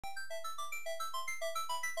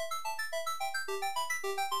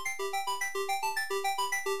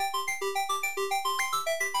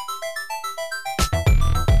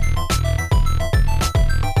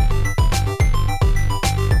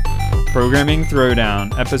Programming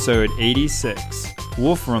Throwdown, episode 86,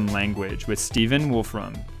 Wolfram Language with Stephen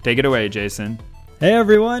Wolfram. Take it away, Jason. Hey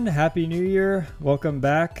everyone, Happy New Year. Welcome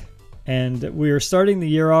back. And we are starting the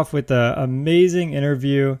year off with an amazing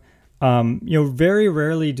interview. Very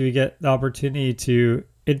rarely do we get the opportunity to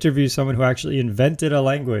interview someone who actually invented a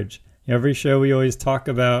language. Every show we always talk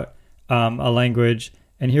about a language.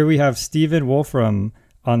 And here we have Stephen Wolfram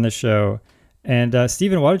on the show. And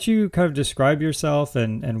Stephen, why don't you kind of describe yourself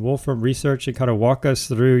and Wolfram Research and kind of walk us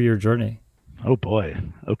through your journey? Oh boy.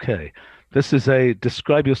 Okay. This is a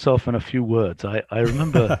describe yourself in a few words. I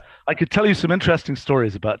remember I could tell you some interesting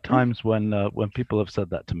stories about times when people have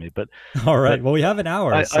said that to me. But all right. Well, we have an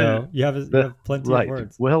hour, so you have plenty of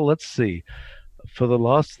words. Well, let's see. For the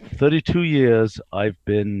last 32 years, I've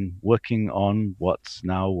been working on what's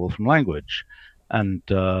now Wolfram language. And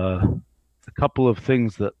a couple of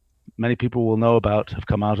things that many people will know about have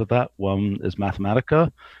come out of that. One is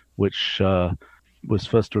Mathematica, which was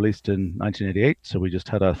first released in 1988, so we just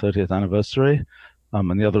had our 30th anniversary.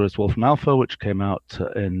 And the other is Wolfram Alpha, which came out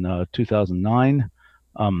in 2009.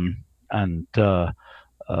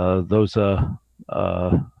 Those are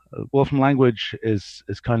Wolfram language is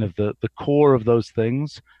kind of the core of those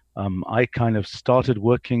things. I kind of started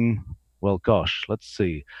working. Well, gosh, let's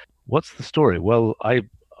see. What's the story? Well, I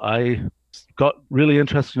got really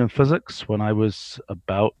interested in physics when I was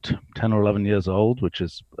about 10 or 11 years old, which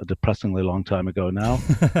is a depressingly long time ago now.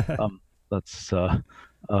 That's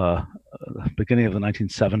beginning of the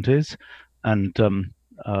 1970s. And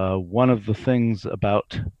one of the things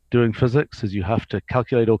about doing physics is you have to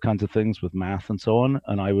calculate all kinds of things with math and so on.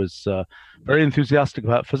 And I was very enthusiastic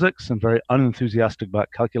about physics and very unenthusiastic about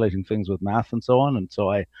calculating things with math and so on. And so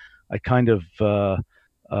I kind of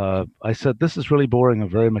I said, this is really boring and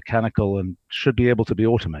very mechanical and should be able to be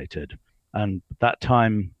automated. And that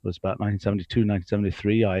time was about 1972,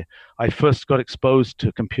 1973. I first got exposed to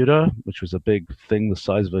a computer, which was a big thing the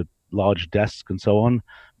size of a large desk and so on,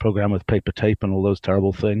 programmed with paper tape and all those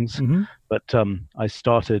terrible things. Mm-hmm. But I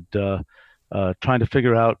started trying to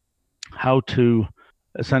figure out how to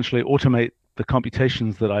essentially automate the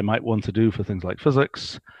computations that I might want to do for things like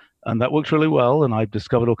physics. And that worked really well. And I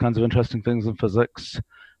discovered all kinds of interesting things in physics.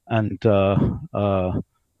 And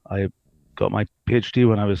I got my PhD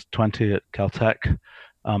when I was 20 at Caltech.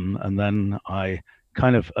 And then I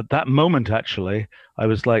kind of, at that moment, actually, I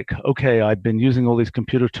was like, okay, I've been using all these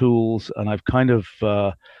computer tools and I've kind of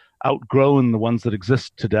outgrown the ones that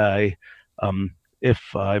exist today. If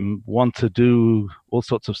I want to do all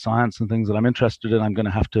sorts of science and things that I'm interested in, I'm going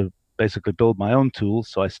to have to basically build my own tools.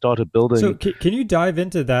 So I started building. So can you dive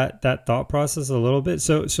into that thought process a little bit?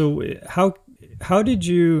 So how did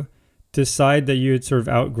you decide that you had sort of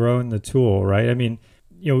outgrown the tool, right? I mean,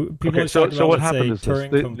 people talk about, what let's say, happened is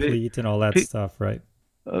Turing complete and all that stuff, right?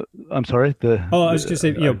 I'm sorry. I was going to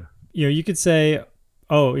say, you could say,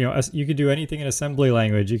 you could do anything in assembly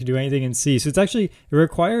language. You could do anything in C. So it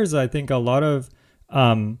requires, I think, a lot of,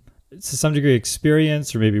 to some degree,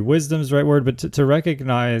 experience, or maybe wisdom is the right word, but to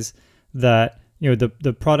recognize that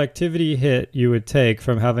the productivity hit you would take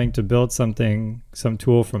from having to build some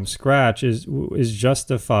tool from scratch is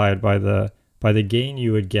justified by the gain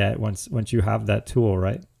you would get once you have that tool,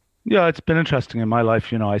 right? Yeah, it's been interesting in my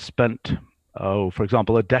life. I spent for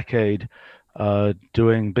example, a decade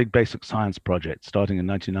doing big basic science projects starting in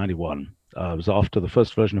 1991. It was after the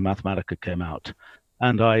first version of Mathematica came out,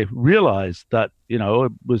 and I realized that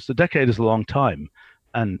a decade is a long time.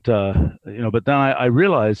 And, but then I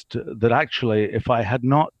realized that actually, if I had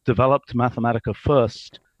not developed Mathematica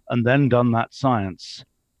first and then done that science,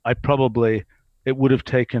 it would have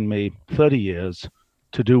taken me 30 years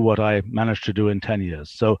to do what I managed to do in 10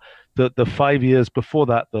 years. So the 5 years before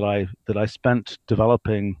that I spent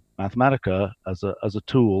developing Mathematica as a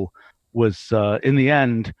tool was, in the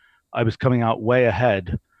end, I was coming out way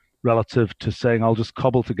ahead relative to saying, I'll just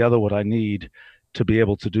cobble together what I need to be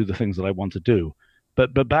able to do the things that I want to do.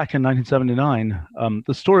 But back in 1979,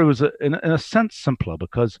 the story was in a sense simpler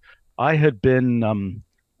because I had been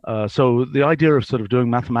so the idea of sort of doing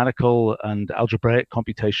mathematical and algebraic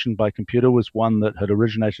computation by computer was one that had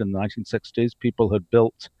originated in the 1960s. People had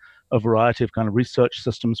built a variety of kind of research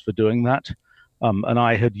systems for doing that, and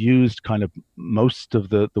I had used kind of most of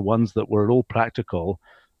the ones that were at all practical.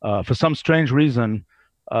 For some strange reason,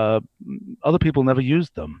 other people never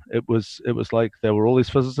used them. It was like there were all these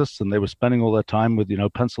physicists and they were spending all their time with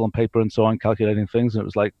pencil and paper and so on calculating things, and it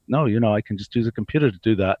was like, no, I can just use a computer to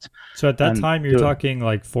do that. So at that time you're talking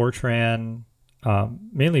like Fortran,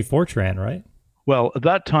 mainly Fortran, right? Well, at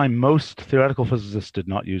that time most theoretical physicists did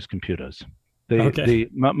not use computers. Okay.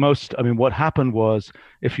 Most, I mean, what happened was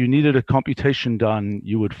if you needed a computation done,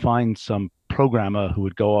 you would find some programmer who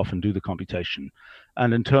would go off and do the computation.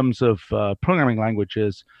 And in terms of programming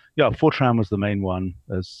languages, yeah, Fortran was the main one.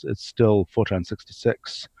 It's still Fortran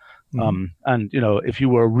 66. Hmm. And if you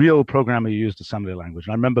were a real programmer, you used assembly language.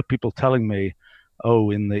 And I remember people telling me,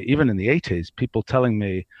 oh, even in the 80s, people telling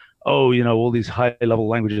me, oh, all these high level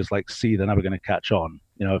languages like C, they're never going to catch on.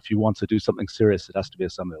 If you want to do something serious, it has to be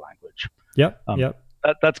assembly language. Yep. Um, Yep.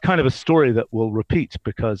 that's kind of a story that will repeat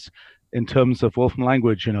because in terms of Wolfram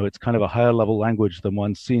language, it's kind of a higher level language than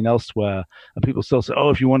one seen elsewhere. And people still say, oh,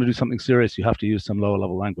 if you want to do something serious, you have to use some lower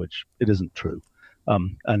level language. It isn't true.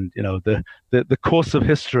 And the course of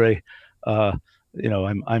history,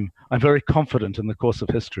 I'm very confident in the course of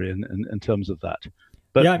history in terms of that.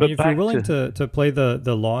 But Yeah, I mean, if you're back willing to play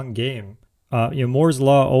the long game, Moore's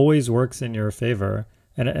law always works in your favor,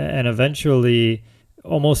 and eventually,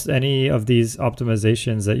 almost any of these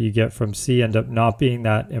optimizations that you get from C end up not being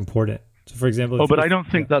that important. So, for example, but I don't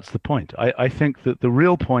think that's the point. I think that the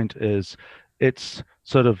real point is it's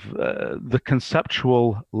sort of the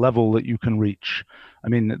conceptual level that you can reach. I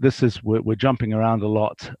mean, we're jumping around a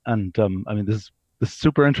lot, and I mean, this is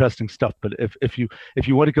super interesting stuff. But if you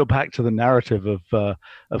want to go back to the narrative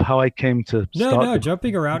of how I came to no,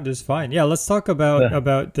 jumping around is fine. Yeah, let's talk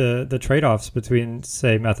about the trade-offs between,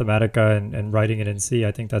 say, Mathematica and writing it in C.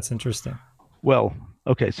 I think that's interesting. Well,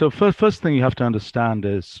 okay. So first thing you have to understand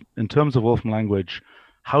is, in terms of Wolfram language,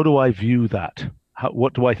 how do I view that?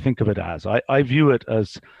 What do I think of it as? I view it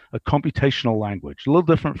as a computational language, a little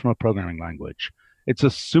different from a programming language. It's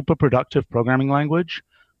a super productive programming language,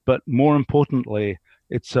 but more importantly,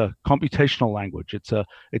 it's a computational language. It's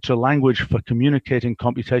a language for communicating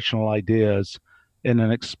computational ideas in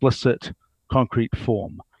an explicit, concrete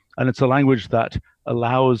form. And it's a language that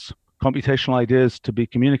allows computational ideas to be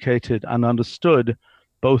communicated and understood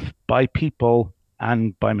both by people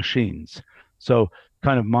and by machines. So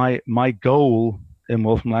kind of my goal in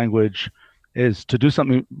Wolfram language is to do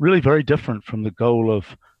something really very different from the goal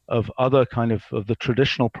of other kind of the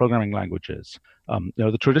traditional programming languages.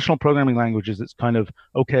 The traditional programming languages, it's kind of,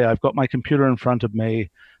 okay, I've got my computer in front of me.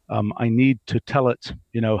 I need to tell it,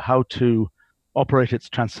 how to operate its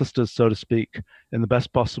transistors, so to speak, in the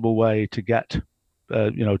best possible way to get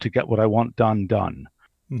what I want done.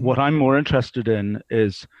 Mm-hmm. What I'm more interested in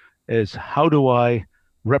is how do I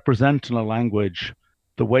represent in a language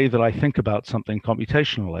the way that I think about something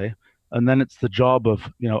computationally, and then it's the job of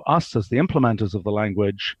us as the implementers of the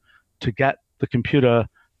language to get the computer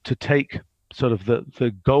to take sort of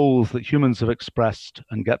the goals that humans have expressed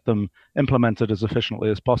and get them implemented as efficiently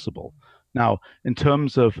as possible. Now, in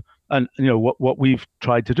terms of what we've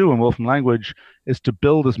tried to do in Wolfram language is to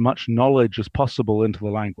build as much knowledge as possible into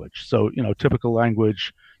the language. So typical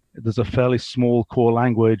language, there's a fairly small core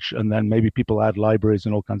language, and then maybe people add libraries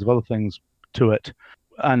and all kinds of other things to it.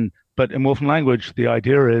 But in Wolfram language, the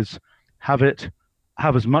idea is have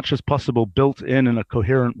as much as possible built in a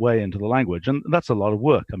coherent way into the language, and that's a lot of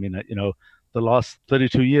work. I mean, the last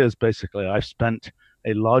 32 years, basically, I've spent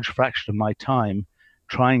a large fraction of my time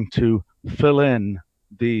trying to fill in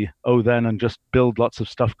and just build lots of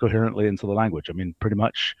stuff coherently into the language. I mean, pretty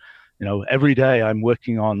much, every day I'm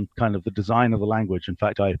working on kind of the design of the language. In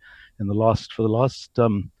fact, for the last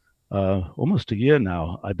almost a year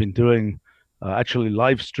now, I've been doing actually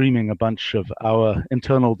live streaming a bunch of our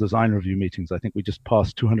internal design review meetings. I think we just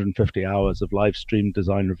passed 250 hours of live streamed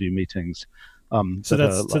design review meetings. So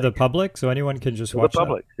that's to the public, so anyone can just watch the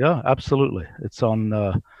public. That? Yeah, absolutely. It's on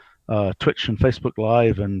Twitch and Facebook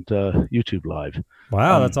Live and YouTube Live.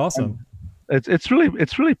 Wow, that's awesome. It's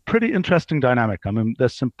really pretty interesting dynamic. I mean,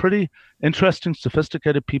 there's some pretty interesting,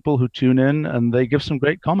 sophisticated people who tune in, and they give some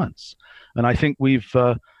great comments. And I think we've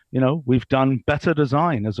done better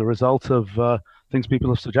design as a result of things people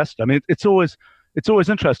have suggested. I mean, it's always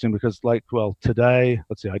interesting because, today,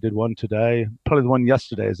 let's see, I did one today. Probably the one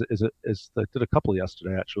yesterday I did a couple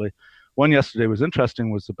yesterday actually. One yesterday was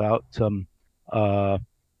interesting. Was about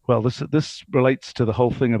this relates to the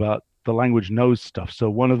whole thing about the language knows stuff. So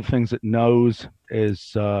one of the things it knows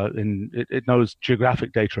is it knows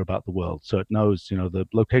geographic data about the world. So it knows the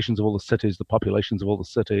locations of all the cities, the populations of all the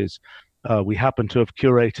cities. We happen to have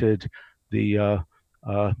curated the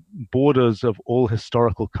borders of all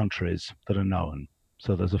historical countries that are known.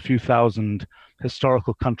 So there's a few thousand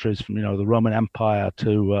historical countries from the Roman Empire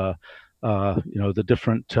to the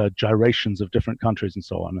different gyrations of different countries and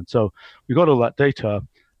so on. And so we got all that data,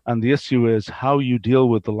 and the issue is how you deal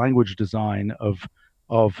with the language design of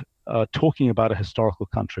talking about a historical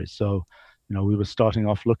country. So we were starting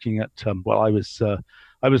off looking at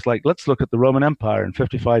I I was like, let's look at the Roman Empire in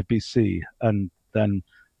 55 BC. And then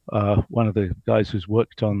one of the guys who's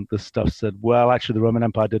worked on this stuff said, well, actually, the Roman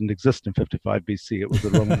Empire didn't exist in 55 BC. It was the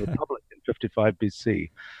Roman Republic in 55 BC.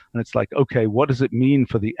 And it's like, okay, what does it mean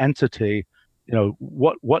for the entity?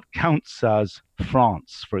 What counts as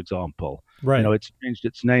France, for example? Right. It's changed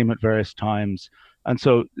its name at various times. And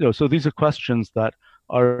so, so these are questions that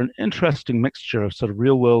are an interesting mixture of sort of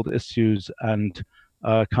real world issues and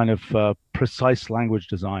kind of precise language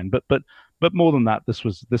design. But more than that, this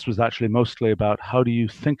was actually mostly about how do you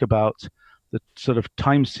think about the sort of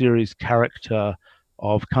time series character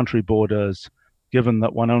of country borders, given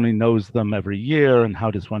that one only knows them every year, and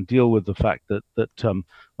how does one deal with the fact that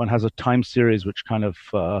one has a time series which kind of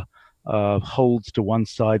holds to one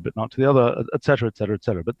side but not to the other, et cetera, et cetera, et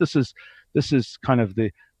cetera. But this is kind of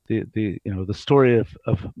the story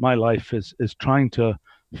of my life is trying to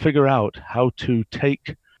figure out how to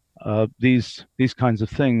take these kinds of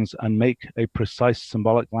things and make a precise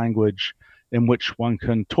symbolic language in which one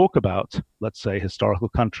can talk about, let's say, historical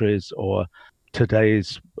countries, or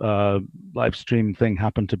today's live stream thing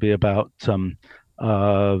happened to be about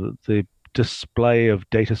the display of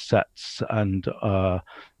data sets and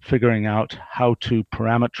figuring out how to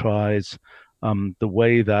parameterize the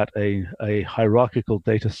way that a hierarchical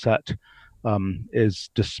data set is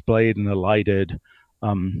displayed and elided,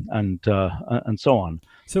 and so on.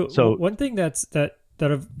 So one thing that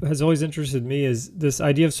has always interested me is this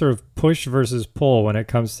idea of sort of push versus pull when it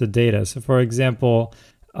comes to data. So, for example,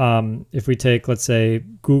 if we take, let's say,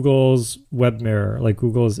 Google's web mirror, like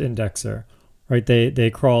Google's indexer, right? They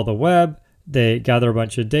crawl the web, they gather a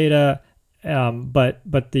bunch of data, but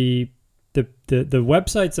the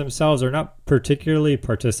websites themselves are not particularly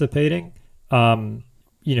participating.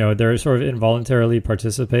 They're sort of involuntarily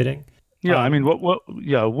participating. Yeah, I mean,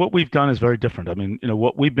 what we've done is very different. I mean,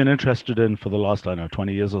 what we've been interested in for the last,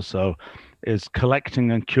 20 years or so is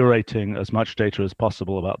collecting and curating as much data as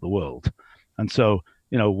possible about the world. And so,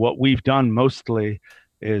 what we've done mostly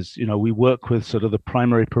is, we work with sort of the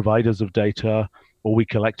primary providers of data, or we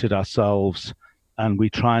collect it ourselves, and we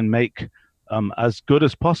try and make as good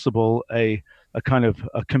as possible a kind of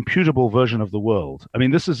a computable version of the world. I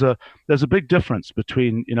mean, there's a big difference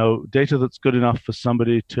between, data that's good enough for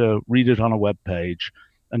somebody to read it on a web page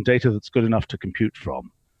and data that's good enough to compute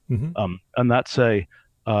from. Mm-hmm. And that's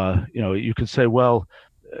you could say, well,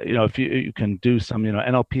 if you can do some,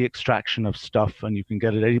 NLP extraction of stuff and you can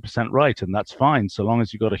get it 80% right, and that's fine, so long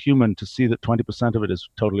as you got a human to see that 20% of it is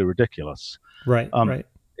totally ridiculous. Right. Right.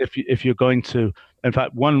 If you're going to, in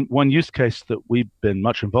fact, one use case that we've been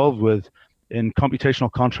much involved with in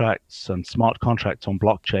computational contracts and smart contracts on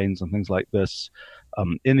blockchains and things like this,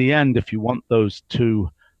 in the end, if you want those to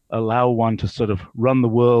allow one to sort of run the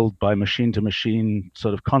world by machine-to-machine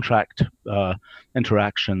sort of contract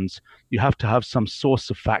interactions, you have to have some source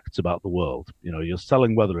of facts about the world. You're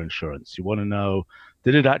selling weather insurance. You want to know,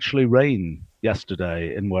 did it actually rain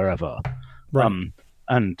yesterday in wherever? Right.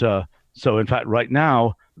 So, in fact, right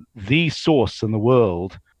now, the source in the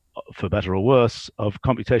world, for better or worse, of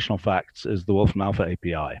computational facts is the Wolfram Alpha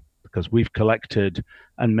API, because we've collected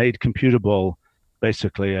and made computable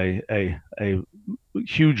basically a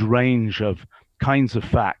huge range of kinds of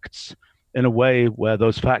facts in a way where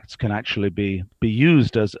those facts can actually be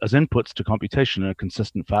used as inputs to computation in a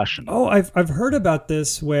consistent fashion. Oh, I've heard about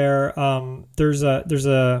this where there's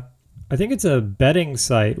a I think it's a betting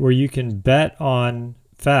site where you can bet on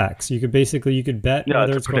facts. You could bet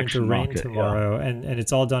whether it's going to rain tomorrow, and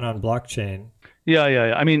it's all done on blockchain.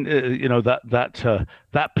 Yeah. I mean,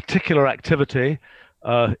 that particular activity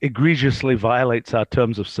egregiously violates our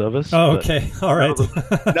terms of service. Oh, okay, all right.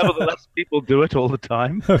 Nevertheless, people do it all the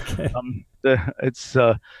time. Okay.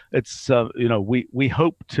 We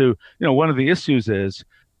hope to. One of the issues is,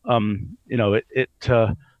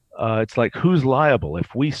 it's like, who's liable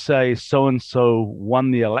if we say so and so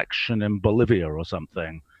won the election in Bolivia or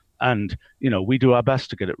something, and we do our best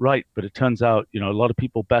to get it right, but it turns out a lot of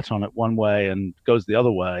people bet on it one way and goes the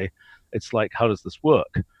other way. It's like, how does this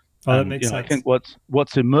work? Oh, that makes sense. I think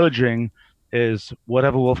what's emerging is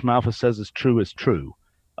whatever Wolfram Alpha says is true,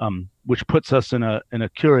 which puts us in a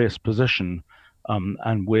curious position,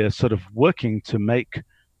 and we're sort of working to make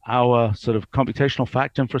our sort of computational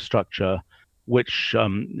fact infrastructure, which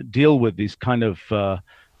deal with these kind of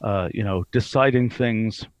deciding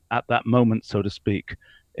things at that moment, so to speak,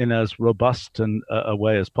 in as robust and a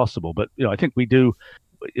way as possible. But I think we do.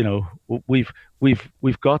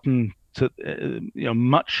 We've gotten to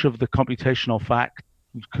much of the computational fact,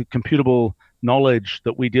 computable knowledge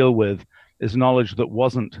that we deal with is knowledge that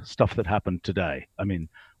wasn't stuff that happened today. I mean,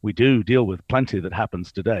 we do deal with plenty that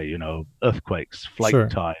happens today, earthquakes, flight Sure.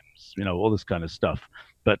 times, all this kind of stuff.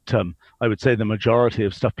 But I would say the majority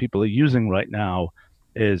of stuff people are using right now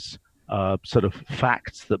is sort of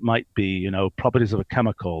facts that might be, properties of a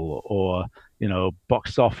chemical, or,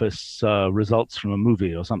 box office results from a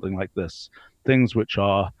movie or something like this. Things which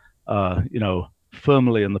are,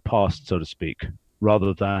 firmly in the past, so to speak,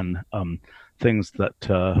 rather than things that,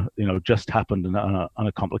 just happened and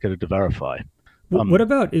are complicated to verify. What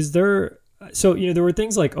about, there were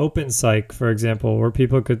things like OpenPsych, for example, where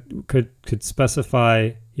people could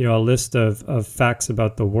specify, a list of facts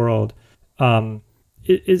about the world.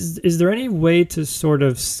 Is there any way to sort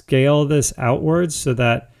of scale this outwards so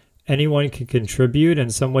that anyone can contribute,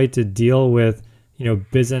 and some way to deal with,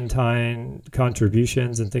 Byzantine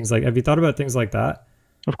contributions and things like? Have you thought about things like that?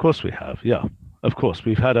 Of course we have, yeah. Of course,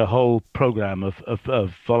 we've had a whole program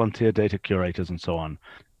of volunteer data curators and so on.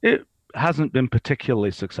 It hasn't been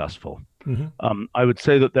particularly successful. Mm-hmm. I would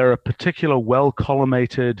say that there are particular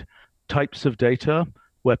well-collimated types of data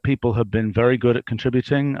where people have been very good at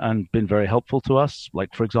contributing and been very helpful to us.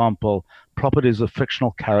 Like, for example, properties of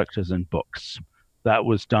fictional characters in books. That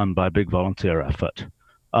was done by a big volunteer effort.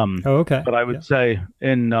 Okay. But I would say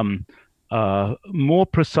in more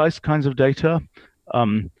precise kinds of data,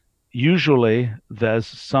 usually there's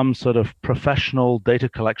some sort of professional data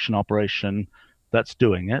collection operation that's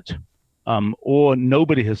doing it, or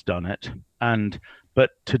nobody has done it.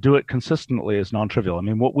 But to do it consistently is non-trivial. I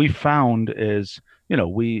mean, what we found is,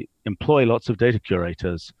 we employ lots of data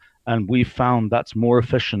curators, and we found that's more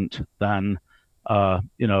efficient than,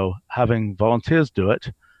 having volunteers do it,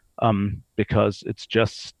 because it's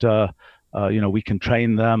just, we can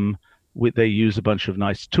train them. They use a bunch of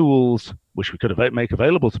nice tools, which we could make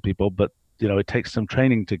available to people, but, it takes some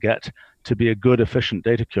training to get to be a good, efficient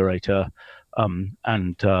data curator.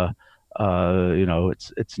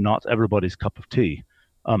 It's not everybody's cup of tea.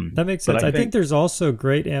 That makes sense. I think there's also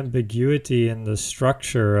great ambiguity in the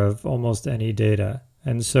structure of almost any data.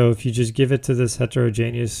 And so if you just give it to this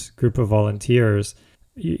heterogeneous group of volunteers,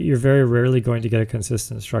 you're very rarely going to get a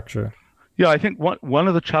consistent structure. Yeah, I think one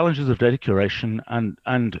of the challenges of data curation, and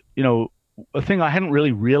a thing I hadn't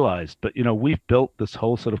really realized, but we've built this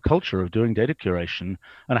whole sort of culture of doing data curation,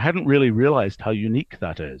 and I hadn't really realized how unique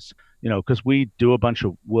that is. Because we do a bunch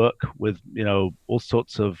of work with, all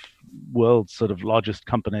sorts of world's sort of largest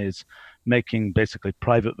companies making basically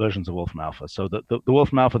private versions of Wolfram Alpha. So the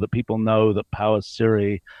Wolfram Alpha that people know that powers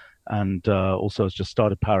Siri and also has just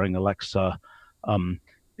started powering Alexa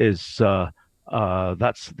is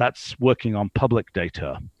that's working on public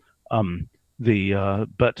data.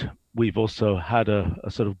 But we've also had a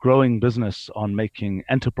sort of growing business on making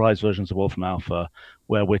enterprise versions of Wolfram Alpha,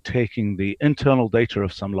 where we're taking the internal data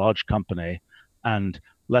of some large company and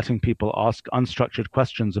letting people ask unstructured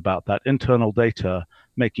questions about that internal data,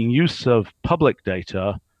 making use of public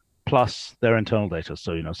data plus their internal data.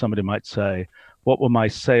 So, somebody might say, what were my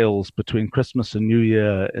sales between Christmas and New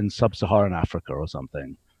Year in sub-Saharan Africa or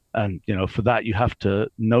something? And, for that, you have to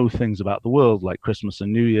know things about the world, like Christmas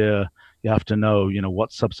and New Year. You have to know,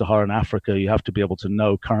 what's sub-Saharan Africa. You have to be able to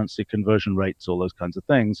know currency conversion rates, all those kinds of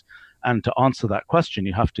things. And to answer that question,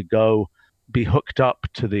 you have to go be hooked up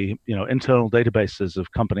to the, internal databases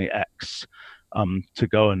of company X to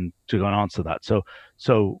go and answer that.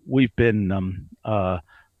 So we've been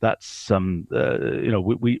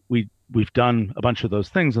we've done a bunch of those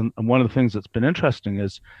things, and one of the things that's been interesting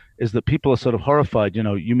is that people are sort of horrified.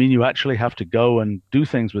 You mean you actually have to go and do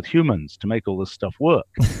things with humans to make all this stuff work?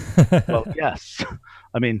 Well, yes.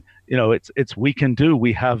 I mean,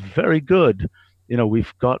 we have very good,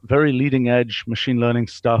 we've got very leading edge machine learning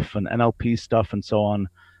stuff and NLP stuff and so on.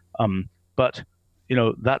 But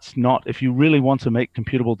that's not, if you really want to make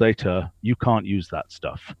computable data, you can't use that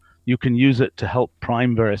stuff. You can use it to help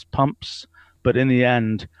prime various pumps, but in the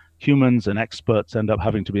end, humans and experts end up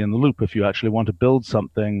having to be in the loop if you actually want to build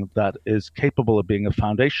something that is capable of being a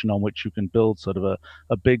foundation on which you can build sort of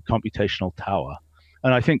a big computational tower.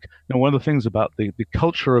 And I think one of the things about the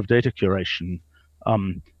culture of data curation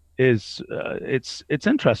is it's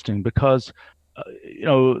interesting because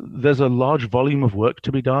there's a large volume of work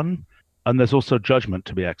to be done, and there's also judgment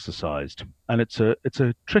to be exercised, and it's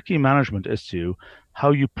a tricky management issue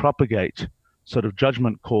how you propagate sort of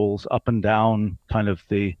judgment calls up and down kind of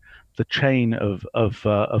the chain of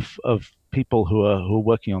people who are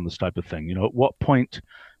working on this type of thing. At what point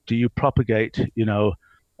do you propagate?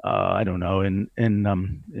 I don't know.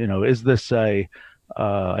 Is this I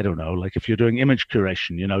don't know. Like if you're doing image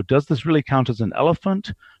curation, does this really count as an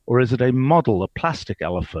elephant, or is it a model, a plastic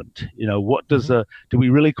elephant? What does Mhm. do we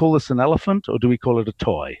really call this an elephant, or do we call it a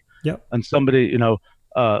toy? Yep. And somebody,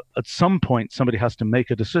 at some point, somebody has to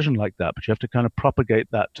make a decision like that, but you have to kind of propagate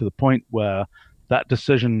that to the point where that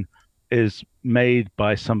decision is made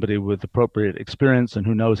by somebody with appropriate experience and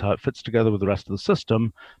who knows how it fits together with the rest of the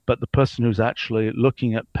system. But the person who's actually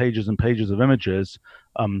looking at pages and pages of images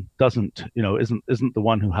doesn't, isn't the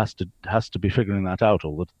one who has to be figuring that out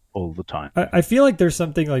all the time. I feel like there's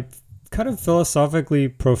something like kind of philosophically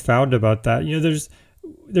profound about that.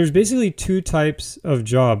 There's basically two types of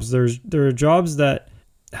jobs. There are jobs that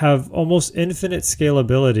have almost infinite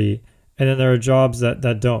scalability, and then there are jobs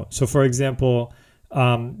that don't. So, for example,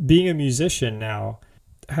 being a musician now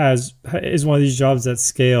is one of these jobs that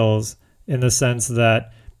scales in the sense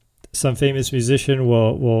that some famous musician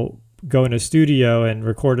will go in a studio and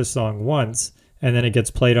record a song once, and then it gets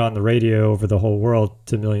played on the radio over the whole world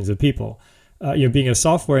to millions of people. Being a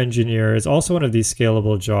software engineer is also one of these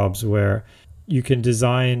scalable jobs where you can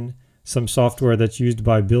design some software that's used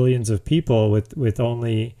by billions of people with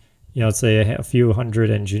only, let's say a few hundred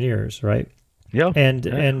engineers, right? Yeah. And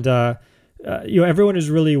everyone is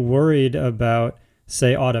really worried about,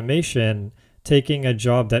 say, automation taking a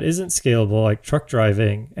job that isn't scalable, like truck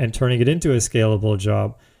driving, and turning it into a scalable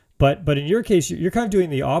job. But in your case, you're kind of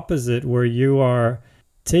doing the opposite, where you are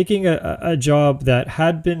taking a job that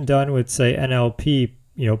had been done with, say, NLP,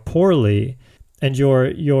 poorly, and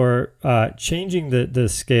you're changing the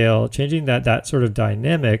scale, changing that sort of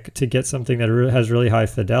dynamic to get something that has really high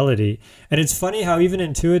fidelity. And it's funny how even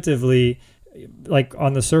intuitively, like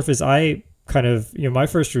on the surface, I kind of, my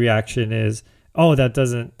first reaction is, oh, that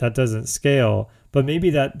doesn't scale. But maybe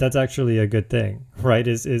that's actually a good thing, right?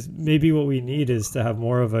 Is maybe what we need is to have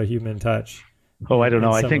more of a human touch. Oh, I don't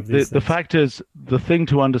know. I think the fact is, the thing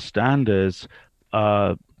to understand is,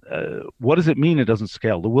 what does it mean it doesn't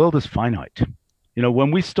scale? The world is finite.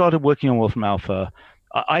 When we started working on Wolfram Alpha,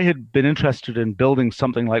 I had been interested in building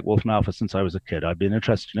something like Wolfram Alpha since I was a kid. I'd been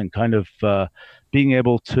interested in kind of being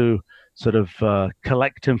able to sort of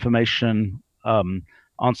collect information,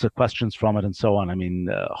 answer questions from it, and so on. I mean,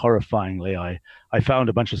 horrifyingly, I found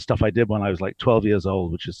a bunch of stuff I did when I was like 12 years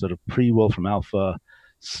old, which is sort of pre-Wolfram Alpha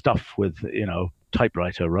stuff with,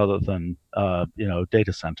 typewriter rather than,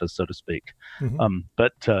 data centers, so to speak. Mm-hmm.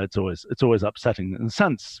 But it's always upsetting in the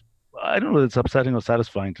sense. I don't know if it's upsetting or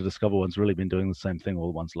satisfying to discover one's really been doing the same thing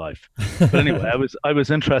all one's life. But anyway, I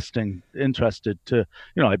was interested to,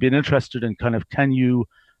 I've been interested in kind of, can you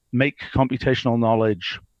make computational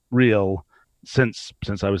knowledge real since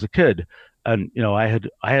I was a kid? And I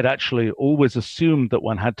had actually always assumed that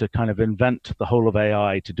one had to kind of invent the whole of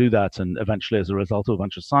AI to do that, and eventually, as a result of a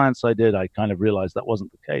bunch of science I did, I kind of realized that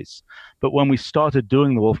wasn't the case. But when we started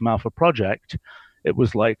doing the Wolfram Alpha project, it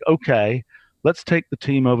was like, okay, let's take the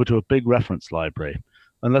team over to a big reference library,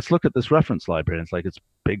 and let's look at this reference library. And it's like, it's a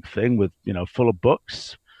big thing with, full of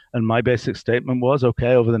books. And my basic statement was,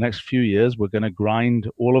 okay, over the next few years, we're going to grind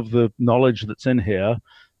all of the knowledge that's in here,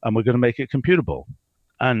 and we're going to make it computable.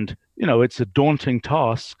 And, it's a daunting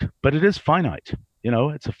task, but it is finite.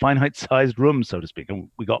 It's a finite sized room, so to speak. And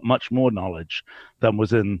we got much more knowledge than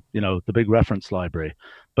was in, the big reference library.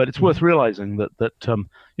 But it's worth realizing that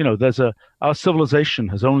our civilization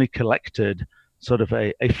has only collected sort of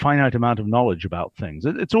a finite amount of knowledge about things.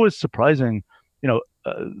 It's always surprising,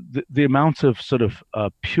 the amount of sort of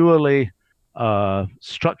purely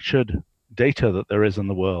structured data that there is in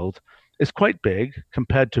the world is quite big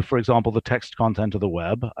compared to, for example, the text content of the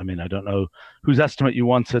web. I mean, I don't know whose estimate you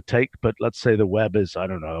want to take, but let's say the web is, I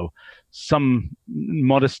don't know, some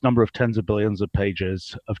modest number of tens of billions of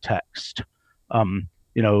pages of text.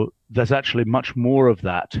 There's actually much more of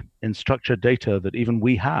that in structured data that even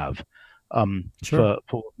we have Sure.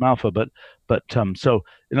 for Alpha. But so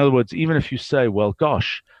in other words, even if you say, well,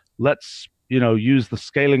 gosh, let's use the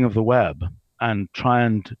scaling of the web and try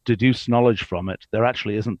and deduce knowledge from it, there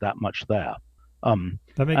actually isn't that much there.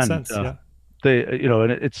 That makes sense. Yeah.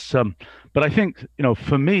 And it's but I think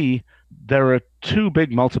for me there are two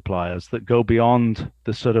big multipliers that go beyond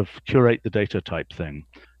the sort of curate the data type thing.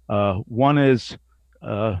 One is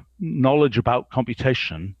knowledge about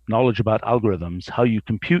computation, knowledge about algorithms, how you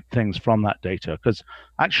compute things from that data. Because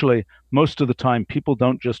actually, most of the time, people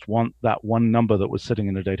don't just want that one number that was sitting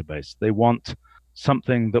in a database. They want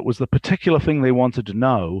something that was the particular thing they wanted to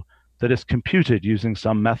know that is computed using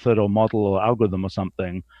some method or model or algorithm or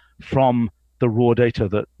something from the raw data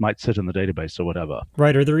that might sit in the database or whatever.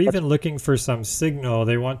 Right. Or they're even looking for some signal.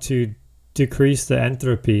 They want to decrease the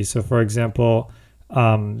entropy. So, for example,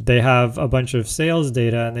 they have a bunch of sales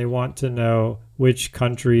data and they want to know which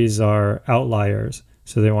countries are outliers.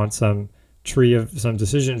 So they want some tree of some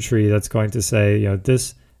decision tree that's going to say,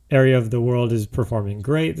 this area of the world is performing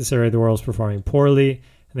great, this area of the world is performing poorly,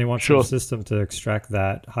 and they want some system to extract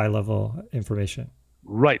that high level information.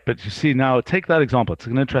 Right. But you see, now take that example. It's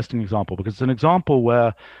an interesting example because it's an example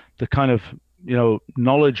where the kind of,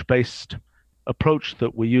 knowledge-based approach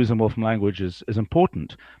that we use in Wolfram language is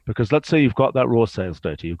important. Because let's say you've got that raw sales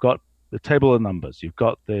data, you've got the table of numbers, you've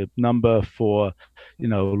got the number for,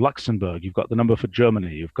 Luxembourg, you've got the number for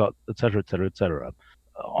Germany, you've got et cetera, et cetera, et cetera.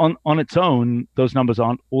 On its own, those numbers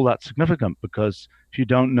aren't all that significant because if you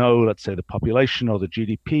don't know, let's say, the population or the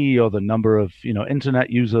GDP or the number of,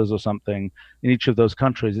 internet users or something in each of those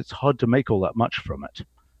countries, it's hard to make all that much from it.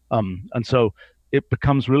 And so it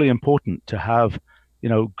becomes really important to have,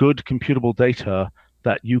 good computable data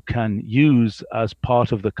that you can use as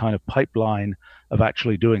part of the kind of pipeline of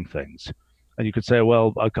actually doing things. And you could say,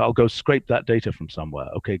 well, I'll go scrape that data from somewhere.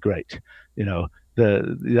 Okay, great.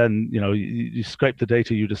 Then you scrape the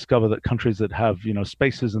data, you discover that countries that have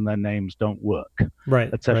spaces in their names don't work, right,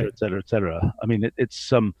 et cetera, et cetera, et cetera. I mean,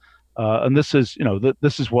 it's and this is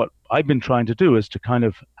this is what I've been trying to do, is to kind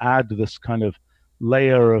of add this kind of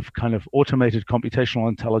layer of kind of automated computational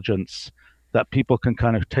intelligence that people can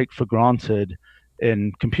kind of take for granted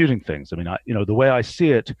in computing things. I mean, the way I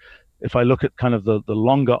see it, if I look at kind of the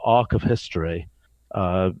longer arc of history,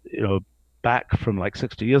 back from like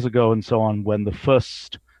 60 years ago and so on, when the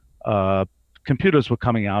first computers were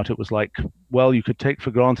coming out, it was like, well, you could take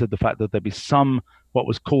for granted the fact that there'd be some what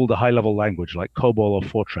was called a high-level language like COBOL or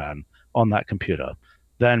Fortran on that computer.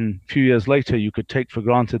 Then a few years later, you could take for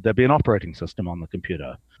granted there'd be an operating system on the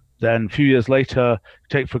computer. Then a few years later,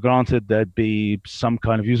 take for granted there'd be some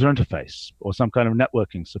kind of user interface or some kind of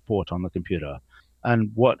networking support on the computer.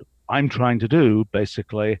 And what I'm trying to do,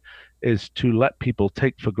 basically, is to let people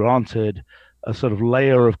take for granted a sort of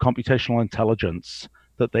layer of computational intelligence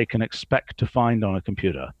that they can expect to find on a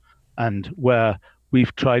computer. And where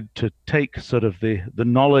we've tried to take sort of the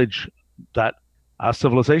knowledge that our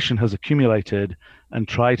civilization has accumulated and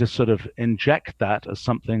try to sort of inject that as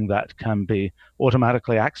something that can be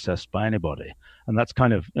automatically accessed by anybody. And that's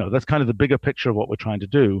kind of, that's kind of the bigger picture of what we're trying to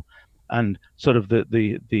do. And sort of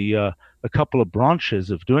a couple of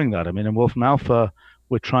branches of doing that. I mean, in Wolfram Alpha,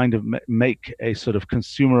 we're trying to make a sort of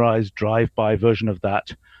consumerized drive-by version of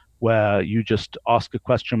that, where you just ask a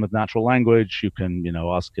question with natural language. You can,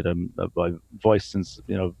 ask it by voice and,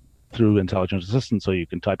 through intelligent assistance, or you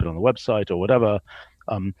can type it on the website or whatever.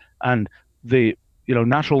 And the,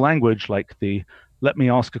 natural language, like let me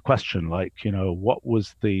ask a question, like, what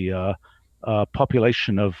was the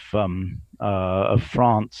population of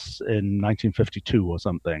France in 1952 or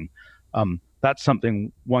something? That's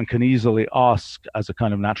something one can easily ask as a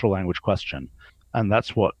kind of natural language question. And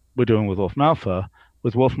that's what we're doing with Wolfram Alpha.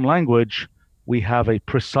 With Wolfram language, we have a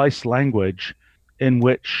precise language in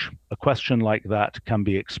which a question like that can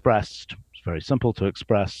be expressed. It's very simple to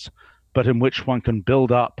express, but in which one can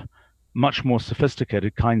build up much more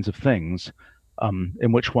sophisticated kinds of things,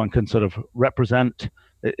 in which one can sort of represent.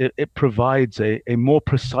 It provides a more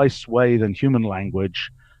precise way than human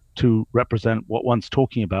language to represent what one's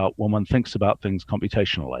talking about when one thinks about things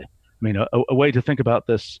computationally. I mean, a way to think about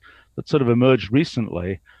this that sort of emerged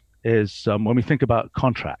recently is when we think about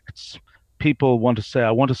contracts. People want to say,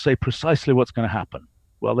 I want to say precisely what's going to happen.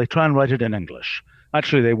 Well, they try and write it in English.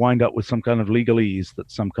 Actually, they wind up with some kind of legalese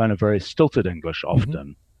that's some kind of very stilted English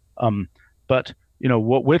often. But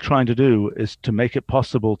what we're trying to do is to make it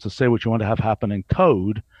possible to say what you want to have happen in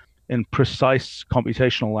code, in precise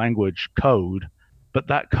computational language code. But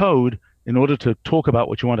that code, in order to talk about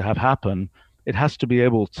what you want to have happen, it has to be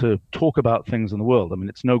able to talk about things in the world. I mean,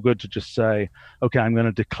 it's no good to just say, okay, I'm going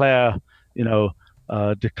to declare,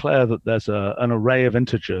 declare that there's an array of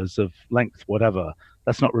integers of length, whatever.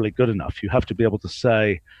 That's not really good enough. You have to be able to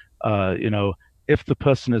say, if the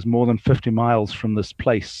person is more than 50 miles from this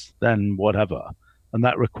place, then whatever. And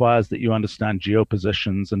that requires that you understand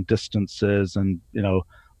geopositions and distances and,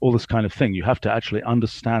 all this kind of thing. You have to actually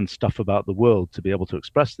understand stuff about the world to be able to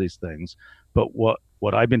express these things. But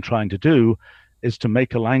what I've been trying to do is to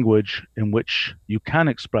make a language in which you can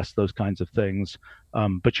express those kinds of things,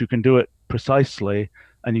 but you can do it precisely,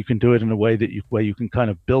 and you can do it in a way that where you can kind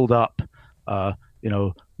of build up,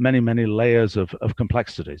 many layers of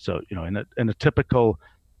complexity. So, in a typical,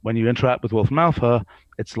 when you interact with Wolfram Alpha,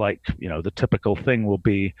 it's like, the typical thing will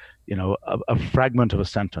be, a fragment of a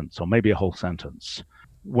sentence or maybe a whole sentence.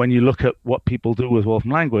 When you look at what people do with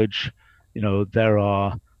Wolfram language, there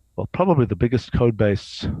are, well, probably the biggest code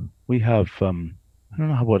base we have. I don't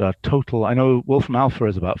know what our total. I know Wolfram Alpha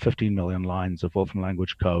is about 15 million lines of Wolfram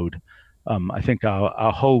language code. I think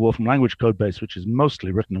our whole Wolfram language code base, which is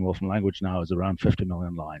mostly written in Wolfram language now, is around 50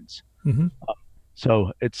 million lines. Hmm.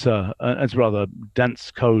 So it's rather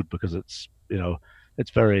dense code because it's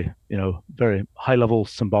very very high level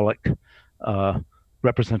symbolic uh,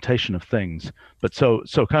 representation of things. But so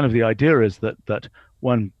kind of the idea is that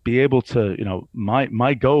one be able to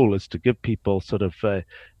my goal is to give people sort of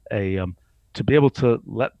a to be able to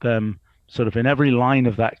let them sort of in every line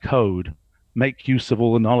of that code make use of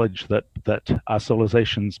all the knowledge that our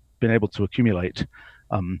civilization's been able to accumulate.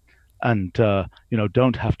 And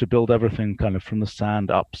don't have to build everything kind of from the sand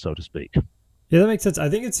up, so to speak. Yeah, that makes sense. I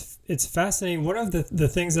think it's fascinating. One of the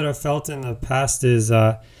things that I've felt in the past is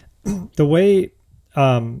the way,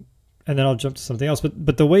 and then I'll jump to something else.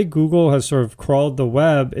 But the way Google has sort of crawled the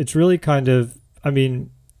web, it's really kind of, I mean,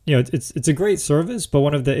 it's a great service, but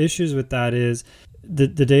one of the issues with that is the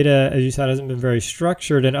data, as you said, hasn't been very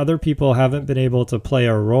structured, and other people haven't been able to play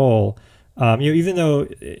a role. Even though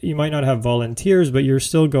you might not have volunteers, but you're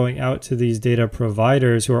still going out to these data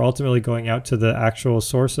providers who are ultimately going out to the actual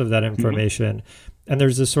source of that information. Mm-hmm. And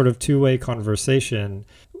there's this sort of two-way conversation.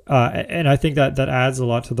 And I think that adds a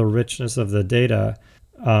lot to the richness of the data,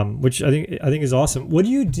 which I think is awesome. How do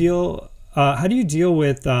you deal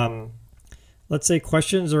with, let's say,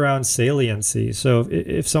 questions around saliency? So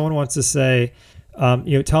if someone wants to say,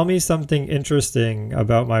 tell me something interesting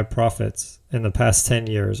about my profits in the past 10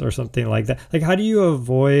 years or something like that. Like, how do you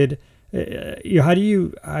avoid, how do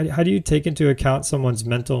you take into account someone's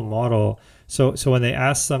mental model? So when they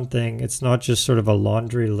ask something, it's not just sort of a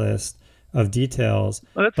laundry list of details,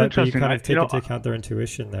 but you kind of take into account their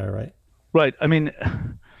intuition there, right? Right. I mean,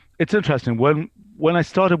 it's interesting. When I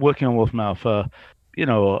started working on Wolfram Alpha,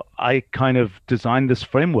 I kind of designed this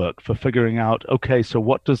framework for figuring out, okay, so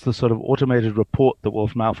what does the sort of automated report that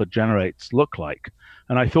Wolfram Alpha generates look like?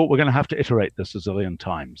 And I thought we're going to have to iterate this a zillion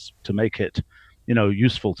times to make it,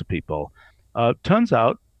 useful to people. Turns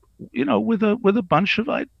out, with a bunch of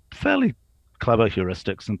fairly clever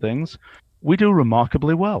heuristics and things, we do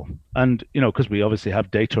remarkably well. And, because we obviously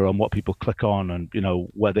have data on what people click on and,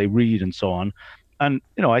 where they read and so on. And,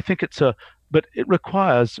 I think but it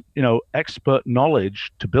requires, expert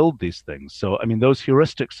knowledge to build these things. So, I mean, those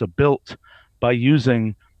heuristics are built by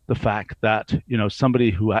using the fact that,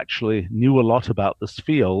 somebody who actually knew a lot about this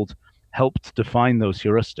field helped define those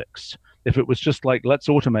heuristics. If it was just like, let's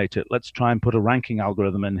automate it, let's try and put a ranking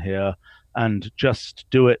algorithm in here and just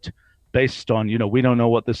do it based on, we don't know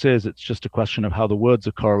what this is. It's just a question of how the words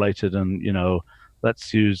are correlated. And,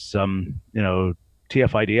 let's use,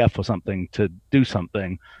 TF-IDF or something to do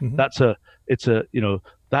something. Mm-hmm.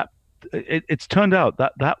 It's turned out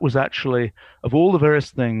that was actually, of all the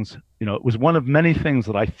various things, it was one of many things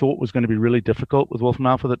that I thought was going to be really difficult with Wolfram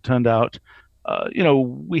Alpha that turned out,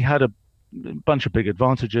 we had a bunch of big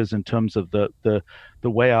advantages in terms of the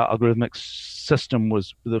way our algorithmic system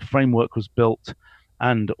the framework was built,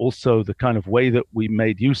 and also the kind of way that we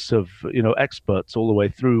made use of, experts all the way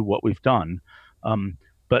through what we've done.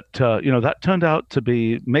 But that turned out to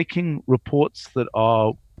be making reports that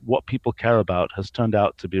are what people care about has turned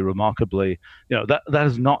out to be remarkably, that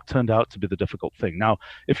has not turned out to be the difficult thing. Now,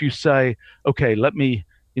 if you say, okay, let me,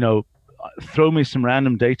 throw me some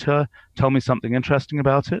random data, tell me something interesting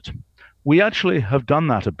about it. We actually have done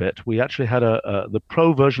that a bit. We actually had the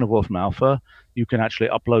pro version of Wolfram Alpha. You can actually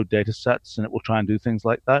upload data sets and it will try and do things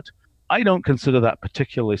like that. I don't consider that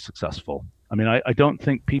particularly successful. I mean, I don't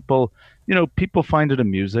think people find it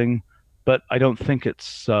amusing, but I don't think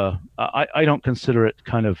it's, I don't consider it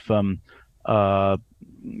kind of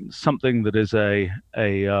something that is a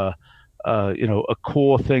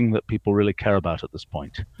core thing that people really care about at this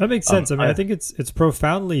point. That makes sense. I think it's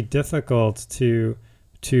profoundly difficult to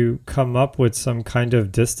come up with some kind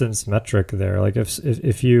of distance metric there. Like if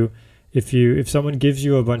someone gives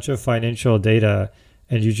you a bunch of financial data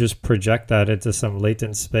and you just project that into some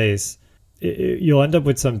latent space, you'll end up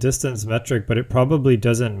with some distance metric, but it probably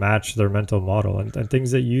doesn't match their mental model, and things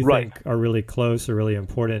that you think are really close or really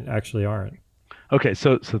important actually aren't. Okay,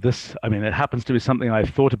 so this, I mean, it happens to be something I've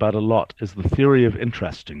thought about a lot, is the theory of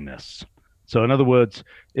interestingness. So in other words,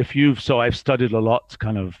 I've studied a lot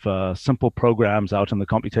kind of simple programs out in the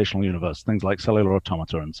computational universe, things like cellular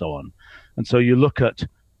automata and so on. And so you look at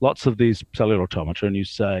lots of these cellular automata and you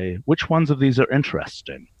say, which ones of these are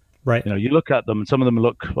interesting? Right. You look at them and some of them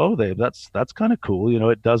look, that's kind of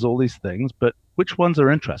cool. It does all these things, but which ones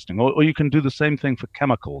are interesting? Or you can do the same thing for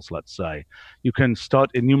chemicals, let's say. You can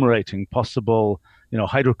start enumerating possible,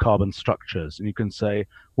 hydrocarbon structures, and you can say,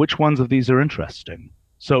 which ones of these are interesting?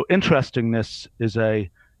 So interestingness is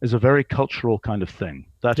a very cultural kind of thing.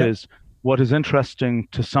 That is what is interesting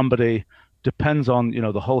to somebody depends on,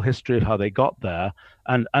 the whole history of how they got there.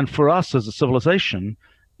 And for us as a civilization,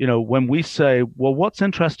 when we say, well, what's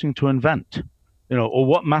interesting to invent, or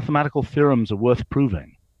what mathematical theorems are worth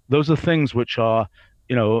proving, those are things which are,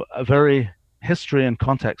 a very history and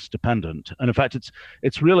context dependent. And in fact,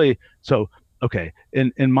 it's really so. Okay,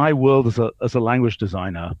 in my world as a language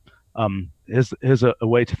designer, here's a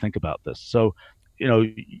way to think about this. So,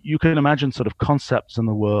 you can imagine sort of concepts in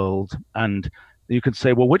the world, and you can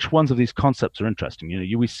say, well, which ones of these concepts are interesting?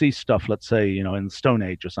 We see stuff, let's say, in the Stone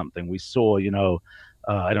Age or something. We saw,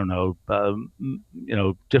 I don't know,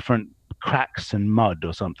 different cracks in mud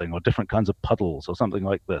or something, or different kinds of puddles or something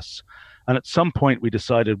like this. And at some point, we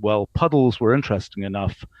decided, well, puddles were interesting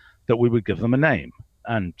enough that we would give them a name.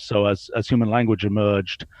 And so as human language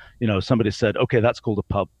emerged, somebody said, okay, that's called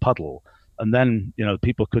a puddle. And then,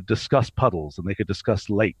 people could discuss puddles, and they could discuss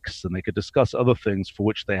lakes, and they could discuss other things for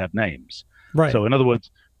which they had names. Right. So in other words,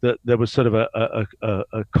 there was sort of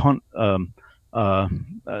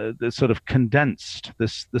this sort of condensed,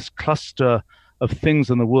 this cluster of things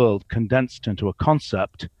in the world condensed into a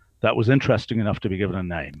concept that was interesting enough to be given a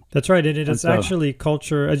name. That's right. And it's actually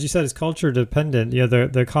culture, as you said, it's culture dependent.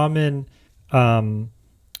 The common... the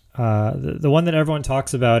one that everyone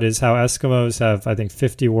talks about is how Eskimos have, I think,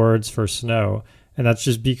 50 words for snow. And that's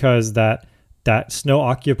just because that snow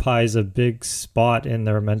occupies a big spot in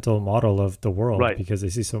their mental model of the world, right, because they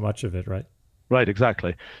see so much of it, right? Right,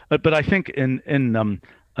 exactly. But I think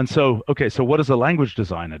so what does a language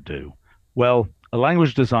designer do? Well, a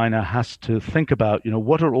language designer has to think about,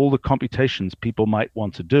 what are all the computations people might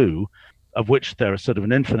want to do, of which there is sort of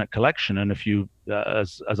an infinite collection. And if you,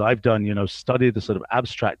 as I've done, study the sort of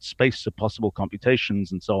abstract space of possible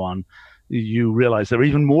computations and so on, you realize there are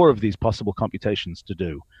even more of these possible computations to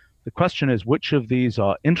do. The question is, which of these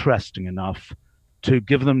are interesting enough to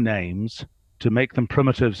give them names, to make them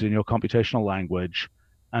primitives in your computational language,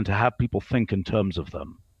 and to have people think in terms of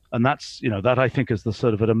them? And that's, that I think is the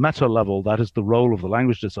sort of, at a meta level, that is the role of the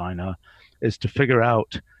language designer, is to figure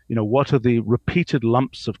out, what are the repeated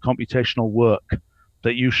lumps of computational work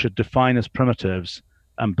that you should define as primitives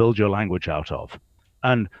and build your language out of.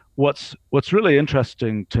 And what's really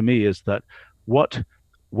interesting to me is that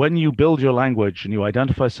when you build your language and you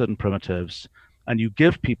identify certain primitives and you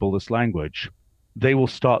give people this language, they will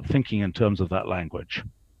start thinking in terms of that language.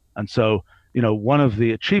 And so, one of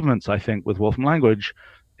the achievements, I think, with Wolfram language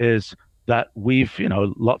is that we've,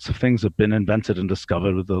 lots of things have been invented and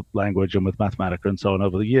discovered with the language and with Mathematica and so on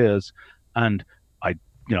over the years. And I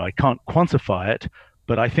can't quantify it,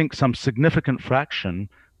 but I think some significant fraction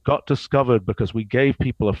got discovered because we gave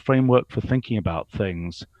people a framework for thinking about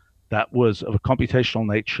things that was of a computational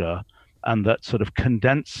nature, and that sort of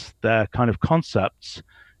condensed their kind of concepts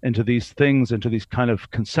into these things, into these kind of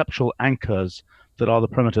conceptual anchors that are the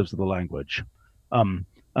primitives of the language. And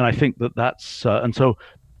I think that's, and so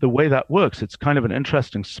the way that works, it's kind of an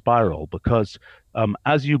interesting spiral, because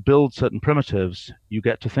as you build certain primitives, you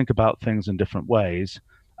get to think about things in different ways.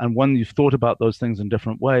 And when you've thought about those things in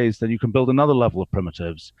different ways, then you can build another level of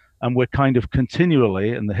primitives. And we're kind of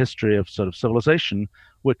continually, in the history of sort of civilization,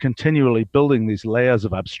 we're continually building these layers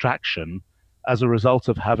of abstraction as a result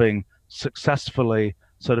of having successfully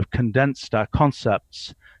sort of condensed our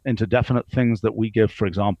concepts into definite things that we give, for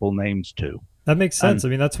example, names to. That makes sense. I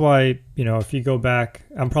mean, that's why, if you go back,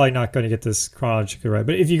 I'm probably not going to get this chronologically right,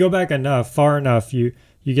 but if you go back far enough, you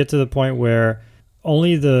get to the point where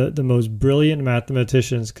only the most brilliant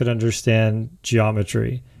mathematicians could understand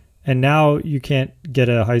geometry. And now you can't get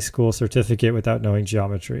a high school certificate without knowing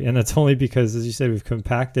geometry. And that's only because, as you said, we've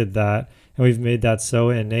compacted that and we've made that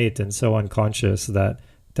so innate and so unconscious that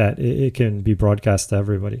it can be broadcast to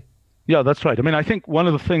everybody. Yeah, that's right. I mean, I think one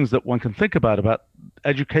of the things that one can think about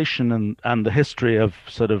education and the history of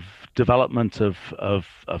sort of development of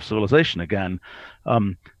civilization again,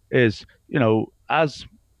 is, as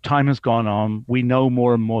time has gone on, we know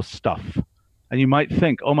more and more stuff. And you might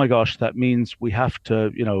think, oh my gosh, that means we have to,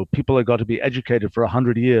 people have got to be educated for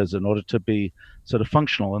 100 years in order to be sort of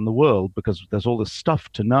functional in the world, because there's all this stuff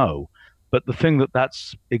to know. But the thing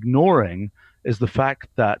that's ignoring is the fact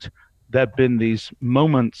that there have been these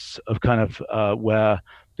moments of kind of where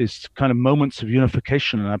these kind of moments of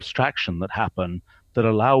unification and abstraction that happen that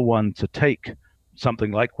allow one to take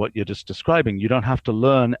something like what you're just describing. You don't have to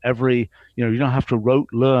learn you don't have to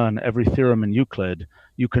learn every theorem in Euclid.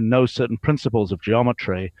 You can know certain principles of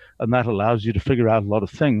geometry, and that allows you to figure out a lot of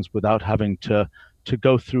things without having to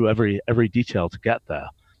go through every detail to get there.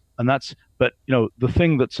 And but the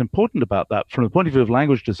thing that's important about that from the point of view of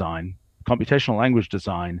language design, computational language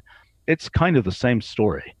design, it's kind of the same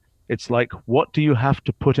story. It's like, what do you have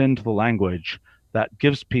to put into the language that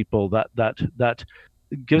gives people that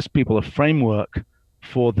gives people a framework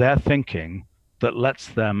for their thinking that lets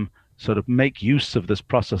them sort of make use of this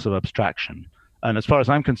process of abstraction. And as far as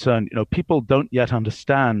I'm concerned, people don't yet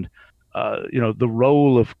understand, the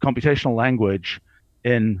role of computational language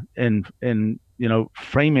in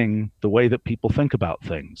framing the way that people think about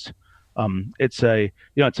things. It's a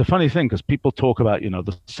funny thing because people talk about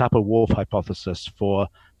the Sapir-Whorf hypothesis for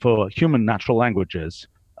human natural languages,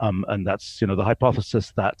 and that's the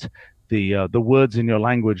hypothesis that the words in your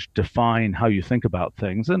language define how you think about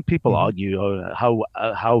things, and people argue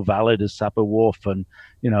how valid is Sapir-Whorf, and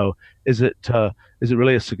is it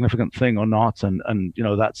really a significant thing or not, and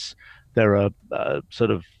that's there are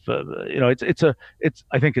sort of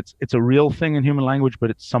I think it's a real thing in human language, but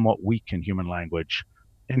it's somewhat weak in human language.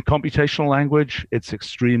 In computational language, it's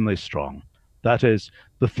extremely strong. That is,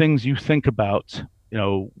 the things you think about,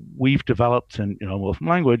 we've developed in, Wolfram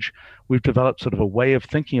language, we've developed sort of a way of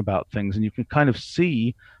thinking about things, and you can kind of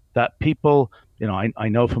see that people, I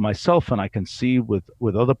know for myself, and I can see with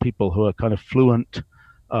other people who are kind of fluent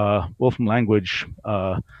Wolfram language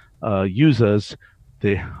users,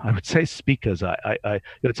 I would say speakers.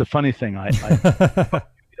 It's a funny thing.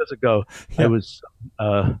 Years ago, yeah.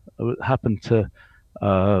 I happened to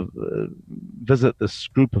visit this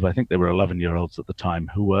group of, I think they were 11-year-olds at the time,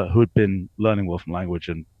 who had been learning Wolfram language,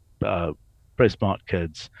 and very smart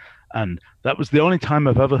kids. And that was the only time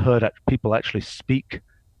I've ever heard people actually speak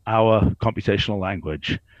our computational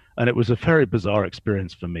language. And it was a very bizarre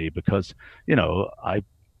experience for me because, I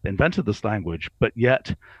invented this language, but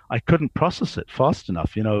yet I couldn't process it fast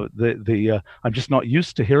enough. I'm just not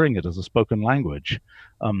used to hearing it as a spoken language.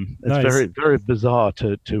 It's nice. Very, very bizarre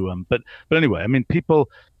but anyway, I mean, people,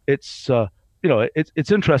 it's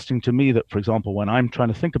interesting to me that, for example, when I'm trying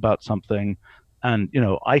to think about something and,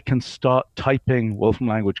 I can start typing Wolfram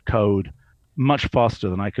language code much faster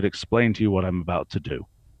than I could explain to you what I'm about to do.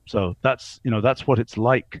 So that's what it's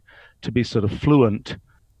like to be sort of fluent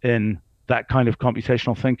in that kind of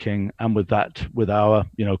computational thinking, and with our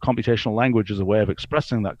computational language as a way of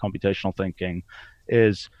expressing that computational thinking,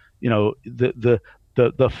 is the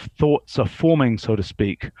thoughts are forming, so to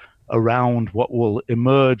speak, around what will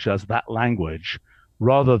emerge as that language,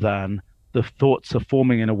 rather than the thoughts are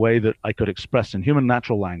forming in a way that I could express in human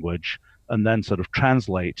natural language and then sort of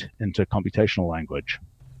translate into computational language.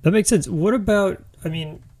 That makes sense. What about, I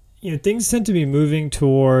mean, things tend to be moving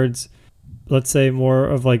towards, let's say, more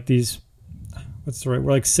of like these, what's the right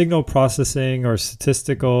word, like signal processing or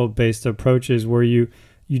statistical based approaches where you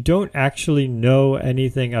don't actually know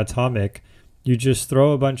anything atomic. You just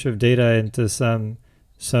throw a bunch of data into some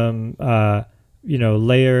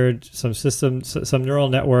layered, some system, some neural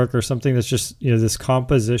network or something that's just, this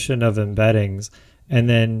composition of embeddings, and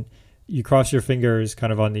then you cross your fingers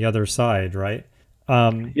kind of on the other side, right?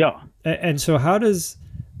 Yeah. And so how does,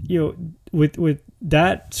 with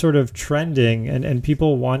that sort of trending and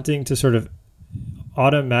people wanting to sort of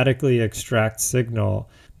automatically extract signal,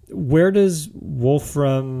 where does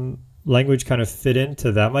Wolfram language kind of fit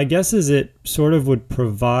into that? My guess is it sort of would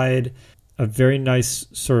provide a very nice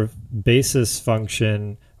sort of basis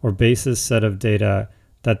function or basis set of data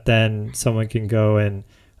that then someone can go and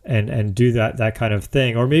do that kind of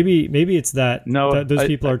thing. Or maybe it's that, those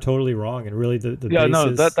people are totally wrong, and really the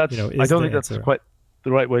basis, that's is I don't think answer. That's quite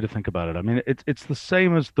the right way to think about it. I mean, it's the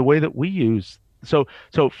same as the way that we use. So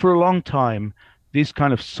for a long time, these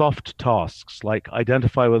kind of soft tasks, like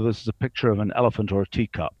identify whether this is a picture of an elephant or a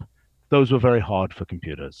teacup, those were very hard for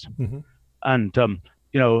computers. Mm-hmm. And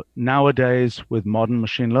nowadays with modern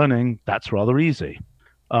machine learning, that's rather easy.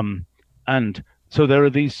 And so there are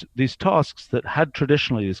these tasks that had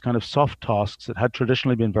traditionally, these kind of soft tasks that had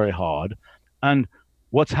traditionally been very hard. And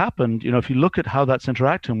what's happened, if you look at how that's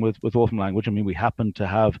interacting with Wolfram language, I mean, we happen to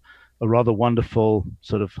have a rather wonderful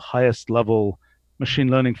sort of highest level machine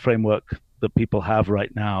learning framework that people have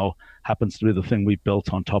right now, happens to be the thing we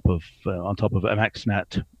built on top of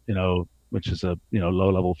MXNet, which is a low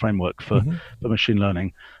level framework for machine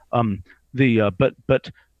learning. But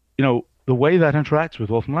the way that interacts with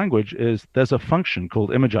Wolfram language is there's a function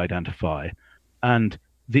called image identify, and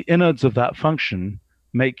the innards of that function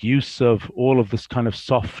make use of all of this kind of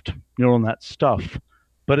soft neural net stuff.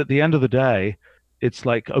 But at the end of the day, it's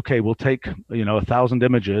like, okay, we'll take 1,000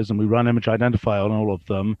 images and we run image identify on all of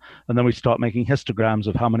them, and then we start making histograms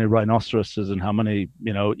of how many rhinoceroses and how many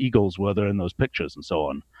eagles were there in those pictures and so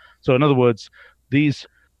on. So in other words, these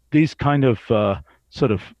kind of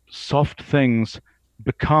sort of soft things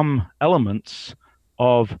become elements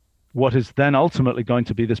of what is then ultimately going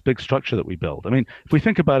to be this big structure that we build. I mean, if we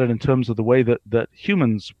think about it in terms of the way that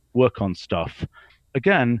humans work on stuff,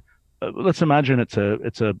 again, let's imagine it's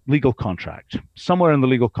a legal contract. Somewhere in the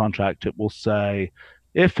legal contract, it will say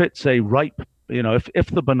if it's a ripe, if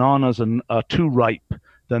the bananas are too ripe,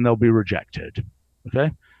 then they'll be rejected.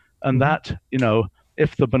 Okay, and that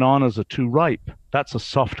if the bananas are too ripe, that's a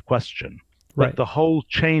soft question. But Right. the whole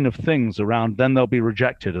chain of things around, then they'll be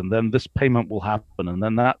rejected, and then this payment will happen, and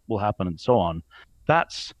then that will happen, and so on.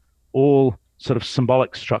 That's all sort of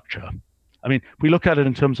symbolic structure. I mean, we look at it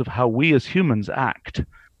in terms of how we as humans act.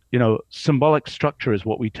 Symbolic structure is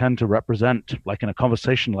what we tend to represent, like in a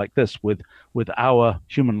conversation like this, with our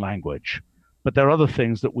human language. But there are other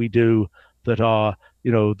things that we do that are,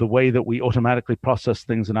 the way that we automatically process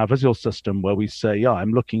things in our visual system, where we say, yeah,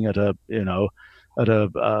 I'm looking at a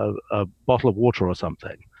bottle of water or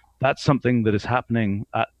something. That's something that is happening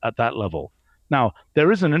at that level. Now,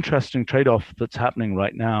 there is an interesting trade-off that's happening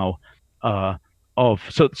right now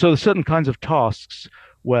so there's certain kinds of tasks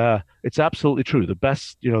where it's absolutely true. The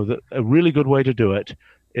best, a really good way to do it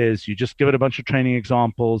is you just give it a bunch of training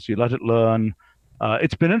examples, you let it learn.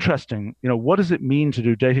 It's been interesting, what does it mean to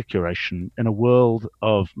do data curation in a world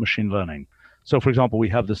of machine learning? So, for example, we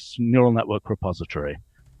have this neural network repository,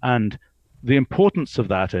 and the importance of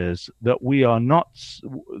that is that we are not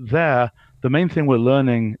there. The main thing we're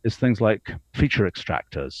learning is things like feature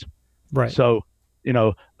extractors. Right. So,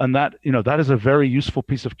 and that is a very useful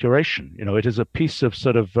piece of curation. It is a piece of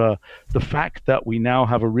sort of the fact that we now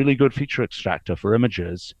have a really good feature extractor for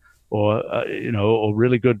images, or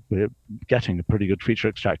really good, getting a pretty good feature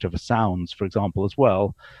extractor for sounds, for example, as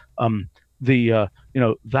well.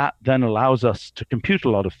 That then allows us to compute a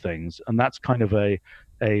lot of things, and that's kind of a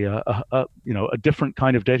different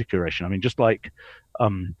kind of data curation. I mean, just like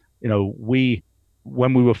when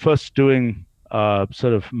we were first doing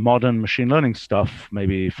sort of modern machine learning stuff,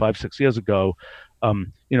 maybe 5-6 years ago,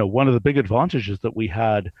 one of the big advantages that we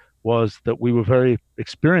had was that we were very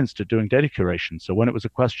experienced at doing data curation. So when it was a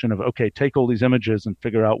question of, okay, take all these images and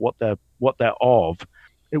figure out what they're of,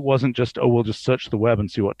 it wasn't just, oh, we'll just search the web and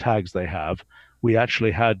see what tags they have. We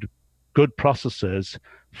actually had good processes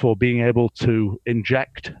for being able to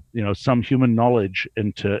inject, some human knowledge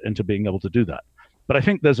into being able to do that. But I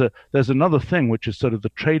think there's another thing, which is sort of the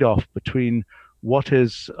trade-off between what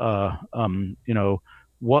is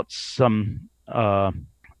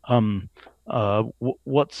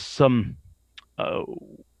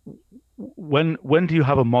when do you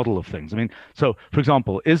have a model of things? I mean, so for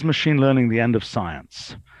example, is machine learning the end of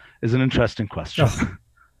science? Is an interesting question.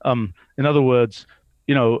 In other words,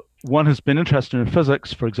 one has been interested in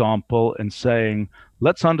physics, for example, in saying,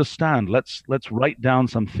 let's understand, let's write down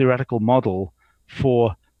some theoretical model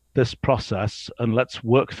for this process, and let's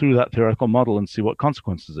work through that theoretical model and see what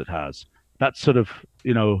consequences it has. That's sort of,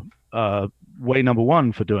 way number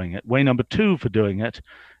one for doing it. Way number two for doing it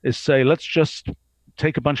is say, let's just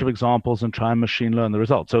take a bunch of examples and try and machine learn the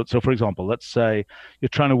results. So for example, let's say you're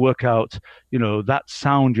trying to work out, that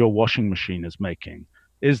sound your washing machine is making.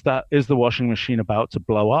 Is the washing machine about to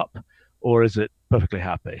blow up, or is it perfectly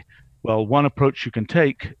happy? Well, one approach you can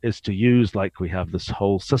take is to use, like we have this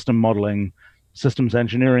whole system modeling, systems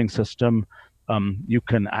engineering system. You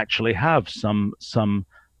can actually have some sort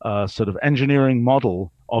of engineering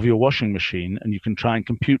model of your washing machine, and you can try and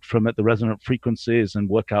compute from it the resonant frequencies and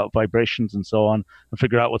work out vibrations and so on, and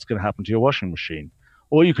figure out what's going to happen to your washing machine.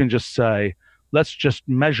 Or you can just say, let's just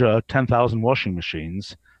measure 10,000 washing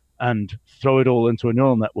machines and throw it all into a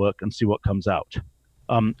neural network and see what comes out.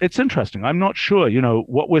 It's interesting. I'm not sure,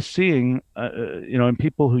 what we're seeing, in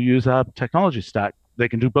people who use our technology stack, they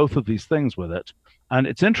can do both of these things with it. And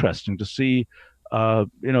it's interesting to see,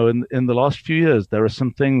 in the last few years, there are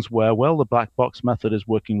some things where, well, the black box method is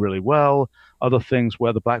working really well. Other things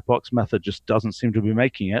where the black box method just doesn't seem to be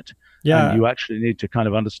making it. Yeah. And you actually need to kind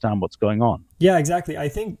of understand what's going on. Yeah, exactly. I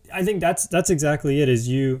think that's exactly it.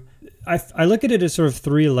 I look at it as sort of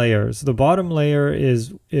three layers. The bottom layer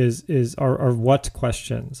are what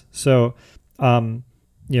questions. So,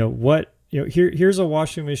 here's a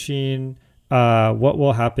washing machine. What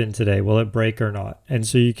will happen today? Will it break or not? And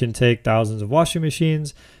so you can take thousands of washing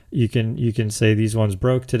machines. You can say these ones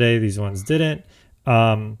broke today, these ones didn't.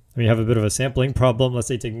 You have a bit of a sampling problem. Let's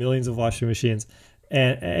say take millions of washing machines,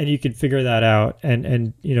 and you can figure that out.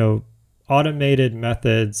 And automated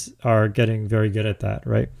methods are getting very good at that,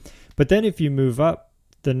 right? But then if you move up,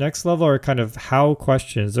 the next level are kind of how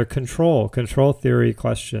questions. They're control theory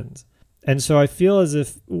questions. And so I feel as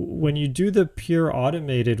if when you do the pure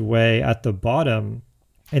automated way at the bottom,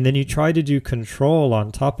 and then you try to do control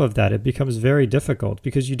on top of that, it becomes very difficult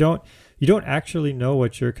because you don't actually know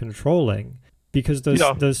what you're controlling. because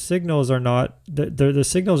those signals are not the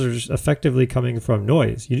signals are just effectively coming from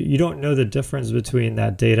noise. You don't know the difference between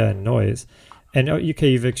that data and noise. And okay,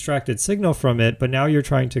 you've extracted signal from it, but now you're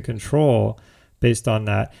trying to control based on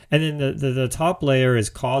that. And then the top layer is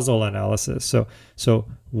causal analysis. So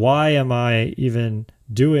why am I even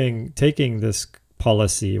taking this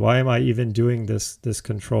policy? Why am I even doing this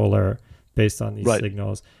controller based on these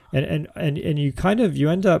signals? And you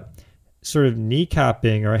end up sort of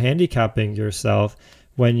kneecapping or handicapping yourself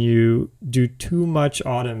when you do too much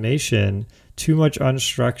automation, too much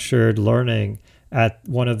unstructured learning at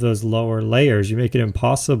one of those lower layers. You make it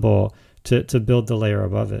impossible to build the layer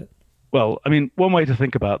above it. Well, I mean, one way to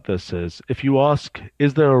think about this is if you ask,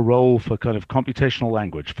 is there a role for kind of computational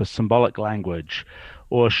language, for symbolic language,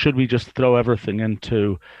 or should we just throw everything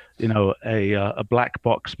into, a black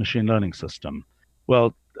box machine learning system?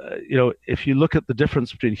 Well, if you look at the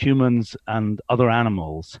difference between humans and other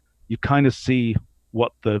animals, you kind of see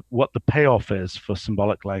what the payoff is for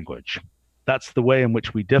symbolic language. That's the way in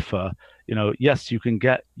which we differ. Yes, you can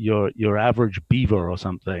get your average beaver or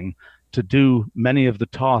something to do many of the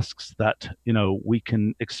tasks that we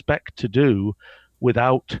can expect to do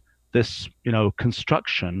without this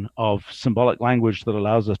construction of symbolic language that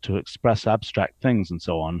allows us to express abstract things and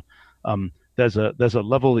so on. There's a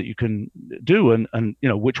level that you can do and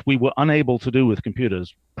which we were unable to do with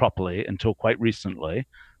computers properly until quite recently,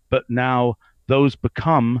 but now those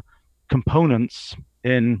become components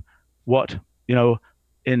in what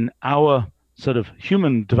in our sort of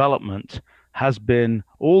human development has been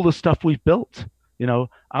all the stuff we've built.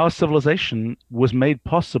 Our civilization was made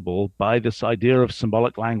possible by this idea of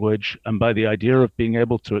symbolic language and by the idea of being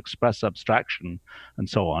able to express abstraction and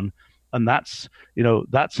so on. And that's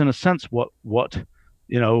in a sense what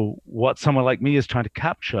someone like me is trying to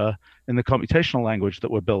capture in the computational language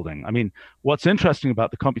that we're building. I mean, what's interesting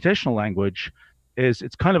about the computational language is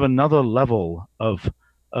it's kind of another level of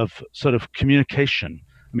sort of communication.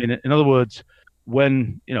 I mean, in other words,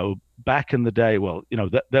 when back in the day,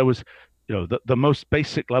 there was the most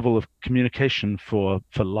basic level of communication for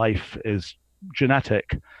life is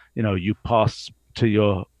genetic. You pass to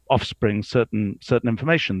your offspring certain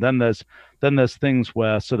information. Then there's things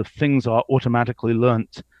where sort of things are automatically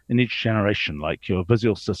learnt in each generation, like your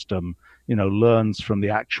visual system learns from the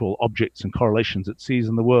actual objects and correlations it sees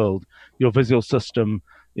in the world. Your visual system,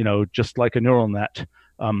 just like a neural net,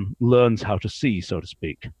 learns how to see, so to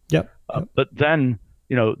speak. Yep. But then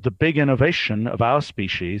the big innovation of our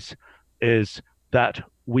species is that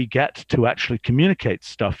we get to actually communicate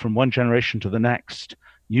stuff from one generation to the next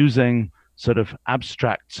using sort of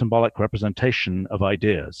abstract symbolic representation of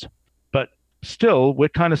ideas. But still, we're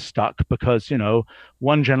kind of stuck because,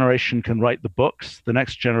 one generation can write the books, the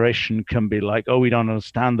next generation can be like, oh, we don't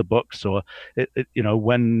understand the books, or,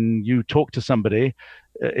 when you talk to somebody,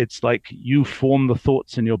 it's like you form the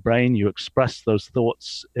thoughts in your brain, you express those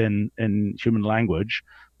thoughts in human language,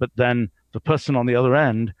 but then the person on the other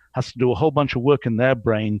end has to do a whole bunch of work in their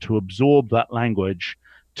brain to absorb that language,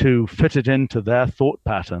 to fit it into their thought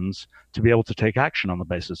patterns, to be able to take action on the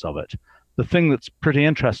basis of it. The thing that's pretty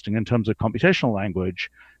interesting in terms of computational language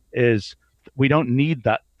is we don't need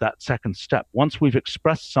that second step. Once we've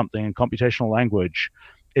expressed something in computational language,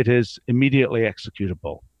 it is immediately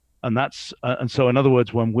executable. And that's and so in other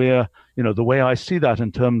words, when we're, the way I see that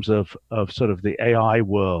in terms of sort of the AI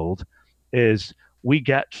world is we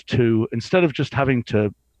get to, instead of just having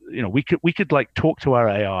to, we could like talk to our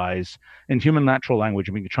AIs in human natural language,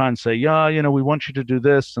 and we can try and say, yeah, we want you to do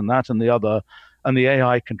this and that and the other, and the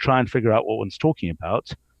AI can try and figure out what one's talking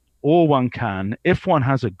about. Or one can, if one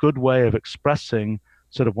has a good way of expressing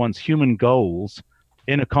sort of one's human goals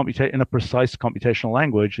in a precise computational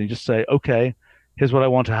language, and you just say, okay, here's what I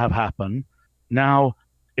want to have happen. Now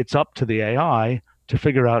it's up to the AI to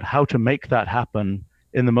figure out how to make that happen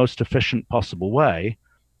in the most efficient possible way.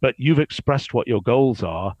 But you've expressed what your goals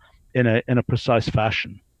are in a precise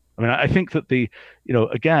fashion. I mean, I think that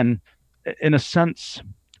again, in a sense,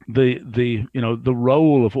 the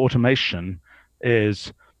role of automation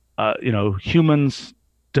is, humans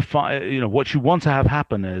define, what you want to have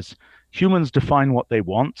happen is humans define what they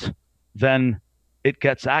want, then it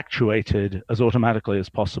gets actuated as automatically as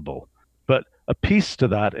possible. But a piece to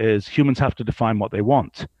that is humans have to define what they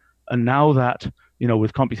want. And now that,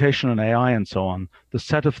 with computation and AI and so on, the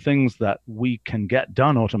set of things that we can get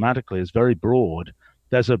done automatically is very broad.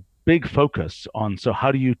 There's a big focus on, so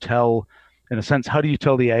how do you tell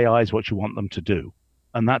the AIs what you want them to do?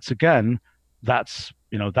 And that's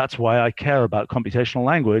why I care about computational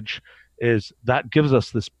language, is that gives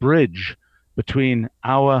us this bridge between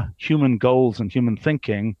our human goals and human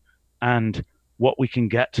thinking and what we can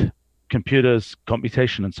get computers,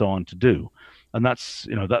 computation, and so on to do. And that's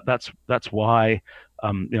that's why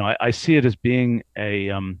I see it as being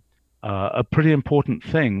a pretty important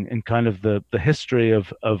thing in kind of the history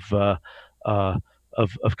of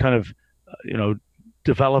kind of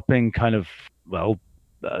developing kind of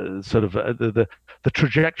sort of the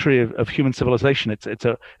trajectory of human civilization.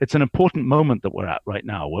 It's an important moment that we're at right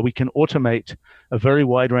now, where we can automate a very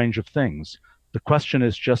wide range of things. The question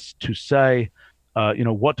is just to say,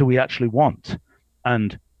 what do we actually want,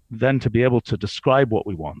 and then to be able to describe what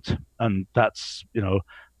we want. And that's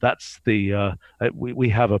we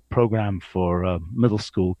have a program for middle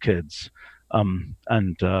school kids,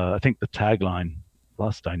 and I think the tagline,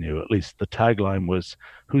 last I knew, at least the tagline was,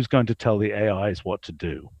 "Who's going to tell the AIs what to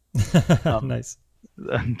do?" Nice.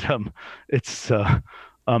 And it's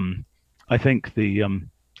I think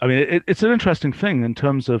it's an interesting thing in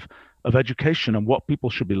terms of education and what people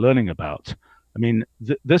should be learning about. I mean,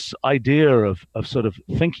 this idea of sort of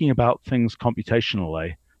thinking about things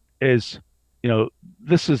computationally is,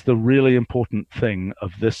 this is the really important thing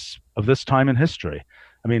of this time in history.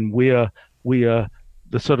 I mean, we are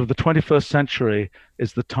the sort of the 21st century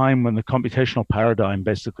is the time when the computational paradigm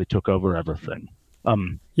basically took over everything.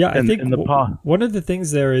 I think one of the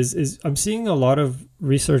things there is I'm seeing a lot of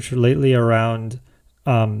research lately around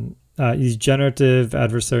these generative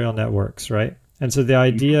adversarial networks, right? And so the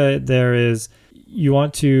idea there is you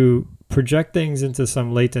want to project things into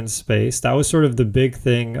some latent space. That was sort of the big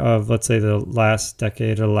thing of, let's say, the last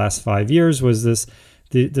decade or the last 5 years, was this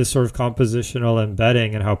sort of compositional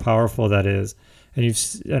embedding and how powerful that is. And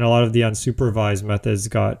a lot of the unsupervised methods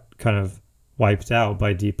got kind of wiped out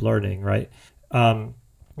by deep learning, right? Now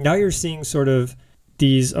you're seeing sort of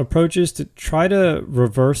these approaches to try to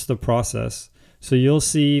reverse the process. So you'll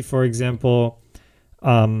see, for example,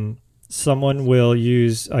 someone will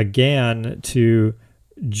use a GAN to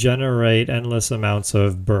generate endless amounts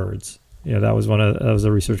of birds. That was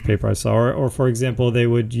a research paper I saw. Or for example, they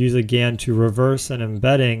would use a GAN to reverse an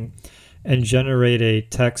embedding and generate a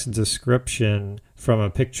text description from a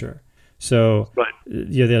picture. So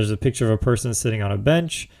there's a picture of a person sitting on a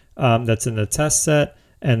bench that's in the test set,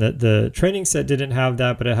 and the training set didn't have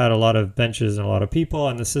that, but it had a lot of benches and a lot of people,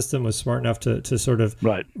 and the system was smart enough to sort of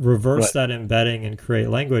reverse that embedding and create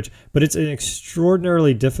language. But it's an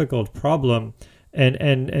extraordinarily difficult problem,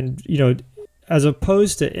 and as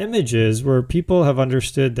opposed to images, where people have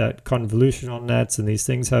understood that convolutional nets and these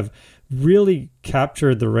things have really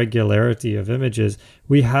captured the regularity of images,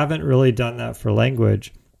 we haven't really done that for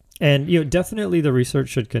language. And definitely the research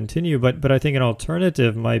should continue, but I think an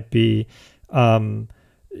alternative might be at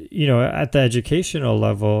the educational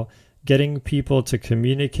level, getting people to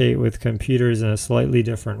communicate with computers in a slightly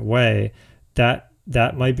different way.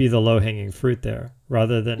 That might be the low-hanging fruit there,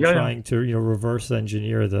 rather than trying to reverse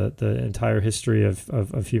engineer the entire history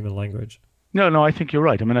of human language. No, I think you're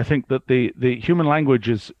right. I mean, I think that the human language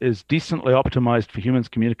is decently optimized for humans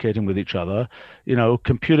communicating with each other.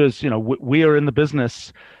 Computers, we are in the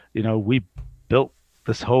business, we built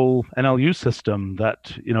this whole NLU system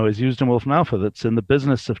that, is used in Wolfram Alpha, that's in the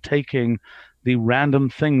business of taking the random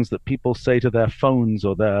things that people say to their phones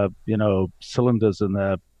or their, cylinders in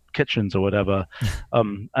their kitchens or whatever,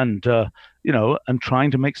 and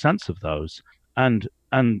trying to make sense of those. And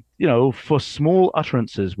for small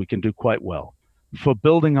utterances, we can do quite well. For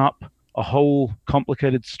building up a whole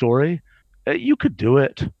complicated story, you could do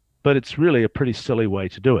it, but it's really a pretty silly way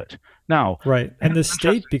to do it. Now, right, and the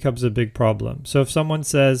state becomes a big problem. So if someone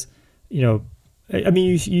says, you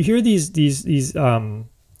hear these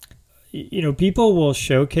people will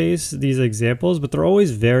showcase these examples, but they're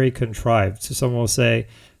always very contrived. So someone will say,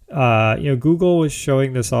 Google was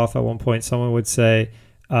showing this off at one point. Someone would say,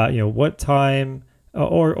 what time,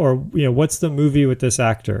 or what's the movie with this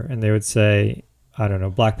actor? And they would say, I don't know,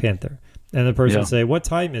 Black Panther. And the person would say, what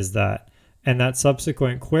time is that? And that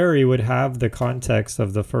subsequent query would have the context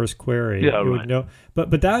of the first query. Yeah, you would know, but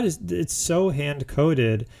it's so hand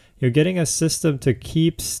coded. You're getting a system to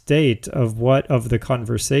keep state of the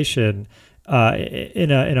conversation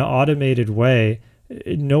in an automated way.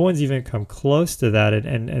 No one's even come close to that,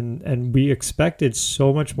 and we expected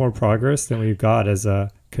so much more progress than we've got as a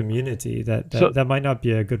community. That might not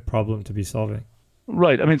be a good problem to be solving.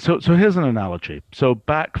 Right. I mean, so here's an analogy. So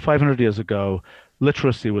back 500 years ago,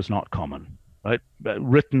 literacy was not common, right?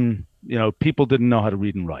 Written, people didn't know how to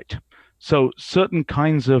read and write. So certain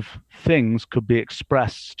kinds of things could be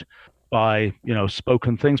expressed by,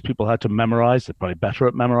 spoken things. People had to memorize. They're probably better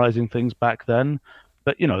at memorizing things back then.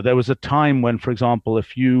 But, there was a time when, for example,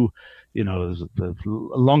 if you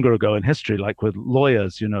longer ago in history, like with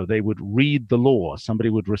lawyers, they would read the law. Somebody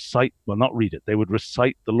would recite, well, not read it, they would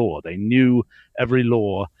recite the law. They knew every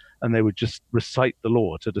law, and they would just recite the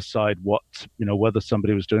law to decide whether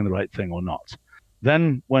somebody was doing the right thing or not.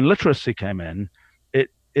 Then when literacy came in,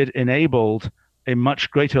 it enabled a much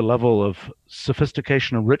greater level of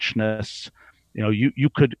sophistication and richness. You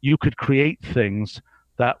could create things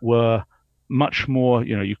that were much more,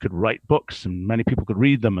 you could write books and many people could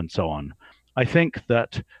read them and so on. I think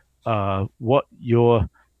that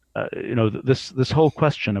this whole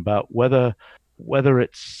question about whether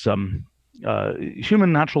it's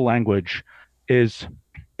human natural language is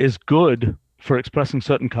good for expressing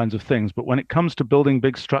certain kinds of things, but when it comes to building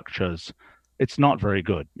big structures, it's not very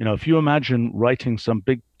good. If you imagine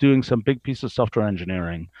doing some big piece of software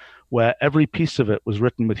engineering where every piece of it was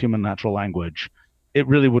written with human natural language, it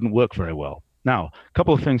really wouldn't work very well. Now, a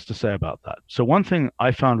couple of things to say about that. So one thing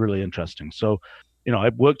I found really interesting. So, I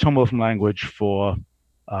worked on Wolfram language for,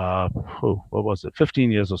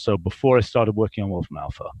 15 years or so before I started working on Wolfram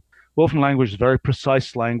Alpha. Wolfram language is a very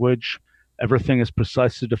precise language. Everything is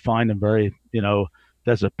precisely defined and very,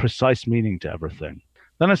 there's a precise meaning to everything.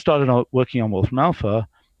 Then I started working on Wolfram Alpha,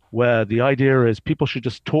 where the idea is people should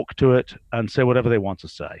just talk to it and say whatever they want to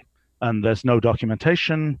say. And there's no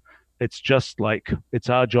documentation. It's just like, it's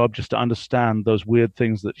our job just to understand those weird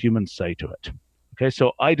things that humans say to it. Okay,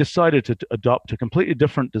 so I decided to adopt a completely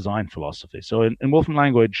different design philosophy. So in Wolfram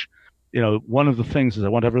language, one of the things is I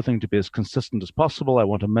want everything to be as consistent as possible. I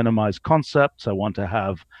want to minimize concepts. I want to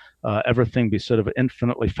have everything be sort of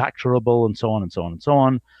infinitely factorable and so on and so on and so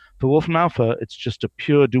on. For Wolfram Alpha, it's just a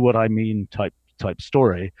pure do what I mean type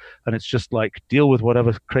story. And it's just like deal with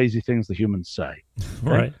whatever crazy things the humans say.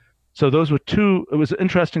 Okay? Right. So it was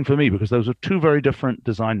interesting for me because those were two very different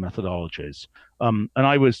design methodologies. And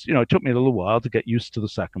it took me a little while to get used to the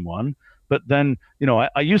second one. But then,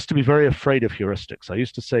 I used to be very afraid of heuristics. I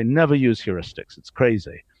used to say, never use heuristics. It's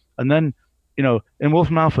crazy. And then, in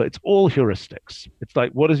Wolfram Alpha, it's all heuristics. It's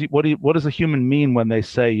like, what does a human mean when they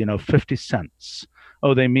say, 50 cents?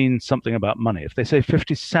 Oh, they mean something about money. If they say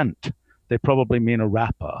 50 cent, they probably mean a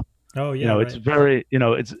wrapper. Oh, yeah. It's very,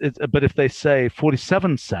 but if they say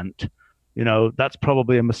 47 cent, that's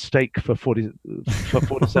probably a mistake for 47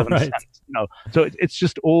 right. cents. So it's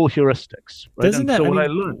just all heuristics. Right? Doesn't that, so I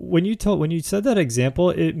mean, when you said that example,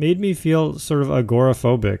 it made me feel sort of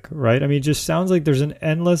agoraphobic, right? I mean, it just sounds like there's an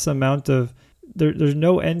endless amount of, there's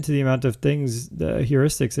no end to the amount of things, the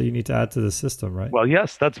heuristics that you need to add to the system, right? Well,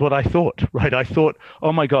 yes, that's what I thought, right? I thought,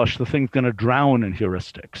 oh my gosh, the thing's going to drown in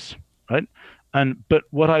heuristics, right? But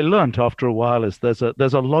what I learned after a while is there's a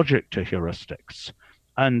logic to heuristics,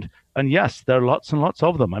 and yes, there are lots and lots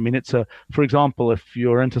of them. I mean, for example, if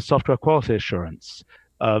you're into software quality assurance,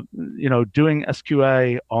 doing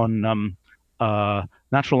SQA on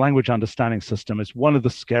natural language understanding system is one of the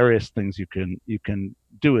scariest things you can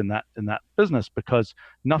do in that business because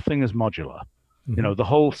nothing is modular. Mm-hmm. The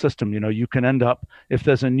whole system. You can end up if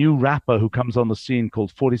there's a new wrapper who comes on the scene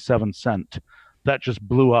called 47 cent. That just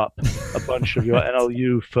blew up a bunch of your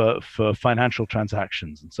NLU for financial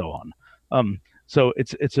transactions and so on. So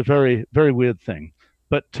it's a very, very weird thing.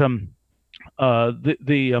 But the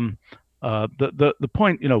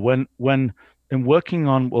point, when in working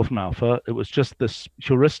on Wolfram Alpha, it was just this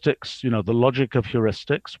heuristics, the logic of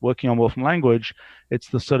heuristics. Working on Wolfram language, it's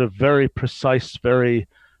the sort of very precise, very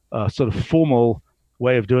sort of formal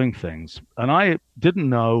way of doing things. And I didn't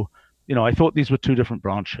know, I thought these were two different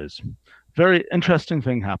branches. Very interesting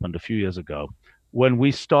thing happened a few years ago when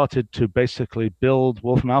we started to basically build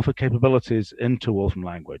Wolfram Alpha capabilities into Wolfram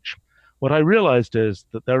language. What I realized is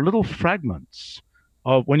that there are little fragments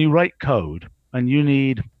of when you write code and you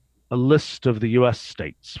need a list of the US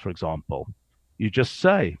states, for example, you just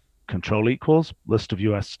say control equals list of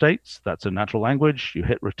US states. That's a natural language. You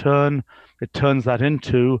hit return. It turns that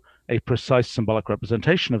into a precise symbolic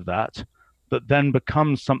representation of that then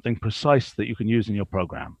becomes something precise that you can use in your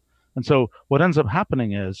program. And so what ends up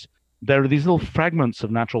happening is there are these little fragments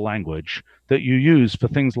of natural language that you use for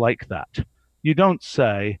things like that. You don't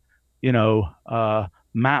say,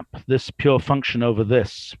 map this pure function over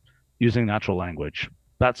this using natural language.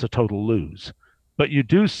 That's a total lose. But you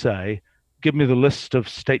do say, give me the list of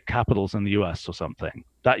state capitals in the US or something.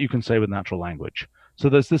 That you can say with natural language. So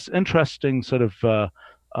there's this interesting sort of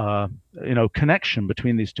connection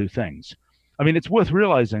between these two things. I mean, it's worth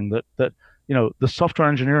realizing that the software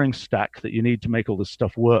engineering stack that you need to make all this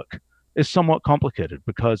stuff work is somewhat complicated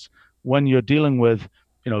because when you're dealing with,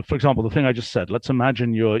 for example, the thing I just said, let's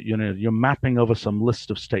imagine you're mapping over some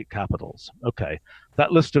list of state capitals. Okay,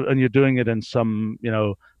 that list and you're doing it in some,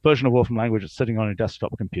 version of Wolfram language that's sitting on a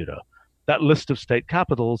desktop computer. that list of state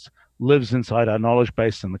capitals lives inside our knowledge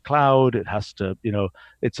base in the cloud. It has to,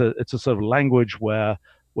 it's a sort of language where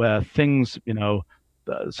things,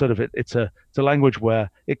 it's a language where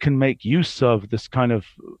it can make use of this kind of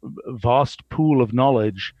vast pool of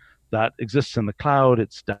knowledge that exists in the cloud.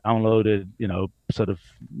 It's downloaded, sort of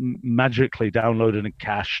magically downloaded and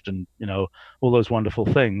cached, and all those wonderful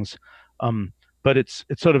things. But it's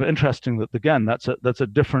sort of interesting that, again, that's a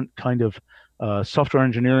different kind of software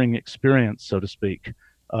engineering experience, so to speak,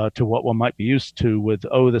 to what one might be used to with,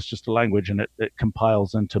 that's just a language and it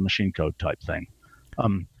compiles into machine code type thing.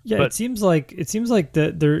 But it seems like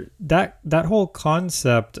that whole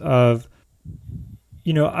concept of,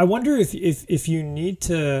 I wonder if you need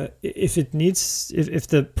to, if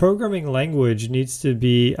the programming language needs to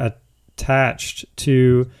be attached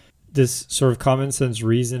to this sort of common sense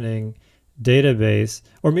reasoning database,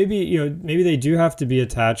 or maybe they do have to be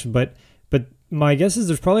attached, but my guess is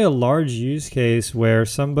there's probably a large use case where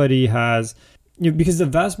somebody has, because the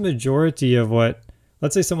vast majority of what,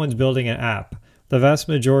 let's say someone's building an app, the vast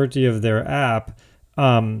majority of their app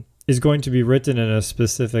is going to be written in a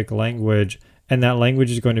specific language, and that language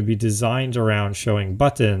is going to be designed around showing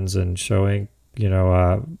buttons and showing,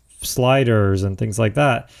 sliders and things like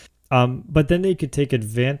that. But then they could take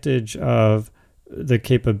advantage of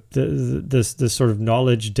this sort of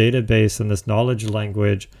knowledge database and this knowledge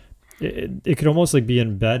language. It could almost like be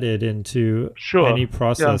embedded into any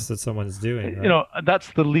process that someone's doing. Right?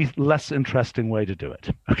 That's the less interesting way to do it.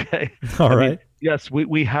 Okay. All right. Yes,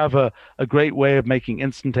 we have a great way of making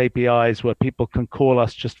instant APIs where people can call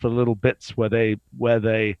us just for little bits where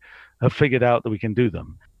they have figured out that we can do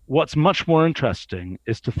them. What's much more interesting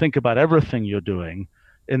is to think about everything you're doing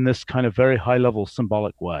in this kind of very high level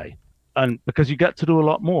symbolic way. And because you get to do a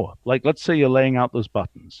lot more. Like, let's say you're laying out those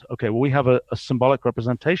buttons. Okay, well, we have a symbolic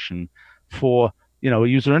representation for, a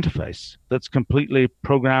user interface that's completely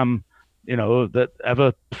program, that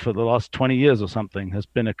ever for the last 20 years or something has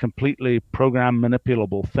been a completely program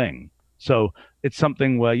manipulable thing. So it's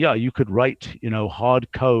something where, you could write,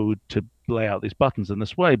 hard code to lay out these buttons in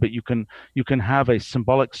this way, but you can have a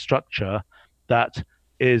symbolic structure that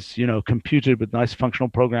is, computed with nice functional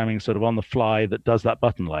programming sort of on the fly that does that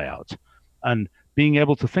button layout. And being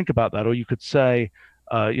able to think about that, or you could say,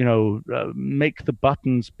 make the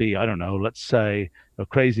buttons be, I don't know, let's say a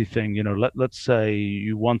crazy thing, let's say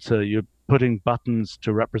you're putting buttons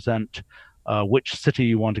to represent which city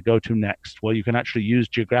you want to go to next. Well, you can actually use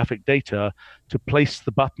geographic data to place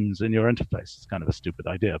the buttons in your interface. It's kind of a stupid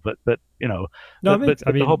idea, but the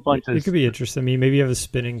whole point is, it could be interesting. I mean, maybe you have a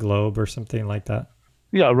spinning globe or something like that.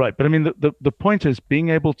 Yeah, right. But I mean, the point is being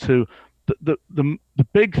able to, the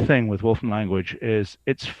big thing with Wolfram language is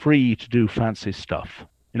it's free to do fancy stuff.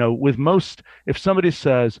 With most, if somebody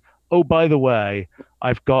says, oh, by the way,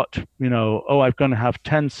 I've got, I'm going to have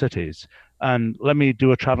 10 cities and let me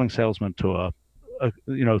do a traveling salesman tour,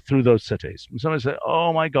 through those cities. And somebody say,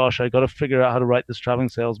 oh my gosh, I got to figure out how to write this traveling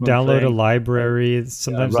salesman Download thing. A library.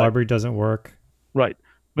 Sometimes library doesn't work. Right.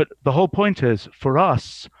 But the whole point is, for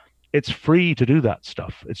us, it's free to do that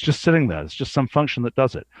stuff. It's just sitting there. It's just some function that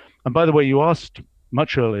does it. And by the way, you asked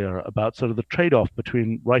much earlier about sort of the trade-off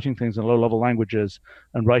between writing things in low-level languages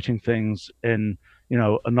and writing things in,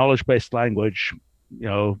 a knowledge-based language,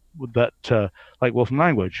 that like Wolfram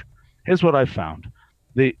language. Here's what I found.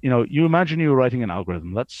 You imagine you were writing an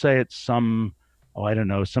algorithm. Let's say it's some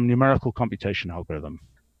numerical computation algorithm,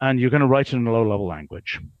 and you're going to write it in a low-level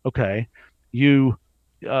language. Okay,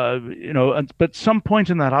 but some point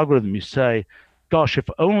in that algorithm you say, gosh, if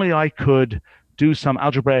only I could do some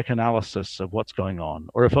algebraic analysis of what's going on,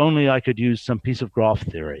 or if only I could use some piece of graph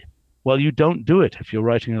theory. Well, you don't do it if you're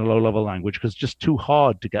writing in a low-level language because it's just too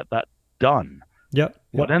hard to get that done. Yep.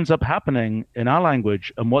 What ends up happening in our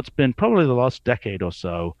language, and what's been probably the last decade or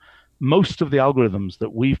so, most of the algorithms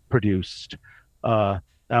that we've produced,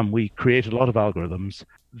 and we create a lot of algorithms,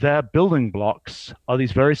 their building blocks are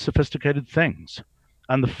these very sophisticated things.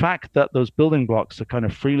 And the fact that those building blocks are kind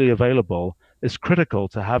of freely available is critical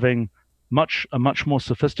to having a much more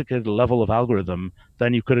sophisticated level of algorithm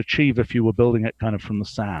than you could achieve if you were building it kind of from the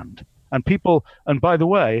sand. And by the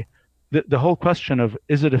way, the whole question of,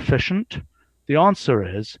 is it efficient? The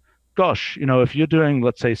answer is, gosh, if you're doing,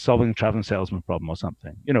 let's say, solving a traveling salesman problem or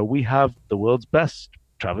something, we have the world's best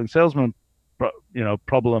traveling salesman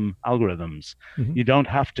problem algorithms. Mm-hmm. You don't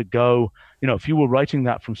have to go, if you were writing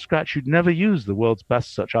that from scratch, you'd never use the world's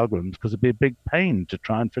best such algorithms because it'd be a big pain to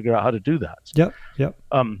try and figure out how to do that. Yep.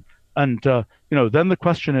 Then the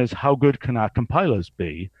question is, how good can our compilers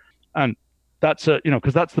be? And that's a,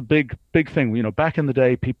 because that's the big thing. Back in the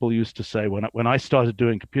day, people used to say, when I started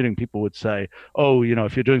doing computing, people would say, oh,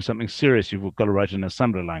 if you're doing something serious, you've got to write an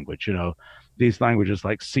assembly language. These languages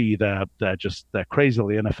like C, they're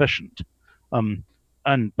crazily inefficient. Um,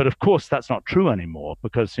 but of course, that's not true anymore,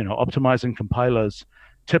 because optimizing compilers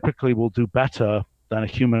typically will do better than a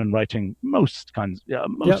human writing most kinds. Yeah,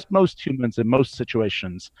 Yep. most humans in most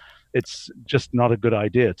situations. It's just not a good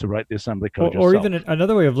idea to write the assembly code Or yourself. even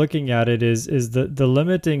another way of looking at it is the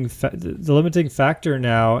limiting factor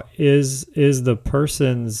now is the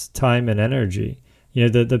person's time and energy.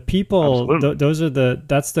 The people, Absolutely.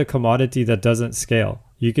 that's the commodity that doesn't scale.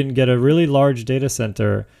 You can get a really large data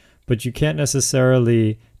center, but you can't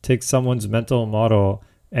necessarily take someone's mental model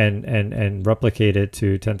and replicate it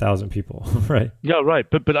to 10,000 people, right? Yeah, right.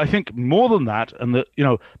 But I think more than that, and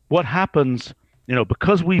what happens,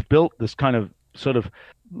 because we've built this kind of sort of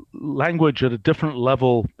language at a different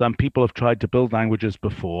level than people have tried to build languages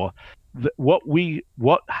before.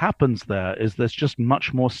 What happens there is there's just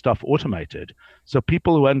much more stuff automated. So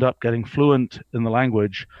people who end up getting fluent in the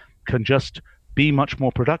language can just be much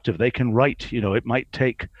more productive. They can write, it might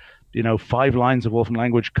take, 5 lines of Wolfram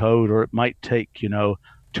language code, or it might take,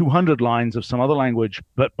 200 lines of some other language.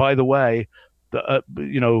 But by the way,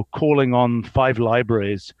 calling on 5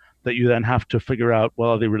 libraries that you then have to figure out,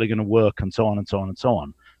 well, are they really going to work, and so on and so on and so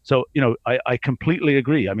on. So, I completely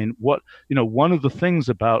agree. I mean, one of the things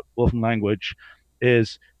about Wolfram language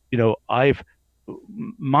is,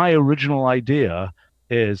 my original idea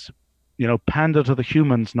is, pander to the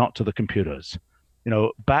humans, not to the computers.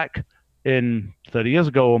 Back in 30 years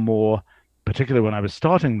ago or more, particularly when I was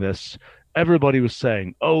starting this, everybody was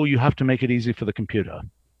saying, oh, you have to make it easy for the computer.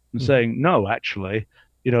 I'm saying, no, actually,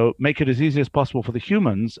 make it as easy as possible for the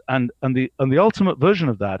humans. And the ultimate version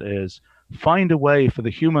of that is find a way for the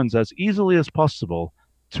humans as easily as possible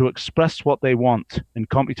to express what they want in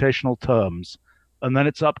computational terms. And then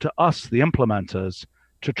it's up to us, the implementers,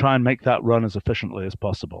 to try and make that run as efficiently as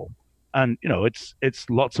possible. And it's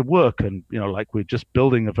lots of work, and like we're just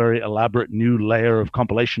building a very elaborate new layer of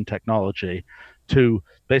compilation technology to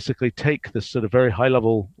basically take this sort of very high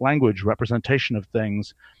level language representation of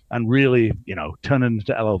things and really turn it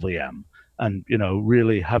into LLVM, and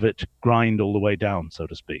really have it grind all the way down, so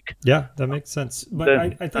to speak. Yeah, that makes sense. But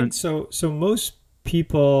I think so. So most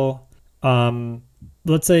people,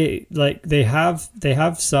 let's say, like they have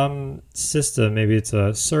some system. Maybe it's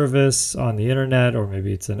a service on the internet, or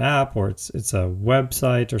maybe it's an app, or it's a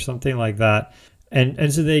website or something like that,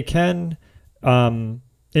 and so they can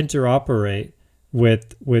interoperate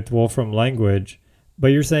with Wolfram language. But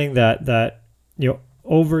you're saying that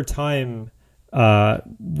over time,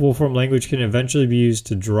 Wolfram language can eventually be used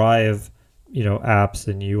to drive apps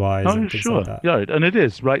and UIs and things sure. like that. Yeah, and it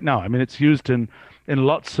is right now. I mean, it's used in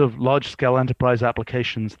lots of large-scale enterprise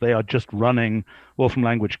applications. They are just running Wolfram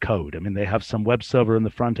language code. I mean, they have some web server in the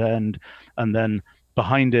front end, and then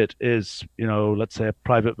behind it is, let's say, a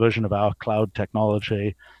private version of our cloud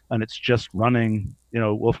technology, and it's just running,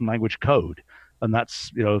 Wolfram language code. And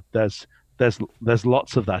that's, there's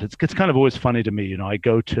lots of that. It's kind of always funny to me. I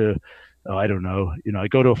go to, I don't know, I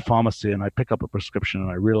go to a pharmacy and I pick up a prescription and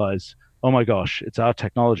I realize, oh my gosh, it's our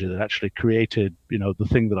technology that actually created, the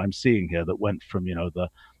thing that I'm seeing here, that went from, the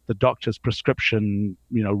doctor's prescription,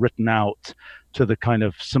 written out, to the kind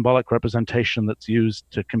of symbolic representation that's used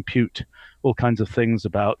to compute all kinds of things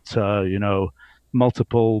about,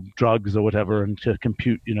 multiple drugs or whatever, and to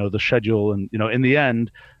compute, the schedule. And, in the end,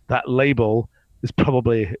 that label is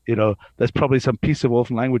probably, there's probably some piece of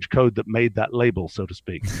Wolfram language code that made that label, so to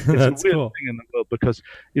speak. It's That's a weird cool. thing in the world, because,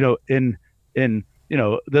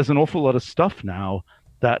 there's an awful lot of stuff now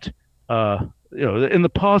that, in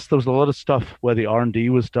the past, there was a lot of stuff where the R&D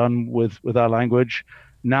was done with our language.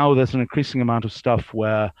 Now there's an increasing amount of stuff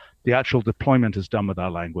where the actual deployment is done with our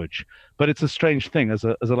language. But it's a strange thing. As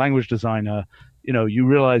a language designer, you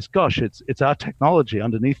realize, gosh, it's our technology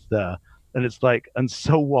underneath there. And it's like, and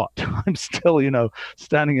so what? I'm still,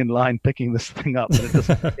 standing in line picking this thing up, and it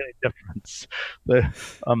doesn't make any difference.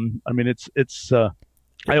 I mean, it's.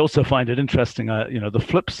 I also find it interesting. The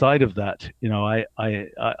flip side of that.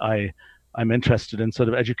 I'm interested in sort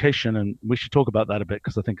of education, and we should talk about that a bit,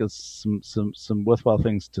 because I think there's some worthwhile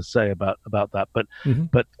things to say about that. But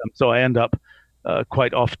so I end up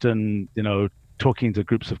quite often, talking to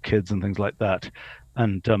groups of kids and things like that,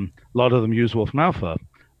 and a lot of them use Wolfram Alpha.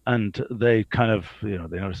 And they kind of, they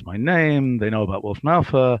notice my name, they know about Wolfram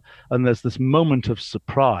Alpha, and there's this moment of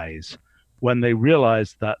surprise when they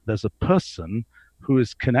realize that there's a person who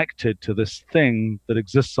is connected to this thing that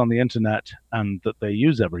exists on the internet and that they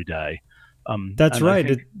use every day. That's And I right.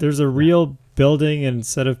 think, There's a real building and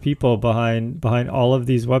set of people behind all of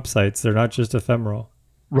these websites. They're not just ephemeral.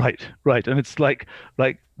 right. And it's like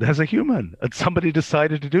there's a human and somebody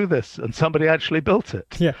decided to do this and somebody actually built it.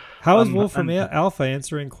 Yeah. How is Wolfram And Alpha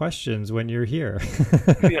answering questions when you're here?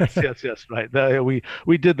 yes, right.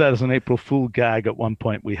 We did that as an April Fool gag at one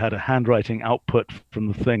point. We had a handwriting output from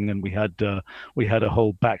the thing, and we had a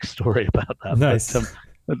whole backstory about that. Nice.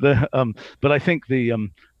 But I think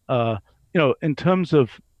in terms of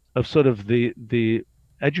sort of the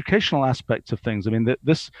educational aspects of things. I mean,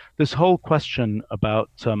 this whole question about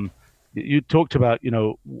you talked about,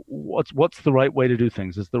 what's the right way to do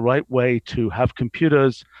things? Is the right way to have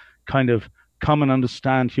computers kind of come and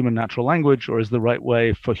understand human natural language, or is the right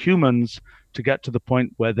way for humans to get to the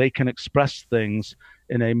point where they can express things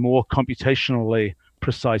in a more computationally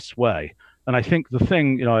precise way? And I think the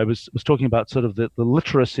thing, I was talking about sort of the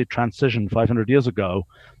literacy transition 500 years ago.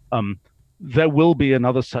 There will be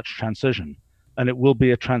another such transition, and it will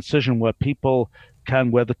be a transition where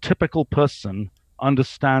where the typical person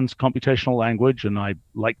understands computational language. And I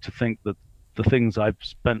like to think that the things I've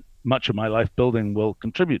spent much of my life building will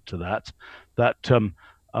contribute to that. That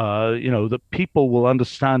that people will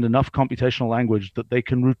understand enough computational language that they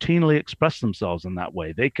can routinely express themselves in that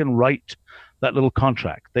way. They can write that little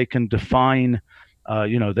contract. They can define.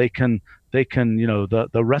 The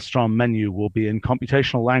restaurant menu will be in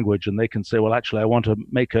computational language, and they can say, well, actually, I want to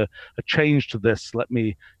make a change to this. Let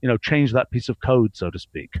me, change that piece of code, so to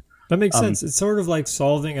speak. That makes sense. It's sort of like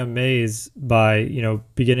solving a maze by,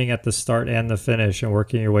 beginning at the start and the finish and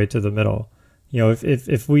working your way to the middle.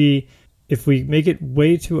 If we make it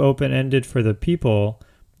way too open-ended for the people,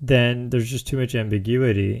 then there's just too much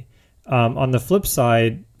ambiguity. On the flip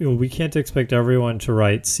side, we can't expect everyone to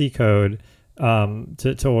write C code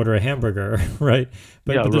to order a hamburger, right?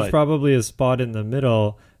 But there's probably a spot in the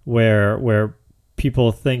middle where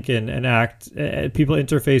people think and act, people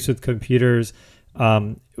interface with computers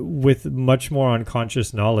with much more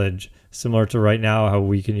unconscious knowledge, similar to right now how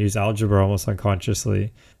we can use algebra almost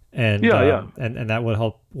unconsciously, and that will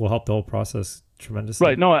help the whole process tremendously.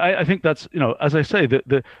 Right. No, I think that's, as I say,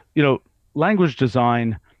 the language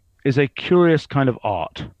design is a curious kind of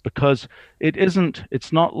art, because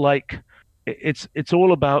it's not like it's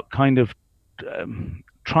all about kind of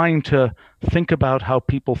trying to think about how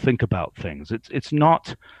people think about things. It's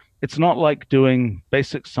not like doing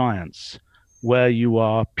basic science where you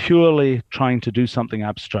are purely trying to do something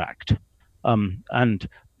abstract, and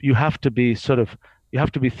you have to be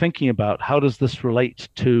thinking about how does this relate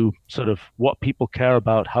to sort of what people care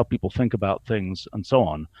about, how people think about things, and so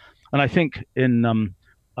on. And I think in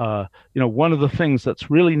one of the things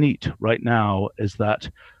that's really neat right now is that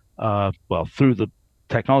through the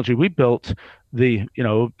technology we built, the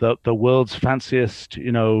world's fanciest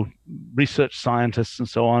research scientists and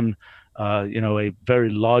so on, a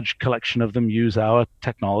very large collection of them use our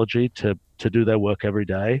technology to do their work every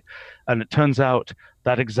day. And it turns out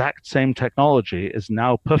that exact same technology is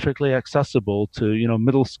now perfectly accessible to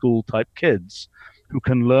middle school type kids who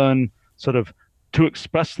can learn sort of to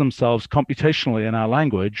express themselves computationally in our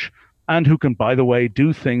language, and who can, by the way,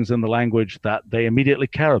 do things in the language that they immediately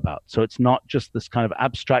care about. So it's not just this kind of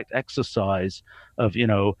abstract exercise of,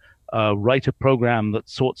 write a program that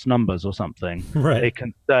sorts numbers or something. Right. They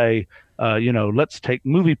can say, let's take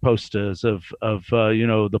movie posters of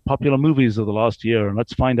the popular movies of the last year, and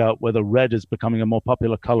let's find out whether red is becoming a more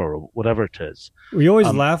popular color or whatever it is. We always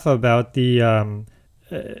laugh about the,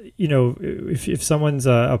 if someone's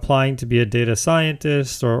applying to be a data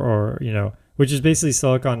scientist or which is basically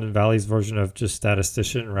Silicon Valley's version of just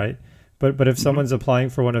statistician, right? But if someone's applying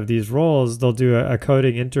for one of these roles, they'll do a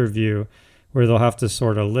coding interview where they'll have to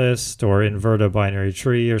sort a list or invert a binary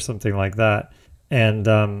tree or something like that.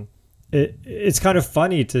 And it's kind of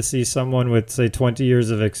funny to see someone with, say, 20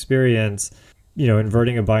 years of experience,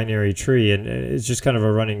 inverting a binary tree, and it's just kind of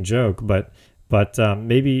a running joke. But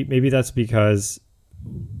maybe that's because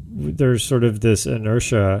there's sort of this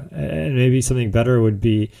inertia, and maybe something better would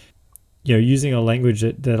be using a language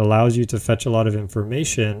that allows you to fetch a lot of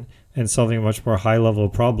information and solving a much more high-level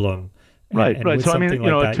problem. Right. So I mean,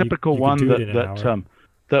 like a typical one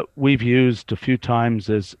that we've used a few times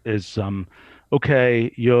is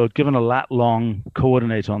okay, you're given a lat-long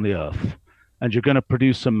coordinate on the Earth, and you're going to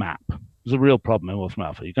produce a map. There's a real problem in Wolfram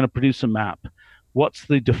Alpha. You're going to produce a map. What's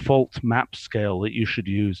the default map scale that you should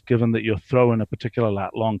use, given that you're throwing a particular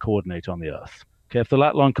lat-long coordinate on the Earth? Okay, if the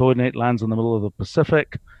lat-long coordinate lands in the middle of the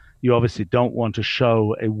Pacific, you obviously don't want to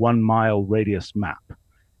show a 1 mile radius map.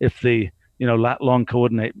 If the lat-long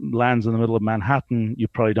coordinate lands in the middle of Manhattan, you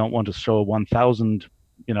probably don't want to show a 1,000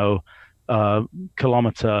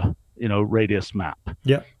 kilometer radius map.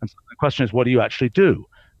 Yeah. And so the question is, what do you actually do?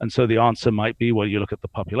 And so the answer might be, well, you look at the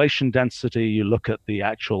population density, you look at the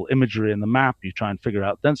actual imagery in the map, you try and figure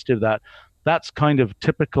out density of that. That's kind of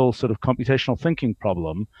typical sort of computational thinking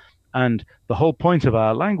problem. And the whole point of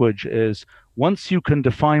our language is once you can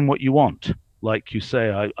define what you want, like you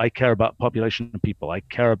say, I care about population of people, I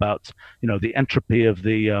care about, the entropy of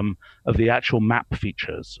the actual map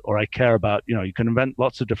features, or I care about, you can invent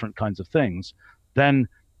lots of different kinds of things, then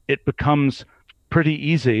it becomes pretty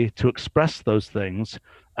easy to express those things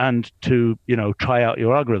and to try out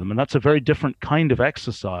your algorithm. And that's a very different kind of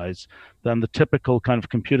exercise than the typical kind of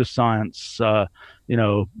computer science sort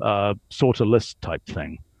of list type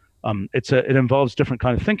thing. It involves different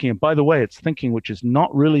kind of thinking. And by the way, it's thinking which is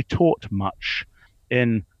not really taught much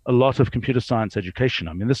in a lot of computer science education.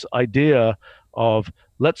 I mean, this idea of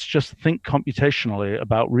let's just think computationally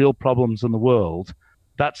about real problems in the world,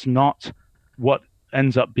 that's not what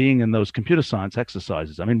ends up being in those computer science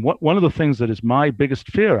exercises. I mean, one of the things that is my biggest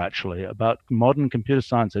fear actually about modern computer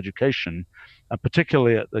science education,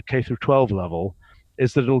 particularly at the K through 12 level,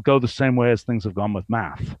 is that it'll go the same way as things have gone with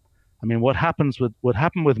math. I mean, what happened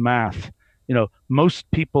with math, most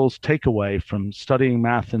people's takeaway from studying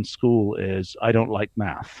math in school is, I don't like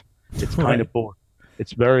math. It's kind of boring.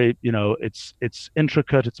 It's very, it's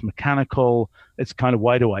intricate, it's mechanical, it's kind of,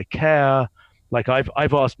 why do I care? Like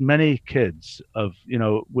I've asked many kids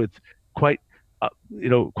with quite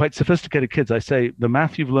sophisticated kids, I say, the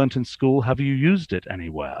math you've learned in school, have you used it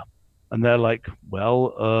anywhere? And they're like,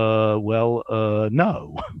 no.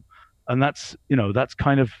 And that's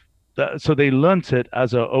kind of, so they learnt it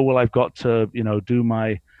as I've got to, do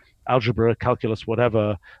my algebra, calculus,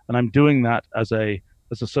 whatever. And I'm doing that as a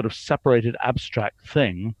sort of separated abstract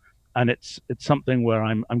thing. And it's something where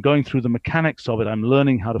I'm going through the mechanics of it. I'm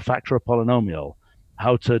learning how to factor a polynomial,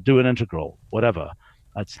 how to do an integral, whatever.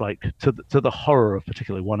 That's like to the horror of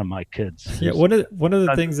particularly one of my kids. Yeah, one of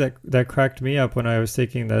the things that cracked me up when I was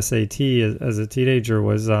taking the SAT as a teenager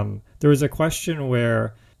was there was a question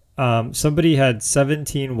where somebody had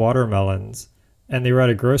 17 watermelons and they were at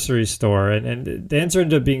a grocery store, and the answer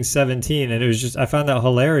ended up being 17, and it was just, I found that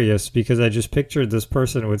hilarious because I just pictured this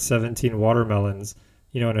person with 17 watermelons,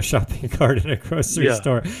 in a shopping cart in a grocery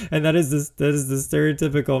store. And that is the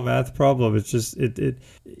stereotypical math problem. It's just,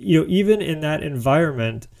 even in that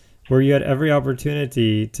environment where you had every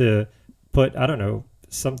opportunity to put,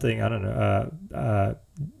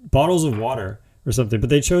 bottles of water or something, but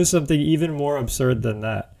they chose something even more absurd than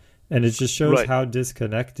that. And it just shows how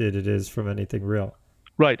disconnected it is from anything real.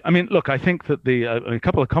 Right. I mean, look, I think that a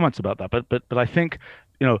couple of comments about that, but I think,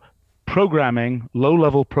 programming,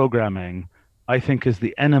 low-level programming, I think is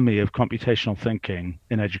the enemy of computational thinking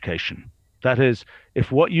in education. That is, if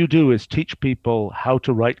what you do is teach people how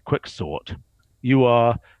to write quicksort, you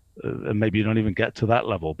are, maybe you don't even get to that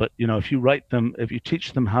level, but if you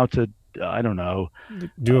teach them how to, I don't know,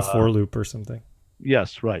 do a for loop or something.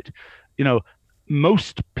 Yes, right.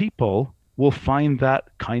 Most people will find that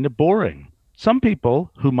kind of boring. Some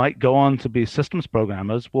people who might go on to be systems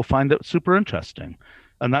programmers will find it super interesting.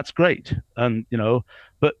 And that's great. And,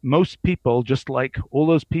 but most people, just like all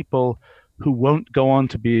those people who won't go on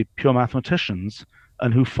to be pure mathematicians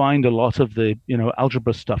and who find a lot of the,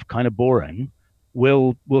 algebra stuff kind of boring,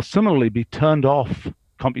 will similarly be turned off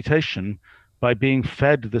computation by being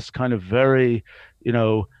fed this kind of very,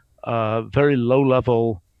 very low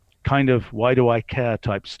level kind of why do I care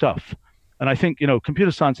type stuff. And I think,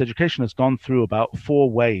 computer science education has gone through about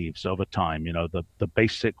 4 waves over time, the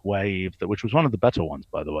basic wave, which was one of the better ones,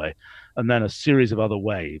 by the way, and then a series of other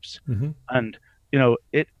waves. Mm-hmm. And,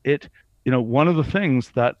 one of the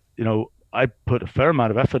things that, I put a fair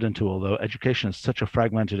amount of effort into, although education is such a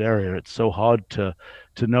fragmented area, it's so hard to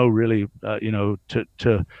know really,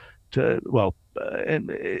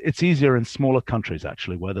 it's easier in smaller countries,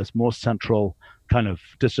 actually, where there's more central kind of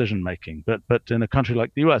decision making, but in a country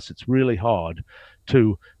like the US, it's really hard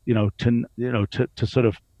to sort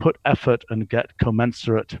of put effort and get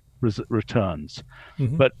commensurate returns.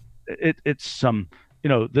 Mm-hmm. But it's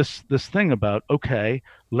this thing about, okay,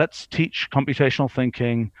 let's teach computational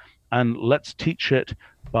thinking, and let's teach it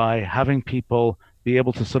by having people be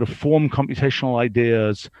able to sort of form computational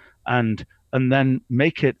ideas and then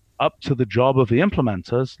make it up to the job of the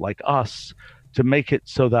implementers like us to make it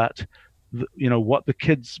so that what the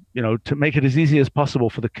kids, to make it as easy as possible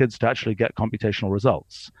for the kids to actually get computational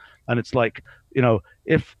results. And it's like,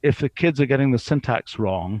 if the kids are getting the syntax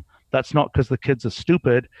wrong, that's not because the kids are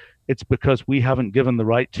stupid. It's because we haven't given the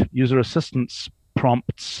right user assistance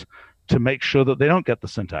prompts to make sure that they don't get the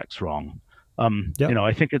syntax wrong.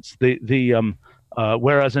 I think it's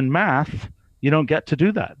whereas in math, you don't get to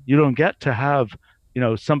do that. You don't get to have,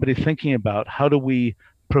 somebody thinking about how do we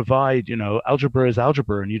provide, algebra is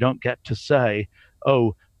algebra, and you don't get to say,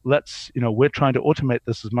 oh, we're trying to automate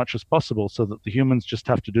this as much as possible so that the humans just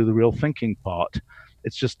have to do the real thinking part.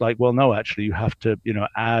 It's just like, well, no, actually, you have to,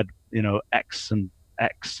 add, x and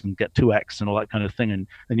get 2x and all that kind of thing, and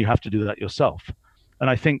you have to do that yourself. And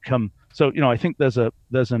I think, I think there's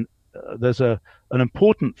an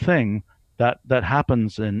important thing that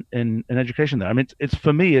happens in education there. I mean, it's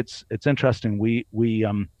for me, it's interesting. We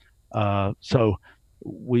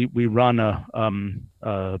run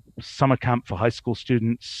a summer camp for high school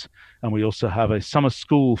students, and we also have a summer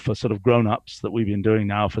school for sort of grown-ups that we've been doing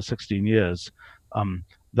now for 16 years.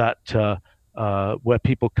 Where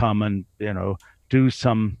people come and do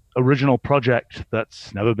some original project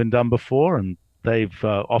that's never been done before, and they've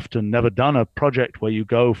often never done a project where you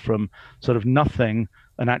go from sort of nothing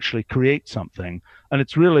and actually create something. And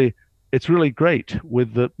it's really great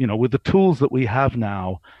with the tools that we have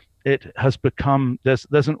now. It has become, there's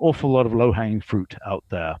an awful lot of low-hanging fruit out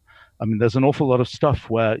there. I mean, there's an awful lot of stuff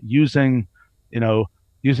where using our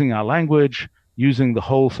language, using the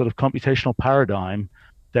whole sort of computational paradigm,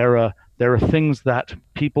 there are things that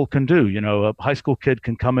people can do. A high school kid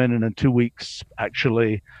can come in and in 2 weeks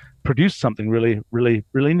actually produce something really, really,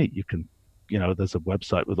 really neat. You can, there's a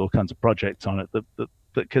website with all kinds of projects on it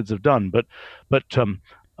that kids have done. But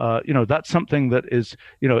that's something that is,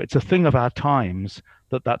 it's a thing of our times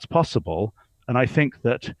that's possible. And I think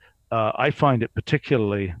that I find it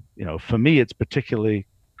particularly, for me, it's particularly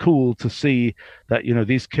cool to see that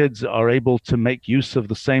these kids are able to make use of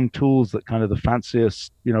the same tools that kind of the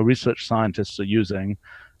fanciest research scientists are using,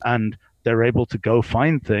 and they're able to go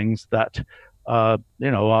find things that are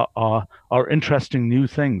interesting new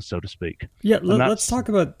things, so to speak. Yeah, let's talk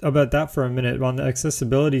about that for a minute on the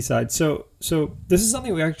accessibility side. So this is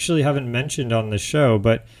something we actually haven't mentioned on the show,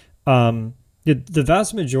 but the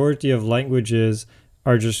vast majority of languages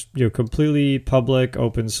are just completely public,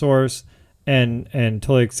 open source, and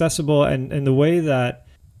totally accessible. And the way that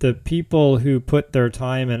the people who put their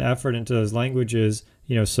time and effort into those languages,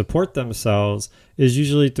 support themselves is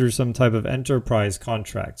usually through some type of enterprise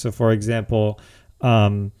contract. So for example,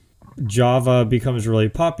 Java becomes really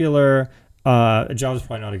popular. Java's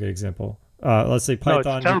probably not a good example. Let's say Python.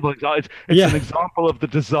 No, it's terrible. It's an example of the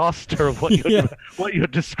disaster of what you're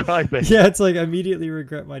describing. Yeah, it's like immediately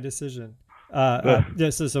regret my decision.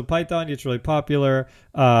 So Python gets really popular.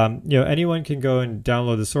 Anyone can go and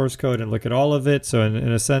download the source code and look at all of it. So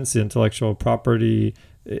in a sense, the intellectual property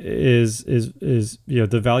is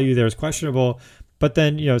the value there is questionable. But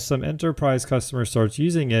then some enterprise customer starts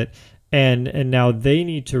using it, and now they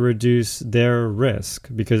need to reduce their risk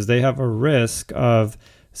because they have a risk of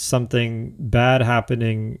something bad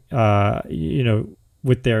happening.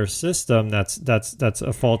 With their system, that's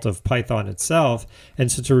a fault of Python itself.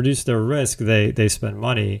 And so to reduce their risk, they spend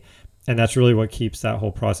money, and that's really what keeps that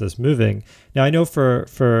whole process moving. Now, I know for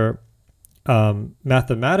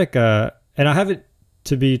Mathematica, and I haven't,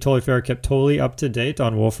 to be totally fair, kept totally up to date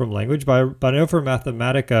on Wolfram language, but I know for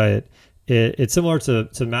Mathematica, it's similar to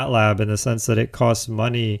MATLAB in the sense that it costs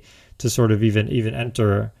money to sort of even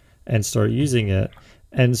enter and start using it.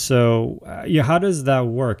 And so, how does that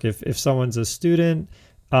work? If someone's a student,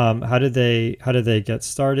 how do they get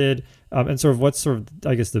started? And sort of what's sort of,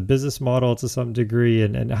 I guess, the business model to some degree,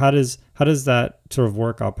 and how does that sort of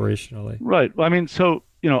work operationally? Right. I mean, so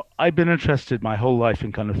I've been interested my whole life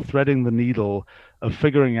in kind of threading the needle of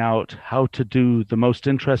figuring out how to do the most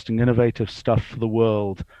interesting, innovative stuff for the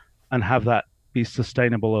world, and have that be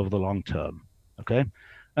sustainable over the long term. Okay,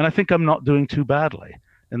 and I think I'm not doing too badly,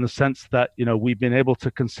 in the sense that, we've been able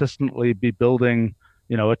to consistently be building,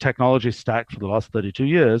 a technology stack for the last 32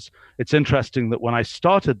 years. It's interesting that when I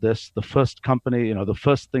started this, the first company, the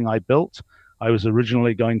first thing I built, I was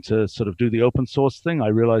originally going to sort of do the open source thing. I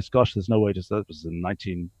realized, gosh, there's no way to, that was in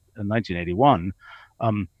 1981.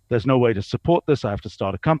 There's no way to support this. I have to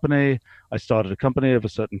start a company. I started a company of a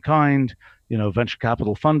certain kind, venture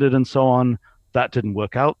capital funded and so on. That didn't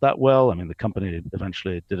work out that well. I mean, the company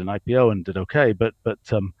eventually did an IPO and did okay, but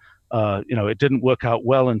it didn't work out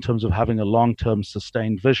well in terms of having a long-term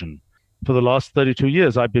sustained vision. For the last 32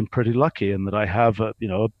 years, I've been pretty lucky in that I have a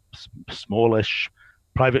smallish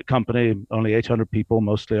private company, only 800 people,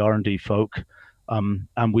 mostly R&D folk,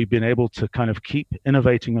 and we've been able to kind of keep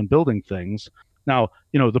innovating and building things. Now,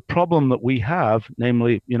 the problem that we have,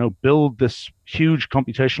 namely, build this huge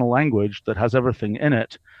computational language that has everything in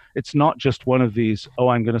it. It's not just one of these,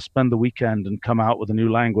 I'm going to spend the weekend and come out with a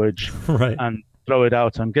new language right, and throw it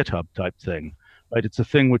out on GitHub type thing, right? It's a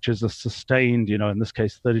thing which is a sustained, in this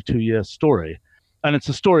case, 32-year story. and it's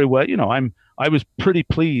a story where I was pretty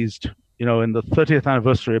pleased. In the 30th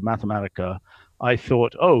anniversary of Mathematica, I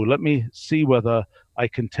thought, oh, let me see whether I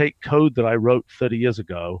can take code that I wrote 30 years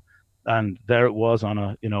ago, and there it was on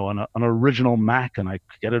an original Mac, and I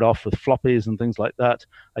could get it off with floppies and things like that.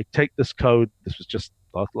 I take this code. This was just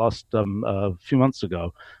last few months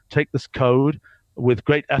ago. Take this code with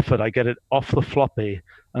great effort. I get it off the floppy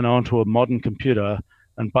and onto a modern computer,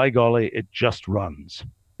 and by golly, it just runs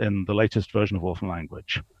in the latest version of Wolfram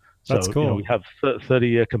language. That's So cool. we have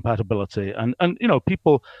 30-year compatibility, and a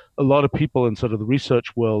lot of people in sort of the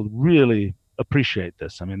research world really appreciate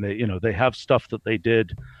this. I mean, they have stuff that they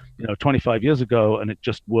did 25 years ago, and it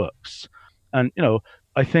just works. And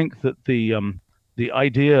I think that the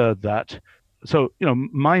idea that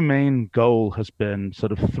my main goal has been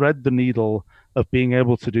sort of thread the needle of being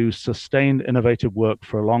able to do sustained innovative work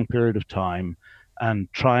for a long period of time and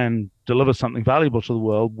try and deliver something valuable to the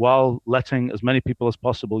world while letting as many people as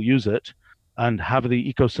possible use it and have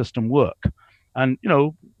the ecosystem work. And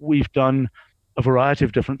we've done a variety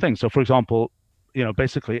of different things. So for example,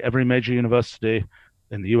 basically every major university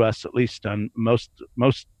in the US at least, and most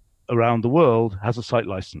around the world, has a site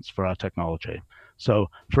license for our technology.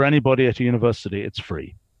 So for anybody at a university, it's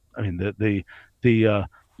free. I mean, the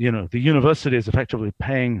university is effectively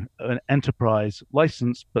paying an enterprise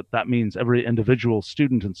license, but that means every individual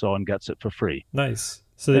student and so on gets it for free. Nice.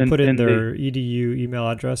 So they put in their edu email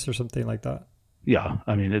address or something like that? Yeah,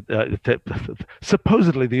 I mean,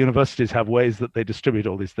 supposedly the universities have ways that they distribute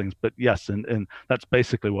all these things, but yes, and that's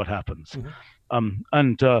basically what happens.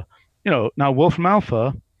 Mm-hmm. Now Wolfram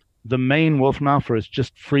Alpha, the main Wolfram Alpha is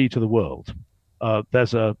just free to the world.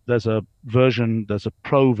 There's a version, there's a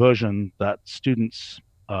pro version that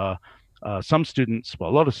some students, well,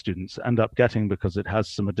 a lot of students end up getting because it has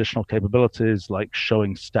some additional capabilities like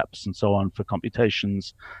showing steps and so on for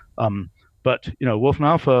computations. But Wolfram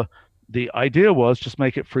Alpha, the idea was just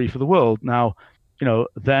make it free for the world. Now,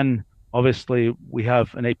 then obviously we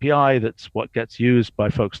have an API that's what gets used by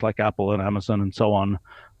folks like Apple and Amazon and so on,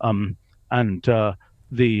 and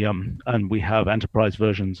we have enterprise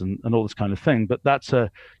versions and all this kind of thing. But that's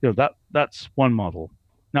that's one model.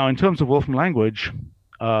 Now, in terms of Wolfram language,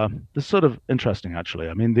 this is sort of interesting actually.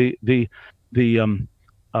 I mean,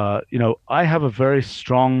 I have a very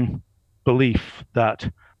strong belief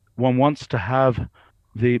that one wants to have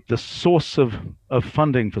the source of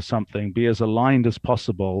funding for something be as aligned as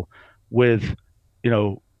possible with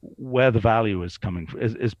where the value is coming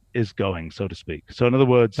is going, so to speak. So in other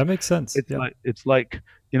words, that makes sense. It's like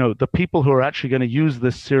the people who are actually going to use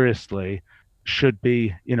this seriously should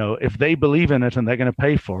be, if they believe in it and they're going to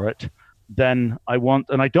pay for it, then I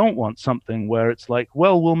don't want something where it's like,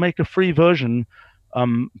 well, we'll make a free version,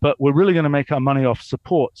 but we're really going to make our money off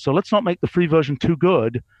support, so let's not make the free version too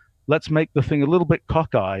good. Let's make the thing a little bit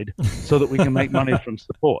cockeyed so that we can make money from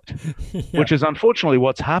support, which is unfortunately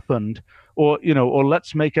what's happened. Or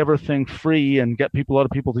let's make everything free and get a lot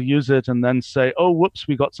of people to use it, and then say, oh, whoops,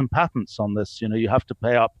 we got some patents on this. You have to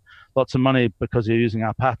pay up lots of money because you're using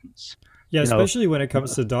our patents. Yeah, especially when it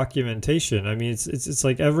comes to documentation. I mean, it's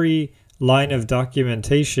like every line of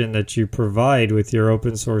documentation that you provide with your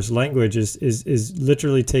open source language is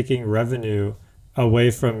literally taking revenue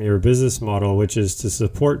away from your business model, which is to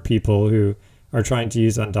support people who are trying to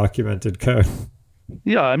use undocumented code.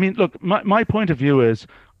 Yeah, I mean, look, my point of view is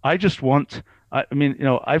I just want,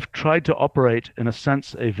 I've tried to operate in a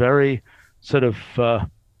sense a very sort of,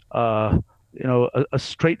 a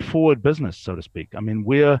straightforward business, so to speak. I mean,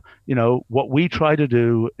 what we try to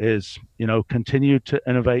do is, continue to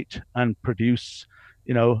innovate and produce,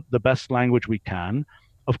 the best language we can.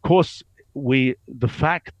 Of course, the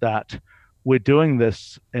fact that we're doing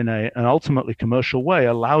this in an ultimately commercial way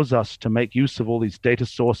allows us to make use of all these data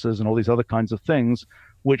sources and all these other kinds of things,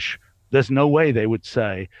 which there's no way they would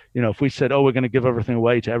say, if we said, oh, we're going to give everything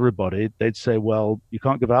away to everybody, they'd say, well, you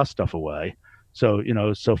can't give our stuff away. So,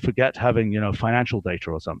 so forget having, financial data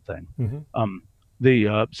or something.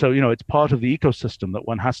 Mm-hmm. So, it's part of the ecosystem that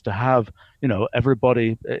one has to have,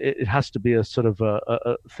 everybody, it has to be a sort of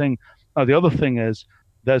a thing. Now, the other thing is,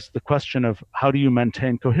 there's the question of how do you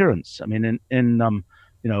maintain coherence? I mean,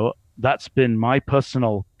 that's been my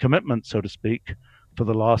personal commitment, so to speak, for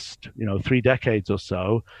the last 3 decades or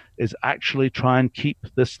so, is actually try and keep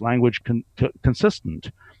this language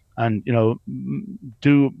consistent, and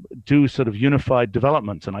do sort of unified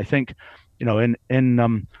development. And I think it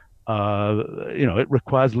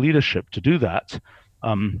requires leadership to do that.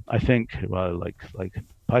 I think like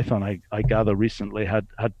Python, I gather recently had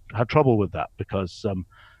trouble with that because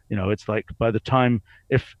it's like by the time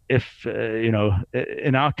if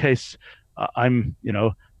in our case I'm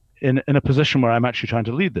in a position where I'm actually trying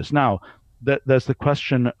to lead this. Now, there's the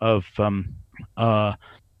question of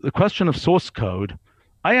source code.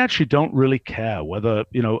 I actually don't really care whether,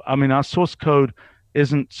 I mean, our source code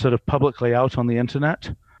isn't sort of publicly out on the internet.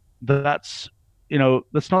 That's,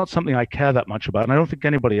 that's not something I care that much about. And I don't think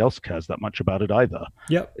anybody else cares that much about it either.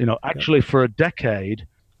 Yep. Actually, for a decade,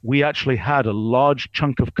 we actually had a large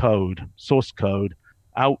chunk of code, source code,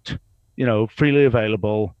 out, freely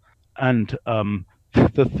available. And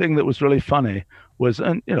the thing that was really funny was,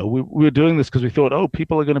 and we were doing this because we thought, oh,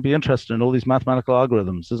 people are going to be interested in all these mathematical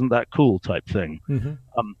algorithms. Isn't that cool? Type thing. Mm-hmm.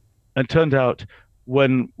 And turned out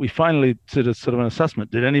when we finally did sort of an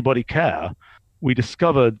assessment, did anybody care? We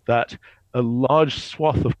discovered that a large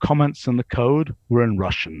swath of comments in the code were in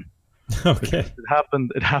Russian. Okay. It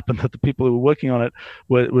happened that the people who were working on it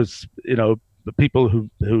was the people who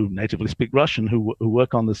natively speak Russian who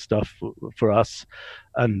work on this stuff for us,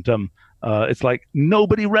 and it's like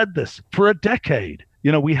nobody read this for a decade.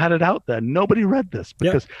 We had it out there. Nobody read this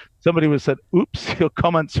because somebody was said, "Oops, your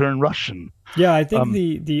comments are in Russian." Yeah, I think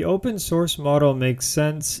the open source model makes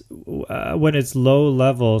sense when it's low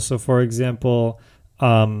level. So, for example,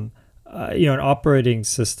 an operating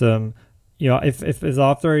system. If the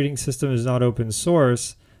operating system is not open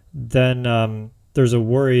source, then there's a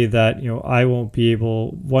worry that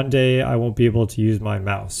one day I won't be able to use my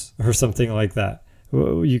mouse or something like that.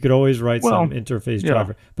 You could always write some interface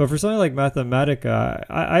driver. But for something like Mathematica,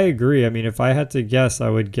 I agree. I mean, if I had to guess, I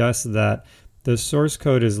would guess that the source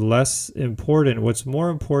code is less important. What's more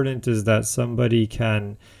important is that somebody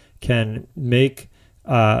can make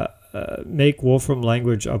Wolfram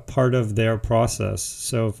language a part of their process.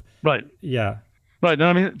 So right. Yeah. Right. No,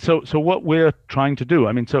 I mean, so what we're trying to do,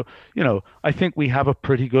 I mean, so, I think we have a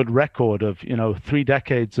pretty good record of, 3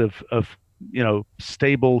 decades of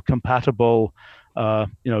stable, compatible,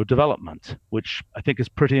 development, which I think is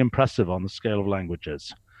pretty impressive on the scale of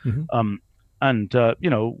languages. Mm-hmm.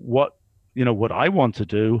 What I want to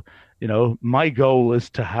do, my goal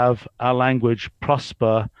is to have our language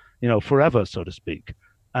prosper, forever, so to speak.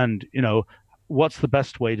 And, what's the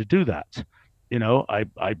best way to do that? I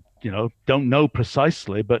don't know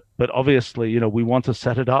precisely, but obviously, we want to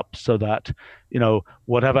set it up so that,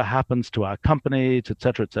 whatever happens to our company, et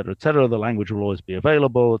cetera, et cetera, et cetera, the language will always be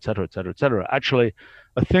available, et cetera, et cetera, et cetera. Actually,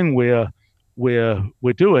 a thing we're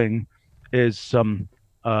doing is so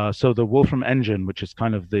the Wolfram engine, which is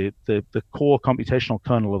kind of the core computational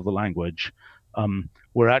kernel of the language,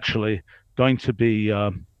 we're actually going to be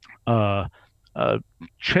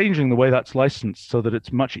changing the way that's licensed so that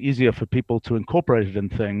it's much easier for people to incorporate it in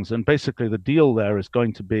things. And basically the deal there is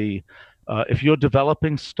going to be, if you're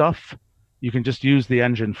developing stuff, you can just use the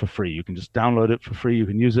engine for free. You can just download it for free. You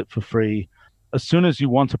can use it for free. As soon as you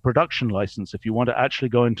want a production license, if you want to actually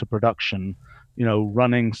go into production,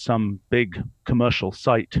 running some big commercial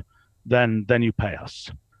site, then you pay us.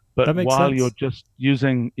 But while sense. You're just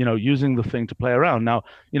using the thing to play around. Now,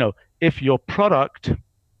 if your product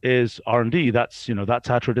is R&D, that's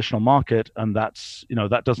our traditional market, and that's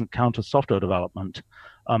that doesn't count as software development.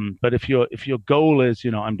 But if your goal is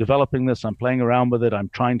I'm developing this, I'm playing around with it, I'm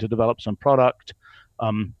trying to develop some product,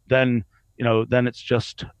 then it's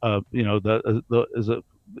just is a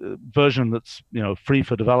version that's free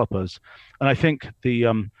for developers. And I think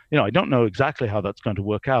I don't know exactly how that's going to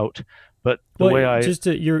work out, but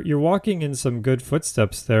you're walking in some good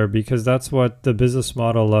footsteps there, because that's what the business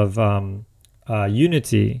model of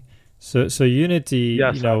Unity. So Unity,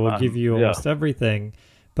 will give you almost everything,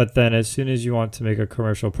 but then as soon as you want to make a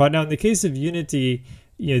commercial product, now in the case of Unity,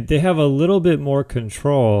 they have a little bit more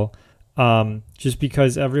control, just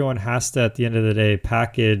because everyone has to, at the end of the day,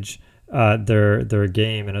 package their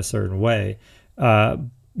game in a certain way.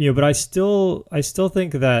 But I still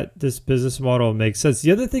think that this business model makes sense.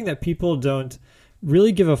 The other thing that people don't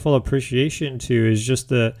really give a full appreciation to is just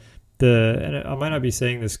and I might not be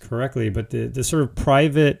saying this correctly, but the sort of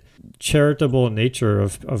private, charitable nature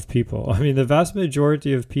of people. I mean, the vast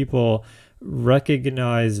majority of people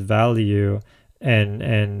recognize value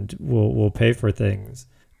and will pay for things.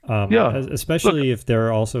 Especially if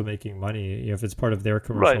they're also making money, if it's part of their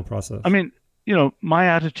commercial process. I mean, my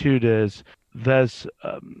attitude is there's,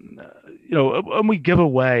 and we give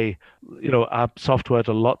away, our software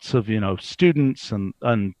to lots of, students and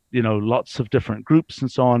lots of different groups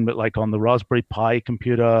and so on. But like on the Raspberry Pi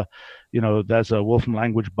computer, there's a Wolfram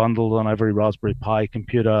language bundled on every Raspberry Pi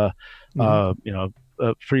computer,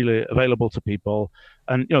 freely available to people.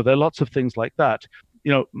 And, there are lots of things like that.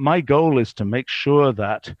 My goal is to make sure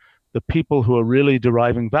that the people who are really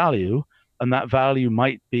deriving value, and that value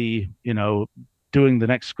might be, doing the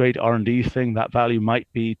next great R&D thing, that value might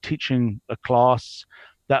be teaching a class,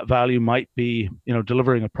 that value might be,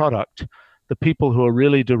 delivering a product, the people who are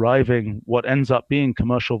really deriving what ends up being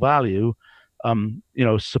commercial value,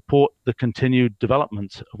 support the continued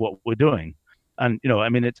development of what we're doing. And I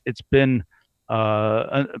mean, it's been,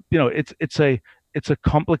 it's a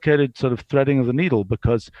complicated sort of threading of the needle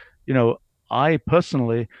because, I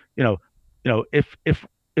personally,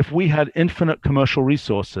 if we had infinite commercial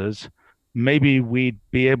resources, maybe we'd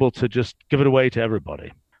be able to just give it away to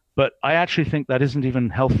everybody. But I actually think that isn't even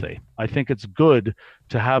healthy. I think it's good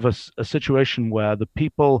to have a situation where the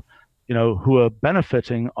people, who are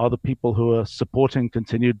benefiting are the people who are supporting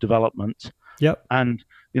continued development. Yep. And,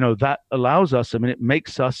 that allows us, I mean, it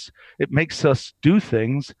makes us do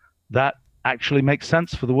things that actually make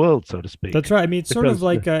sense for the world, so to speak. That's right. I mean, it's sort of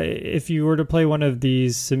like if you were to play one of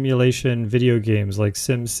these simulation video games like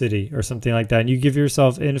SimCity or something like that, and you give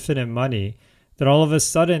yourself infinite money, then all of a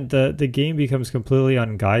sudden the game becomes completely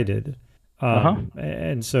unguided.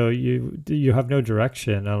 And so you have no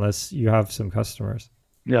direction unless you have some customers.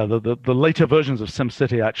 Yeah, the later versions of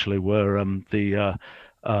SimCity actually were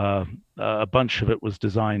a bunch of it was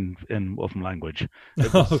designed in Wolfram language.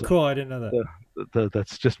 Oh, cool! I didn't know that.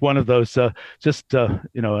 That's just one of those. And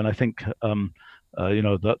I think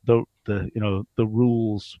the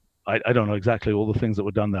rules. I don't know exactly all the things that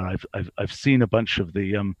were done there. I've seen a bunch of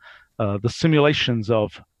the simulations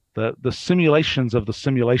of the simulations of the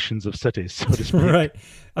simulations of cities, so to speak. Right.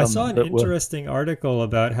 I saw an interesting article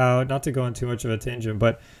about how, not to go on too much of a tangent,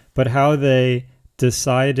 but how they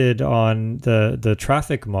decided on the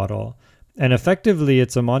traffic model. And effectively,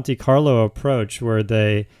 it's a Monte Carlo approach where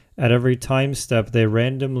they, at every time step, they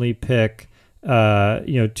randomly pick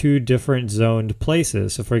two different zoned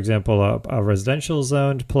places. So, for example, a residential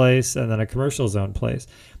zoned place and then a commercial zoned place.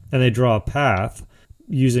 And they draw a path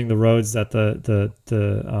using the roads that the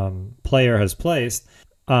player has placed.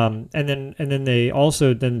 And then they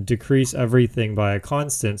also then decrease everything by a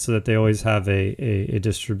constant so that they always have a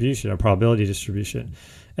distribution, a probability distribution.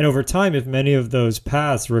 And over time, if many of those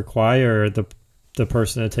paths require the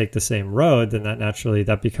person to take the same road, then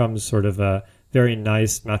that becomes sort of a very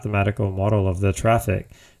nice mathematical model of the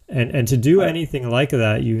traffic. And to do anything like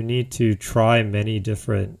that, you need to try many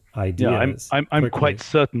different ideas. Yeah, I'm quite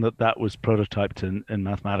certain that was prototyped in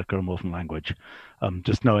Mathematica and Wolfram language.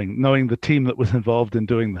 Just knowing the team that was involved in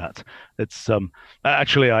doing that. It's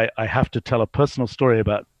actually I have to tell a personal story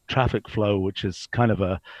about traffic flow, which is kind of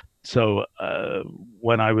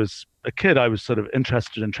when I was a kid, I was sort of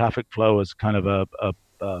interested in traffic flow as kind of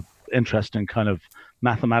a interesting kind of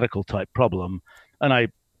mathematical type problem, and I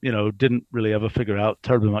didn't really ever figure out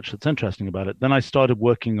terribly much that's interesting about it. Then I started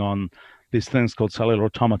working on these things called cellular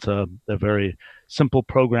automata. They're very simple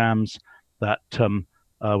programs that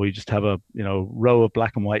where you just have a row of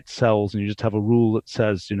black and white cells, and you just have a rule that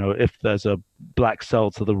says if there's a black cell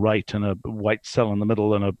to the right and a white cell in the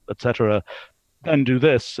middle and etc., then do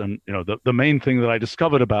this. And the main thing that I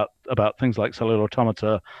discovered about things like cellular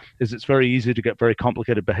automata is it's very easy to get very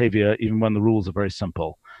complicated behavior even when the rules are very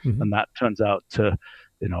simple. Mm-hmm. And that turns out to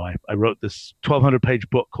I wrote this 1,200-page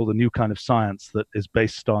book called A New Kind of Science that is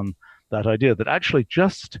based on that idea that actually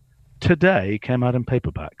just today came out in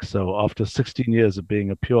paperback. So after 16 years of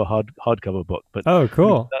being a pure hardcover book. But oh,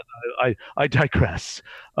 cool. I digress.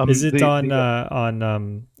 Is it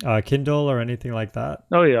on Kindle or anything like that?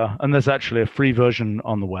 Oh yeah, and there's actually a free version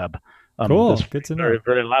on the web. Cool, good to know. Very,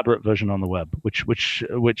 very elaborate version on the web, which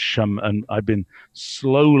and I've been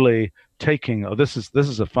slowly taking. Oh, this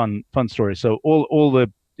is a fun story. So all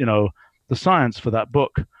the the science for that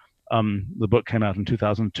book, the book came out in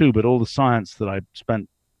 2002, but all the science that I spent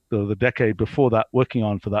the decade before that working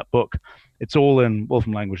on for that book, it's all in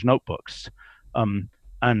Wolfram language notebooks.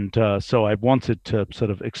 So I wanted to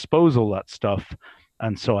sort of expose all that stuff,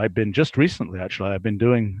 and so I've been just recently actually I've been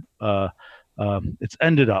doing. It's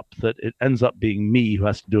ended up that it ends up being me who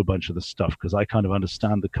has to do a bunch of this stuff because I kind of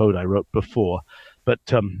understand the code I wrote before. But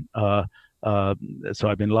so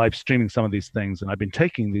I've been live streaming some of these things, and I've been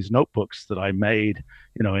taking these notebooks that I made,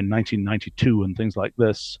 in 1992 and things like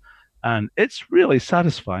this, and it's really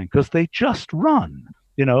satisfying because they just run.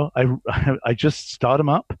 I just start them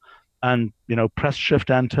up, and press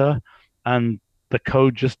Shift Enter, and the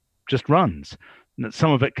code just runs. And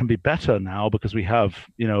some of it can be better now because we have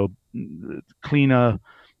cleaner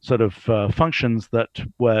sort of functions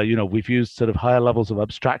where we've used sort of higher levels of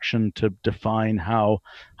abstraction to define how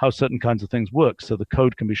certain kinds of things work, so the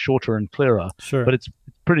code can be shorter and clearer. Sure. But it's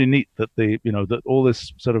pretty neat that that all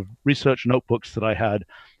this sort of research notebooks that I had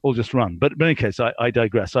all just run. But in any case, I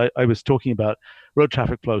digress. I was talking about road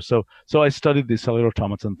traffic flow. So I studied these cellular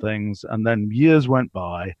automaton things, and then years went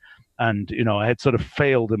by, and I had sort of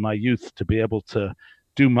failed in my youth to be able to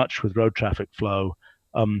do much with road traffic flow.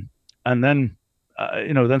 And then,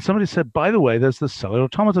 then somebody said, by the way, there's this cellular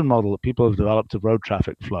automaton model that people have developed of road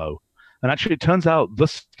traffic flow. And actually, it turns out the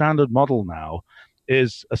standard model now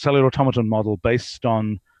is a cellular automaton model based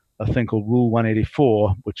on a thing called Rule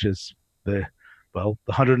 184, which is the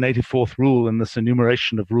 184th rule in this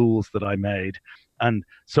enumeration of rules that I made. And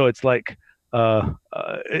so it's like,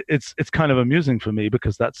 it's kind of amusing for me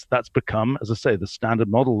because that's become, as I say, the standard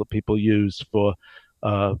model that people use for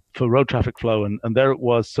road traffic flow, and there it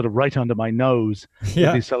was, sort of right under my nose, with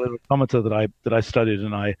the cellular automata that I studied,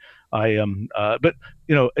 and but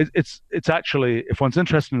it's actually, if one's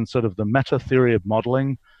interested in sort of the meta theory of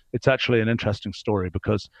modeling, it's actually an interesting story,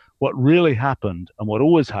 because what really happened, and what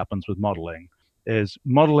always happens with modeling is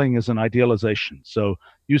an idealization. So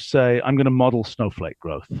you say, I'm going to model snowflake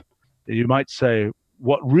growth. You might say,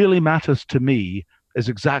 what really matters to me is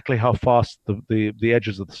exactly how fast the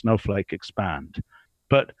edges of the snowflake expand.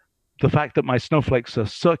 But the fact that my snowflakes are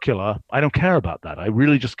circular, I don't care about that. I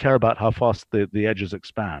really just care about how fast the edges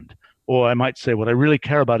expand. Or I might say, what I really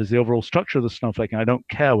care about is the overall structure of the snowflake, and I don't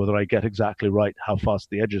care whether I get exactly right how fast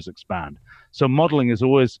the edges expand. So modeling is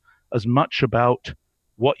always as much about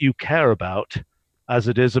what you care about as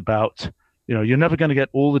it is about, you're never going to get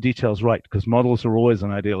all the details right, because models are always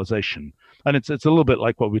an idealization. And it's a little bit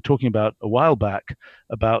like what we were talking about a while back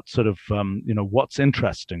about sort of, what's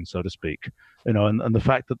interesting, so to speak, and the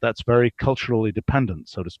fact that that's very culturally dependent,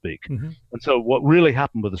 so to speak. Mm-hmm. And so what really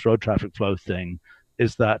happened with this road traffic flow thing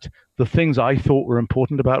is that the things I thought were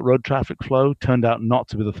important about road traffic flow turned out not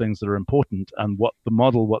to be the things that are important. And what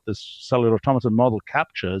this cellular automaton model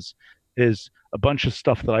captures is a bunch of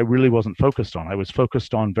stuff that I really wasn't focused on. I was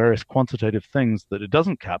focused on various quantitative things that it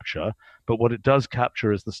doesn't capture, but what it does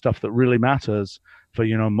capture is the stuff that really matters for,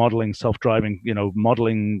 modeling self-driving,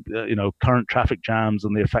 modeling, current traffic jams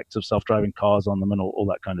and the effects of self-driving cars on them and all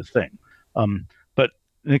that kind of thing. But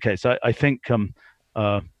in any case, I think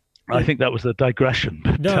that was a digression.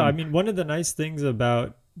 But, no, I mean, one of the nice things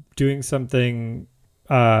about doing something,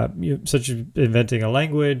 such as inventing a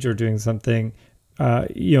language or doing something,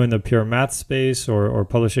 in the pure math space, or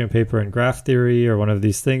publishing a paper in graph theory or one of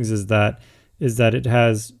these things, is that it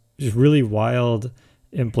has just really wild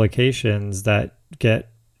implications that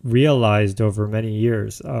get realized over many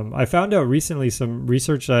years. I found out recently some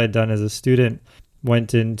research I had done as a student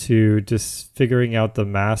went into just figuring out the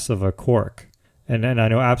mass of a quark. And I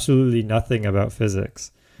know absolutely nothing about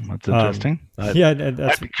physics. That's interesting.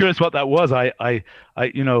 That's I'm curious what that was.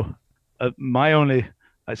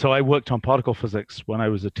 So I worked on particle physics when I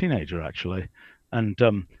was a teenager, actually, and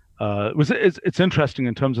it's interesting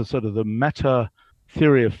in terms of sort of the meta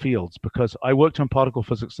theory of fields, because I worked on particle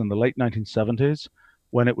physics in the late 1970s,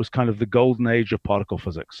 when it was kind of the golden age of particle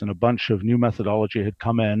physics, and a bunch of new methodology had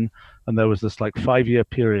come in, and there was this like 5-year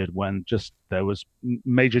period when just there was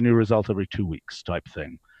major new result every 2 weeks type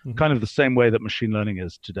thing, kind of the same way that machine learning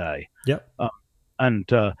is today. Yep. And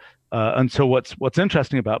so what's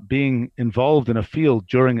interesting about being involved in a field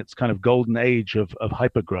during its kind of golden age of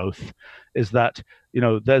hypergrowth is that,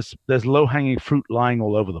 there's low-hanging fruit lying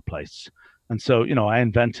all over the place. And so, I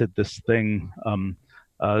invented this thing,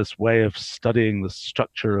 this way of studying the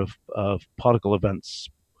structure of particle events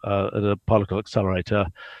at a particle accelerator.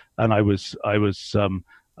 And I was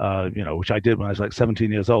which I did when I was like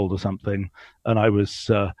 17 years old or something. And I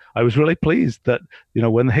was really pleased that,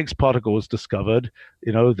 when the Higgs particle was discovered,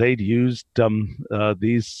 they'd used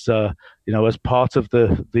these, as part of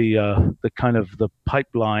the kind of the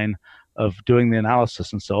pipeline of doing the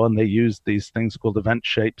analysis and so on. They used these things called event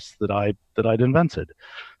shapes that I'd invented.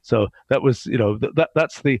 So that was,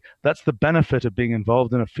 that's the benefit of being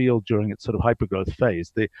involved in a field during its sort of hypergrowth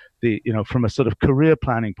phase. From a sort of career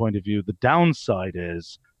planning point of view, the downside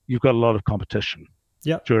is you've got a lot of competition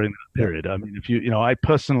during that period. I mean, if I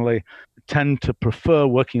personally tend to prefer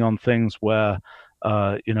working on things where,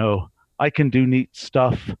 I can do neat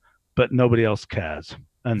stuff, but nobody else cares.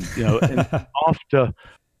 And, and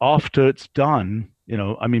after it's done,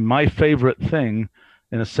 my favorite thing,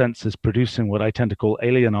 in a sense, is producing what I tend to call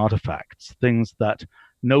alien artifacts, things that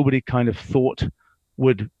nobody kind of thought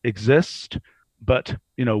would exist. But,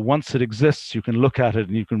 once it exists, you can look at it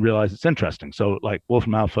and you can realize it's interesting. So like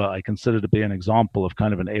Wolfram Alpha, I consider to be an example of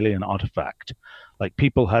kind of an alien artifact. Like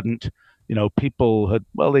they'd kind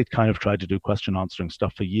of tried to do question answering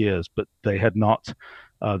stuff for years, but they had not,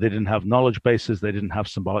 they didn't have knowledge bases. They didn't have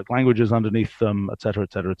symbolic languages underneath them, et cetera,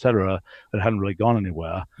 et cetera, et cetera. It hadn't really gone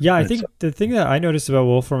anywhere. Yeah, I think the thing that I noticed about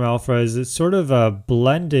Wolfram Alpha is it's sort of a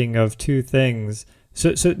blending of two things.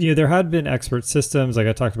 So there had been expert systems, like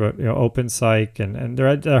I talked about, OpenPsych, and there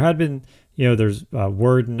had been, there's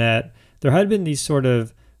WordNet. there had been these sort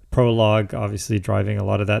of Prolog, obviously driving a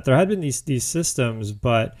lot of that. There had been these systems,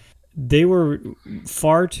 but they were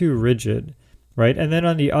far too rigid, right? And then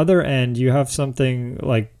on the other end, you have something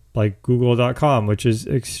like Google.com, which is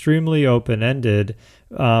extremely open-ended,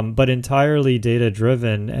 but entirely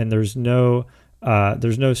data-driven, and there's no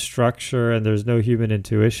structure and there's no human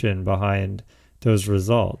intuition behind those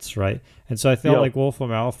results, right? And so I felt like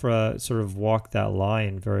Wolfram Alpha sort of walked that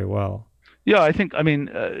line very well. Yeah, I think, I mean,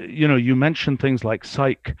 you mentioned things like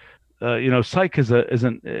Psych. Psych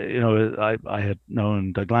isn't, I had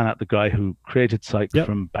known Daglanat, the guy who created Psych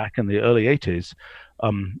from back in the early 80s.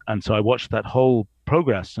 And so I watched that whole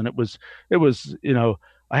progress, and it was,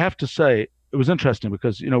 I have to say, it was interesting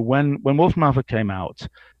because, when Wolfram Alpha came out,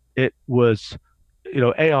 it was,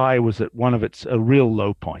 AI was at a real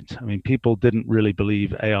low point. I mean, people didn't really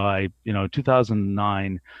believe AI.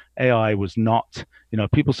 2009, AI was not,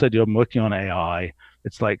 people said, I'm working on AI.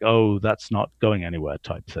 It's like, oh, that's not going anywhere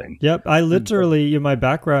type thing. Yep. I literally, my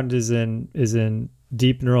background is in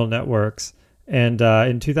deep neural networks. And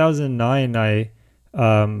in 2009, I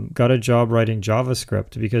got a job writing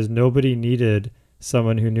JavaScript because nobody needed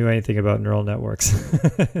someone who knew anything about neural networks.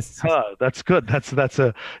 That's good.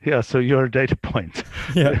 So you're a data point.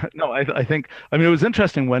 Yeah. No, I think, it was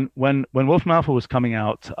interesting when Wolfram Alpha was coming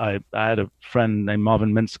out, I had a friend named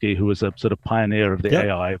Marvin Minsky who was a sort of pioneer of the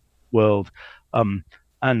AI world. And,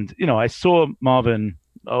 I saw Marvin,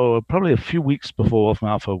 probably a few weeks before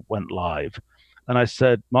Wolfram Alpha went live. And I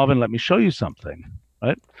said, Marvin, let me show you something,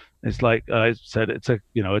 right? It's like, I said, it's a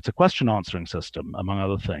question answering system, among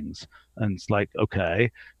other things. And it's like,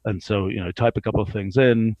 okay. And so, type a couple of things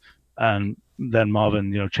in, and then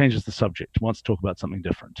Marvin, changes the subject, wants to talk about something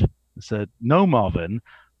different. I said, no, Marvin,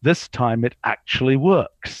 this time it actually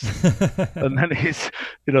works. And then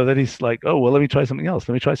he's like, oh, well, let me try something else.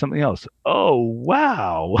 Oh,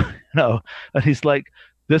 wow. And he's like,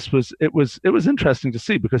 it was interesting to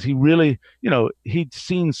see because he really, he'd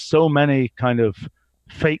seen so many kind of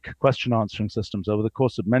fake question answering systems over the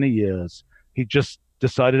course of many years. He just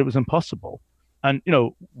decided it was impossible. And,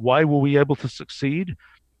 why were we able to succeed?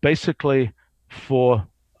 Basically,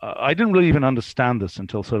 I didn't really even understand this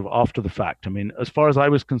until sort of after the fact. I mean, as far as I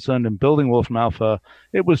was concerned in building Wolfram Alpha,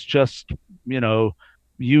 it was just,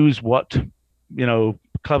 use what,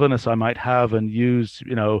 cleverness I might have and use,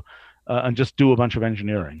 and just do a bunch of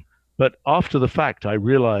engineering. But after the fact, I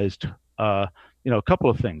realized, a couple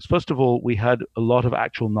of things. First of all, we had a lot of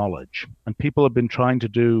actual knowledge, and people have been trying to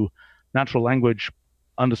do natural language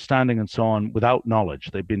understanding and so on without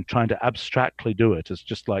knowledge. They've been trying to abstractly do it. It's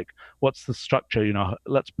just like, what's the structure?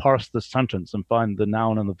 Let's parse this sentence and find the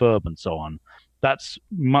noun and the verb and so on. That's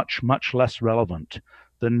much, much less relevant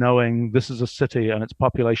than knowing this is a city and its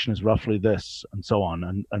population is roughly this and so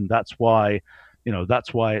on. And that's why,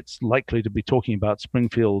 it's likely to be talking about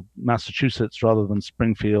Springfield, Massachusetts, rather than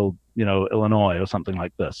Springfield, Illinois or something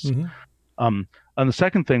like this. Mm-hmm. And the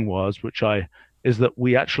second thing is that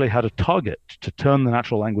we actually had a target to turn the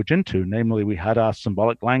natural language into, namely we had our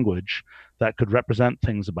symbolic language that could represent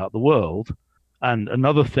things about the world. And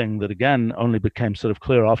another thing that, again, only became sort of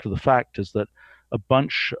clear after the fact is that a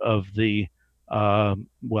bunch of the,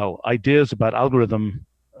 ideas about algorithm,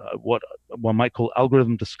 what one might call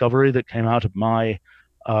algorithm discovery that came out of my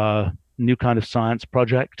new kind of science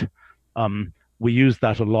project, we used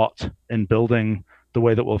that a lot in building the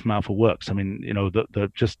way that Wolfram Alpha works. I mean,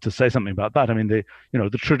 just to say something about that, I mean, the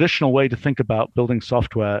traditional way to think about building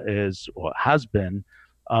software is, or has been,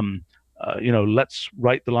 let's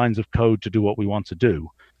write the lines of code to do what we want to do.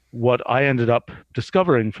 What I ended up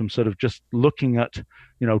discovering from sort of just looking at,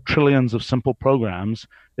 trillions of simple programs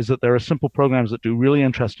is that there are simple programs that do really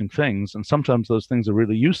interesting things. And sometimes those things are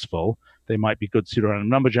really useful. They might be good pseudorandom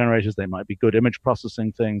number generators. They might be good image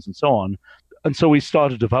processing things and so on. And so we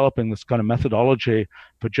started developing this kind of methodology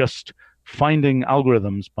for just finding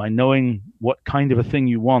algorithms by knowing what kind of a thing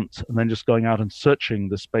you want and then just going out and searching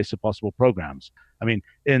the space of possible programs. I mean,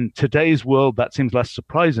 in today's world, that seems less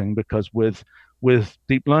surprising because with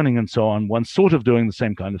deep learning and so on, one's sort of doing the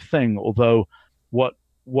same kind of thing, although what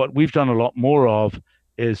we've done a lot more of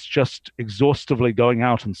is just exhaustively going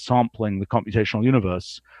out and sampling the computational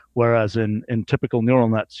universe, whereas in typical neural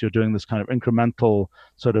nets, you're doing this kind of incremental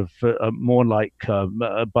sort of more like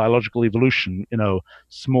biological evolution,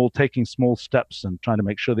 taking small steps and trying to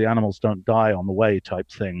make sure the animals don't die on the way type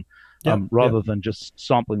thing, rather than just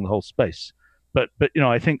sampling the whole space. But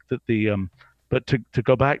I think that but to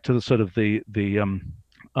go back to the sort of the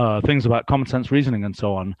things about common sense reasoning and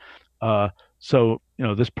so on. So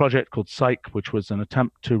this project called Psych, which was an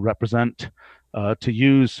attempt to represent, to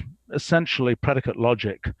use essentially predicate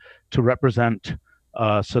logic to represent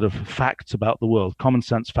sort of facts about the world, common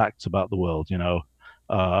sense facts about the world.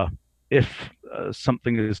 If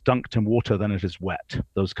something is dunked in water, then it is wet.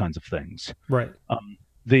 Those kinds of things. Right.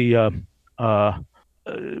 The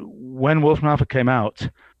When Wolfram Alpha came out,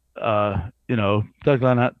 Doug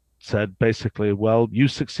Lennart said basically, well, you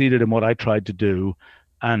succeeded in what I tried to do,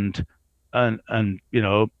 and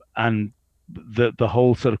the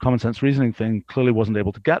whole sort of common sense reasoning thing clearly wasn't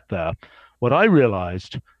able to get there. What I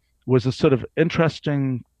realized was a sort of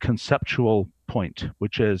interesting conceptual point,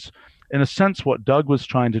 which is, in a sense, what Doug was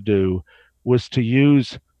trying to do was to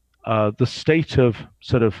use the state of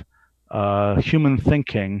sort of human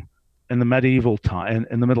thinking in the medieval time,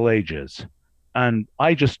 in the Middle Ages, and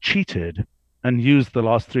I just cheated and used the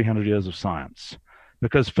last 300 years of science,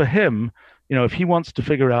 because for him, if he wants to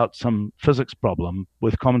figure out some physics problem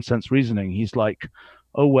with common sense reasoning, he's like,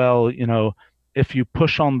 oh, well, if you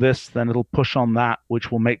push on this, then it'll push on that,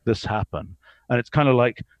 which will make this happen. And it's kind of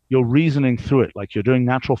like you're reasoning through it, like you're doing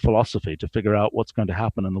natural philosophy to figure out what's going to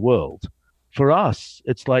happen in the world. For us,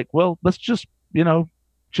 it's like, well, let's just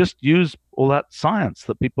use all that science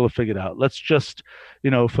that people have figured out. Let's just,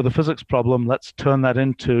 for the physics problem, let's turn that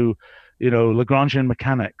into, Lagrangian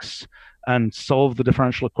mechanics and solve the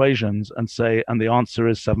differential equations and say, and the answer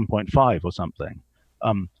is 7.5 or something.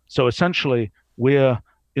 So essentially, we're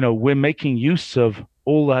making use of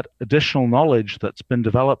all that additional knowledge that's been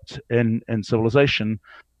developed in civilization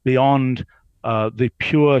beyond the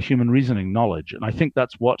pure human reasoning knowledge. And I think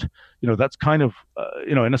that's what, that's kind of,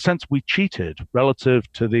 in a sense, we cheated relative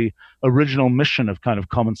to the original mission of kind of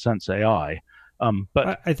common sense AI.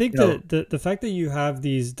 But I think that the fact that you have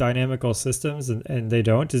these dynamical systems and they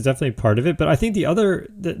don't is definitely part of it. But I think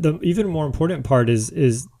the even more important part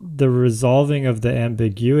is the resolving of the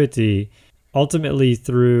ambiguity, ultimately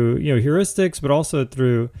through heuristics, but also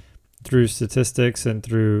through statistics and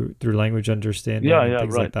through language understanding and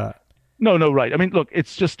things right. like that. No, right. I mean, look,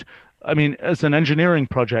 it's just, as an engineering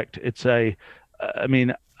project, it's our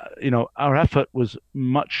effort was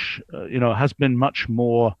much, has been much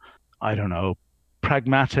more,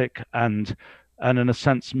 pragmatic and in a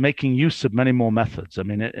sense making use of many more methods. I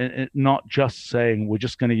mean, it not just saying we're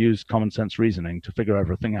just going to use common sense reasoning to figure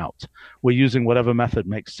everything out. We're using whatever method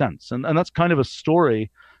makes sense, and that's kind of a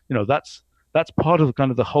story. That's part of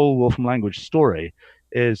kind of the whole Wolfram language story,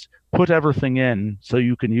 is put everything in so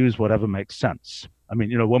you can use whatever makes sense. I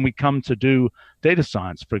mean, when we come to do data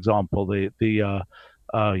science, for example, we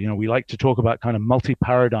like to talk about kind of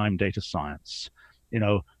multi-paradigm data science.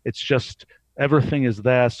 It's just everything is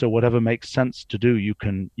there, so whatever makes sense to do, you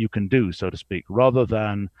can do, so to speak, rather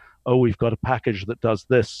than, oh, we've got a package that does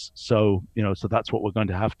this, so so that's what we're going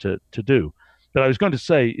to have to do. But I was going to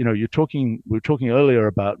say, we were talking earlier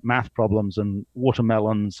about math problems and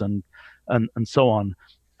watermelons and so on.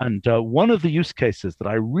 And one of the use cases that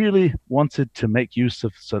I really wanted to make use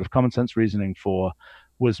of sort of common sense reasoning for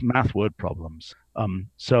was math word problems.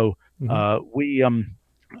 We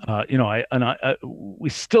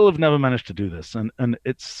still have never managed to do this, and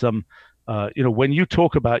it's when you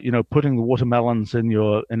talk about putting the watermelons in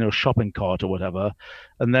your shopping cart or whatever,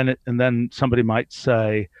 and then somebody might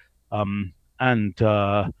say, I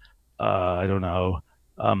don't know,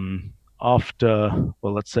 after,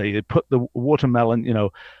 well, let's say you put the watermelon, you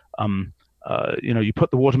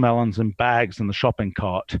put the watermelons in bags in the shopping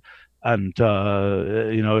cart, and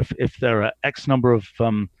if there are X number of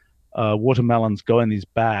watermelons go in these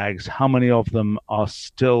bags, how many of them are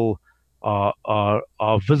still are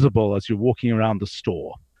visible as you're walking around the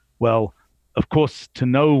store? Well, of course, to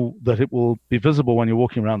know that it will be visible when you're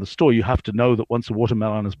walking around the store, you have to know that once a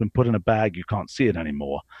watermelon has been put in a bag, you can't see it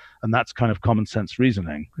anymore. And that's kind of common sense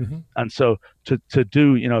reasoning. Mm-hmm. And so to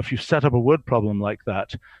do, if you set up a word problem like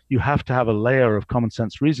that, you have to have a layer of common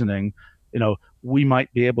sense reasoning. We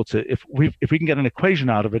might be able to, if we can get an equation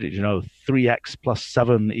out of it, 3x plus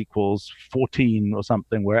 7 equals 14 or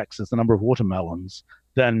something, where x is the number of watermelons,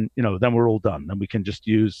 then we're all done. Then we can just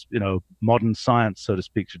use modern science, so to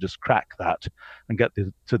speak, to just crack that and get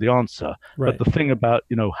to the answer. Right. But the thing about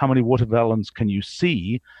how many watermelons can you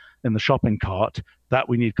see in the shopping cart, that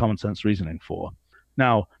we need common sense reasoning for.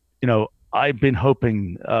 Now, I've been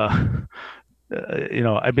hoping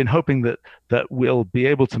that we'll be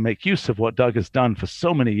able to make use of what Doug has done for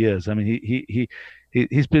so many years. I mean,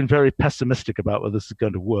 he's been very pessimistic about whether this is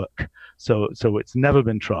going to work. So it's never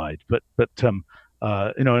been tried. But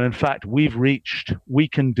and in fact, we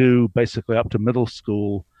can do basically up to middle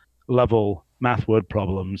school level math word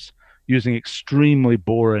problems using extremely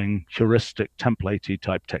boring heuristic template-y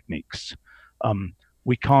type techniques.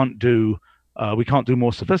 We can't do We can't do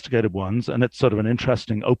more sophisticated ones, and it's sort of an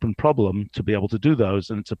interesting open problem to be able to do those.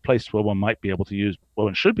 And it's a place where one might be able to use, well,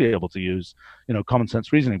 one should be able to use, common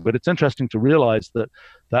sense reasoning. But it's interesting to realize that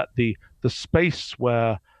the space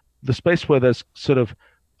where there's sort of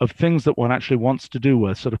things that one actually wants to do,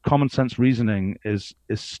 where sort of common sense reasoning is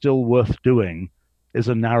still worth doing, is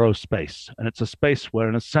a narrow space, and it's a space where,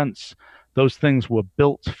 in a sense, those things were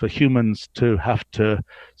built for humans to have to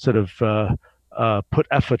sort of put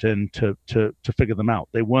effort in to figure them out.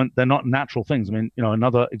 They're not natural things. I mean,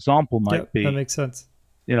 another example might be, that makes sense.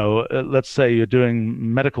 Let's say you're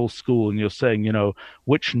doing medical school and you're saying,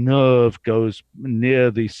 which nerve goes near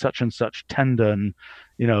the such and such tendon,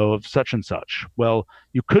 of such and such. Well,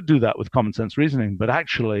 you could do that with common sense reasoning, but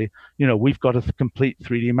actually, we've got a complete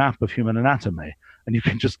 3D map of human anatomy, and you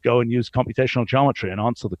can just go and use computational geometry and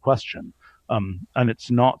answer the question. And it's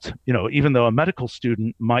not, even though a medical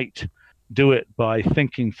student might do it by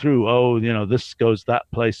thinking through, this goes that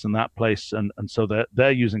place and that place, and so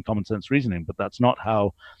they're using common sense reasoning, but that's not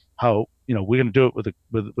how we're going to do it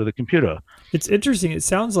with a computer. It's interesting. It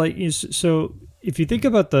sounds like, so if you think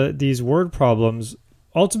about these word problems,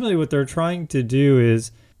 ultimately what they're trying to do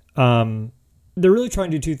is they're really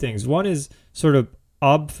trying to do two things. One is sort of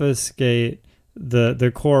obfuscate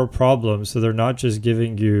the core problem, so they're not just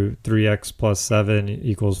giving you 3x plus 7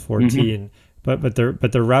 equals 14, but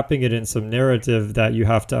they're wrapping it in some narrative that you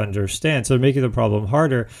have to understand, so they're making the problem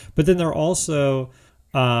harder. But then they're also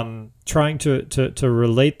trying to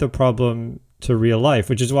relate the problem to real life,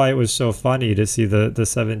 which is why it was so funny to see the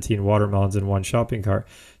 17 watermelons in one shopping cart.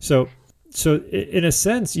 So in a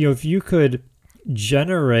sense, if you could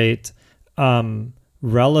generate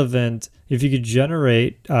relevant, if you could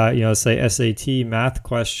generate, say SAT math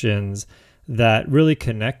questions that really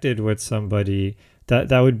connected with somebody,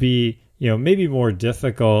 that would be, maybe more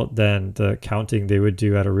difficult than the counting they would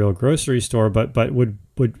do at a real grocery store, but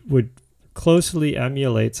would closely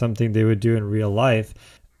emulate something they would do in real life.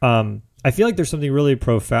 I feel like there's something really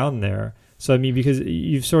profound there. So, I mean, because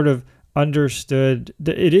you've sort of understood,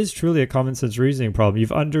 it is truly a common sense reasoning problem.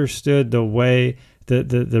 You've understood the way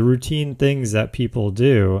the routine things that people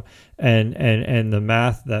do and the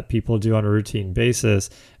math that people do on a routine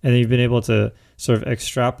basis. And then you've been able to sort of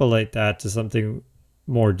extrapolate that to something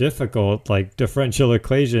more difficult, like differential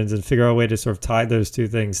equations, and figure out a way to sort of tie those two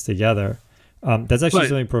things together. That's actually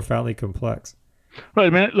something profoundly complex. Right. I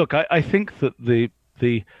mean, look, I think that the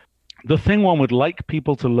thing one would like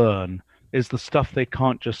people to learn is the stuff they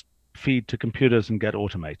can't just feed to computers and get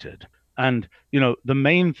automated. And, the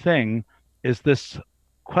main thing is this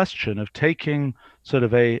question of taking sort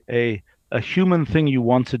of a human thing you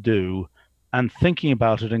want to do and thinking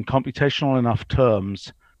about it in computational enough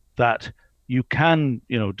terms that you can,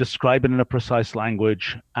 describe it in a precise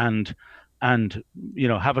language and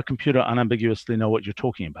have a computer unambiguously know what you're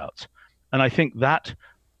talking about. And I think that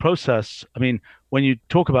process, I mean, when you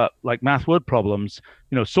talk about like math word problems,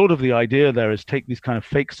 sort of the idea there is take these kind of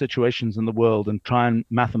fake situations in the world and try and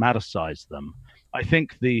mathematicize them. I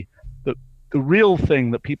think the real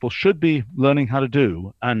thing that people should be learning how to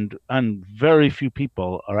do, and very few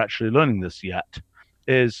people are actually learning this yet,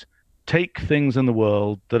 is take things in the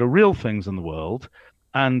world that are real things in the world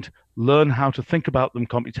and learn how to think about them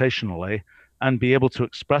computationally and be able to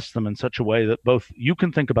express them in such a way that both you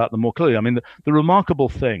can think about them more clearly. I mean, the remarkable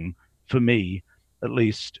thing for me, at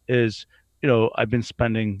least, is, I've been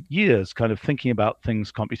spending years kind of thinking about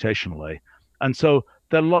things computationally. And so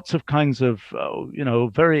there are lots of kinds of,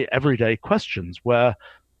 very everyday questions where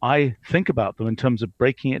I think about them in terms of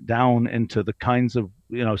breaking it down into the kinds of,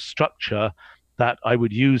 structure that I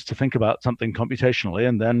would use to think about something computationally.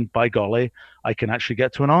 And then, by golly, I can actually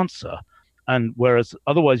get to an answer. And whereas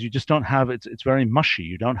otherwise you just don't have, it's very mushy.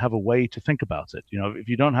 You don't have a way to think about it. If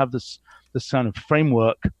you don't have this kind of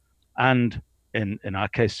framework and in our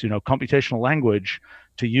case, computational language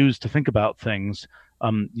to use to think about things,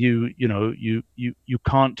 you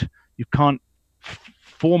can't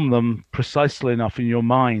form them precisely enough in your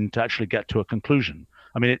mind to actually get to a conclusion.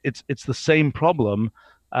 I mean, it's the same problem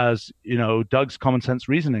as Doug's common sense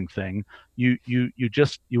reasoning thing. You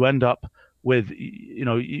end up with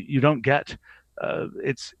you don't get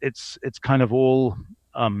it's kind of all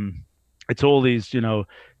it's all these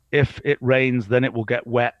if it rains then it will get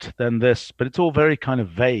wet, then this, but it's all very kind of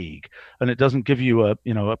vague, and it doesn't give you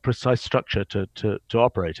a precise structure to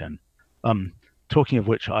operate in. Talking of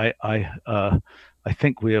which, I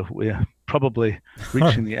think we're probably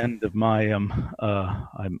reaching the end of my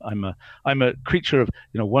I'm a creature of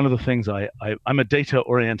one of the things I'm a data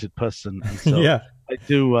oriented person, and so yeah. I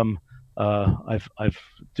do I've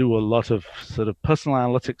do a lot of sort of personal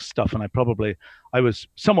analytics stuff, and I was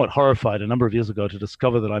somewhat horrified a number of years ago to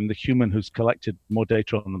discover that I'm the human who's collected more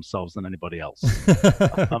data on themselves than anybody else.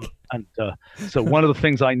 And so one of the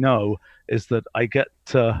things I know is that I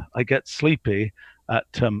get sleepy at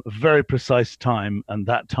a very precise time, and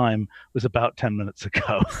that time was about 10 minutes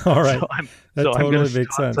ago. All right. So I'm That so I'm going totally to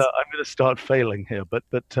makes start sense. I'm going to start failing here, but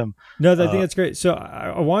No, I think that's great. So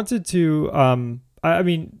I wanted to, I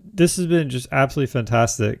mean, this has been just absolutely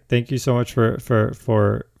fantastic. Thank you so much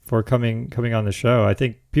for coming on the show. I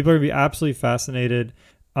think people are gonna be absolutely fascinated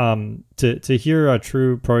to hear a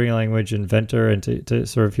true programming language inventor and to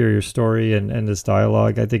sort of hear your story and this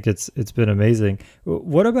dialogue. I think it's been amazing.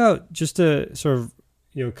 What about, just to sort of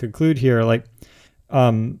conclude here, like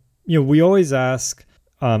we always ask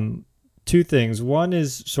two things. One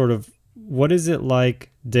is sort of, what is it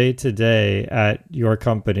like day to day at your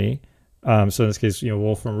company? So in this case,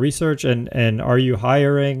 Wolfram Research, and are you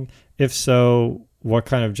hiring? If so, what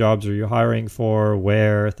kind of jobs are you hiring for?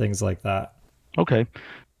 Where? Things like that. okay.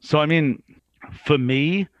 So I mean, for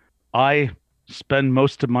me, I spend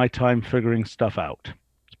most of my time figuring stuff out.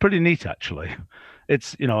 It's pretty neat, actually.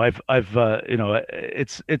 It's I've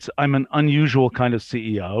it's I'm an unusual kind of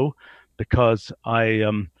CEO because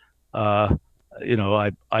uh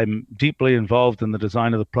I'm deeply involved in the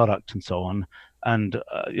design of the product and so on, and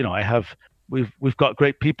I have we've got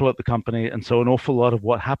great people at the company, and so an awful lot of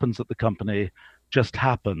what happens at the company just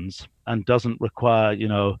happens and doesn't require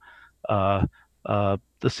uh,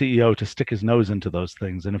 the CEO to stick his nose into those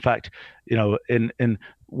things. And in fact, in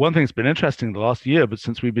one thing that's been interesting the last year, but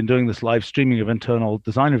since we've been doing this live streaming of internal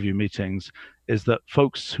design review meetings, is that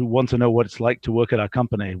folks who want to know what it's like to work at our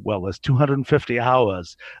company, well, there's 250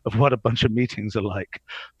 hours of what a bunch of meetings are like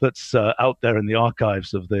that's out there in the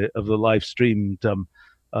archives of the live streamed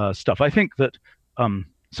stuff. I think that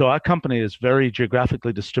so our company is very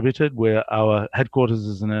geographically distributed, where our headquarters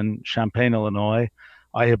is in Champaign, Illinois.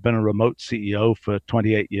 I have been a remote CEO for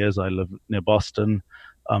 28 years. I live near Boston,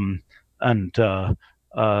 and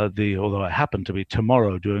although I happen to be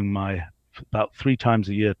tomorrow doing my about 3 times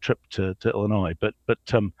a year trip to Illinois, but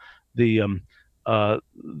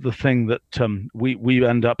the thing that we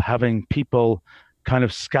end up having people kind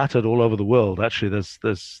of scattered all over the world. Actually,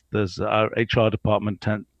 there's our HR department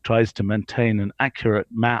tries to maintain an accurate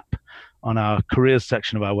map on our careers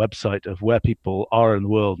section of our website of where people are in the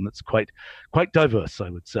world, and it's quite diverse, I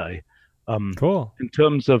would say. Cool. In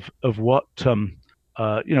terms of what the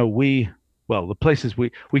places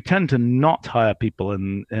we tend to not hire people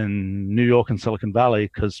in New York and Silicon Valley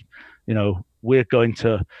because we're going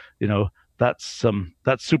to that's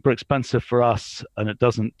super expensive for us, and it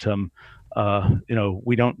doesn't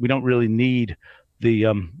we don't really need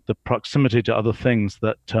the proximity to other things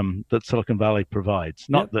that that Silicon Valley provides.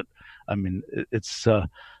 Not Yep. that I mean it's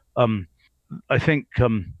I think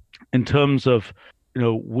in terms of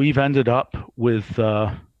we've ended up with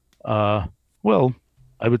well,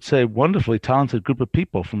 I would say wonderfully talented group of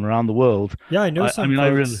people from around the world. Yeah, I know I some mean I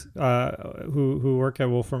really folks who work at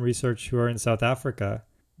Wolfram Research who are in South Africa,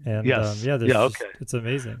 and yes, yeah, yeah, okay, it's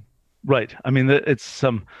amazing. right. I mean it's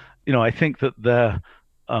I think that the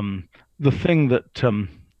thing that um,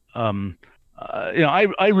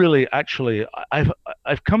 I really actually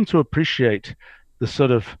I've come to appreciate the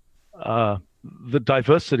sort of uh, the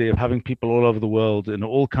diversity of having people all over the world in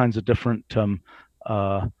all kinds of different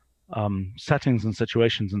uh, settings and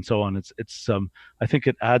situations and so on. It's I think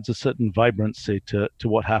it adds a certain vibrancy to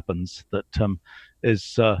what happens that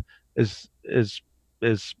is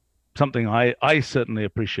is something I certainly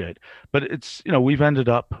appreciate. But it's we've ended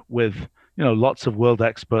up with lots of world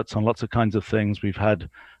experts on lots of kinds of things. We've had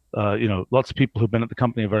lots of people who've been at the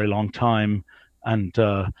company a very long time, and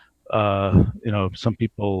some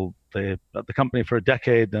people they at the company for a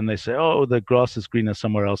decade, then they say, oh, the grass is greener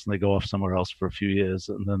somewhere else, and they go off somewhere else for a few years,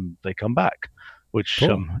 and then they come back, which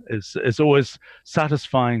Cool. is always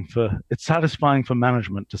satisfying for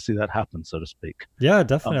management to see that happen, so to speak, Yeah,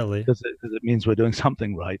 definitely. because it means we're doing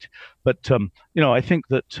something right. But I think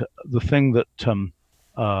that the thing that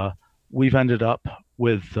uh, we've ended up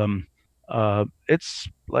with, it's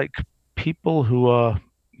like people who are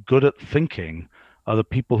good at thinking are the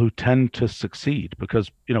people who tend to succeed because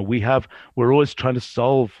we're always trying to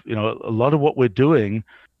solve a lot of what we're doing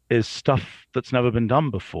is stuff that's never been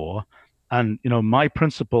done before. And my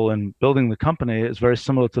principle in building the company is very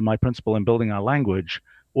similar to my principle in building our language: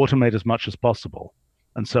 automate as much as possible.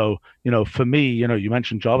 And so for me, you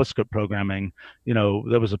mentioned JavaScript programming.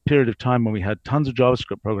 There was a period of time when we had tons of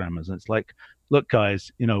JavaScript programmers, and it's like look,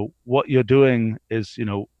 guys, what you're doing is,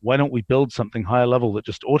 why don't we build something higher level that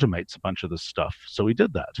just automates a bunch of this stuff? So we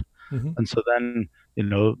did that. Mm-hmm. And so then,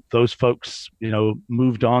 those folks,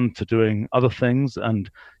 moved on to doing other things. And,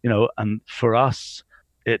 and for us,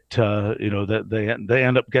 that they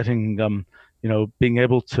end up getting, being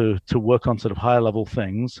able to work on sort of higher level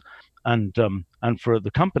things. And for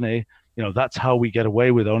the company, that's how we get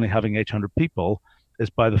away with only having 800 people, is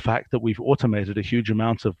by the fact that we've automated a huge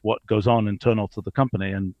amount of what goes on internal to the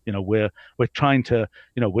company. And, we're trying to,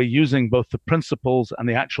 we're using both the principles and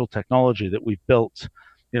the actual technology that we've built,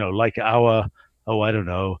 like our, I don't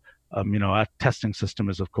know, our testing system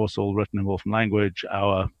is, of course, all written in Wolfram language.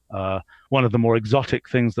 Our one of the more exotic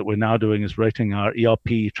things that we're now doing is writing our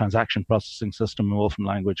ERP transaction processing system in Wolfram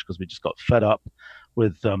language, because we just got fed up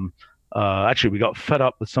with we got fed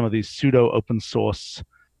up with some of these pseudo open source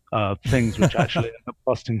things, which actually end up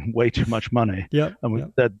costing way too much money. Yep. And we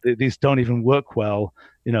said these don't even work well.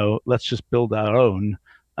 Let's just build our own.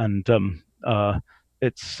 And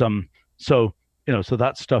it's so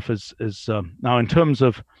that stuff is now in terms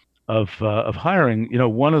of hiring.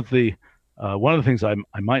 One of the things I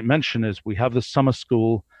might mention is we have this summer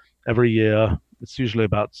school every year. It's usually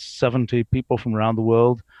about 70 people from around the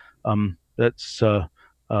world. That's a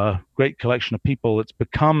great collection of people. It's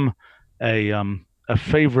become a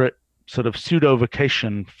favorite sort of pseudo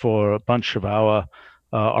vacation for a bunch of our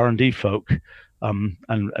R&D folk. And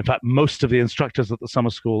in fact, most of the instructors at the summer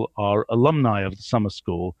school are alumni of the summer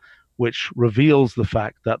school, which reveals the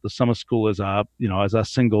fact that the summer school is our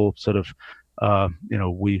single sort of,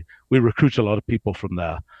 we recruit a lot of people from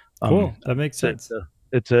there. Cool. That makes sense.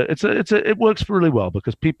 It works really well,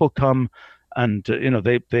 because people come and,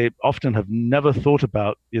 they often have never thought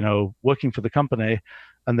about, working for the company,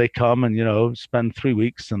 and they come and, spend 3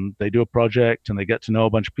 weeks and they do a project and they get to know a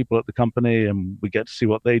bunch of people at the company, and we get to see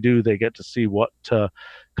what they do. They get to see what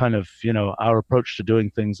kind of, our approach to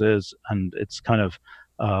doing things is. And it's kind of,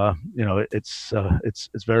 it's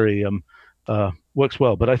very, works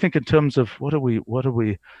well. But I think in terms of what are we,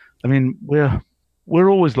 I mean, we're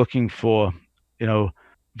always looking for,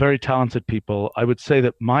 very talented people. I would say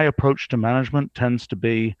that my approach to management tends to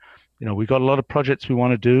be, we've got a lot of projects we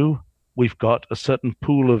want to do. We've got a certain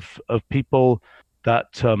pool of people that,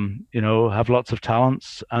 have lots of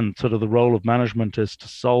talents, and sort of the role of management is to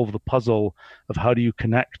solve the puzzle of how do you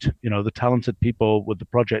connect, the talented people with the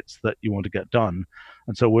projects that you want to get done.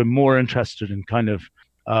 And so we're more interested in kind of,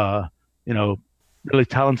 really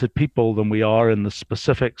talented people than we are in the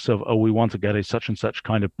specifics of, we want to get a such and such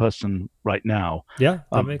kind of person right now. Yeah,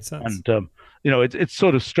 that makes sense. And, it's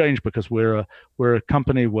sort of strange, because we're a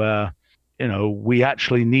company where, we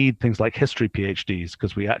actually need things like history PhDs,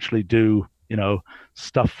 because we actually do,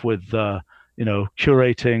 stuff with,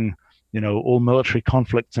 curating, all military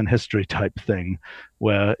conflicts in history type thing,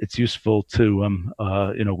 where it's useful to,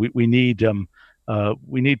 we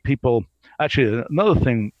need people. Actually, another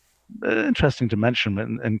thing interesting to mention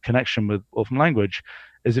in connection with Wolfram language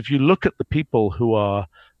is, if you look at the people who are,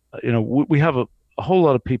 we have a whole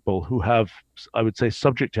lot of people who have, I would say,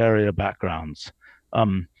 subject area backgrounds,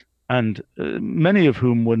 and many of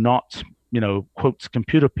whom were not, quotes,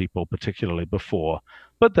 computer people particularly before,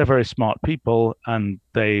 but they're very smart people, and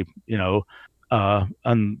they,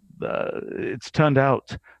 it's turned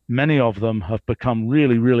out many of them have become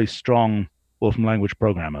really, really strong Wolfram language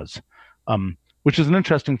programmers, which is an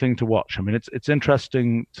interesting thing to watch. I mean, it's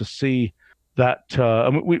interesting to see that,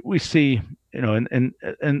 we see, in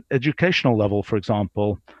educational level, for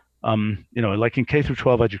example, like in K through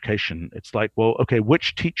 12 education, it's like, well, okay,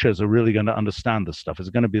 which teachers are really going to understand this stuff? Is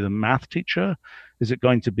it going to be the math teacher? Is it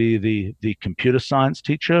going to be the computer science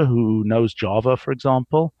teacher who knows Java, for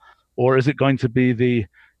example? Or is it going to be the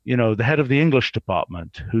head of the English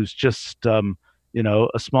department, who's just, a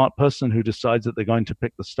smart person who decides that they're going to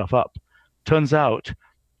pick the stuff up? Turns out,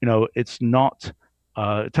 it's not.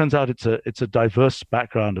 It turns out it's a diverse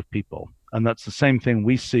background of people, and that's the same thing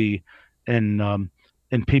we see in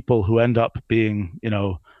people who end up being,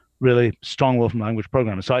 really strong Wolfram language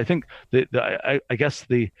programmers. So I think I guess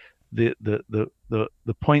the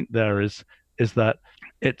point there is that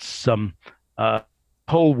it's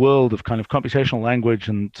whole world of kind of computational language,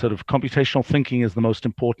 and sort of computational thinking is the most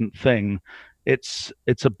important thing. It's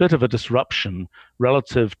a bit of a disruption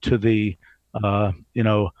relative to the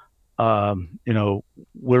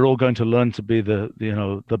we're all going to learn to be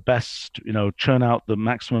the best, churn out the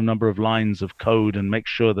maximum number of lines of code and make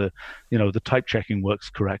sure the type checking works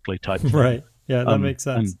correctly type thing. Right. Yeah, that makes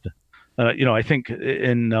sense. And, I think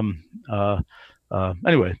in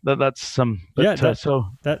anyway, that's some. So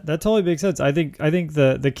that totally makes sense. I think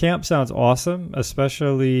the camp sounds awesome,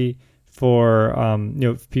 especially for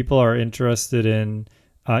if people are interested in,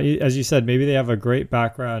 as you said, maybe they have a great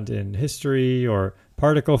background in history or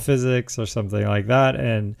particle physics or something like that,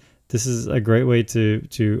 and this is a great way to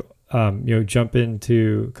jump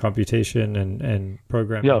into computation and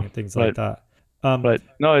programming and things like that. Right.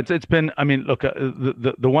 No, it's been. I mean, look,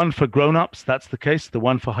 the one for grown-ups, that's the case. The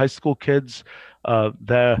one for high school kids,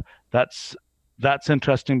 that's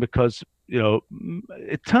interesting because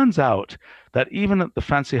it turns out that even at the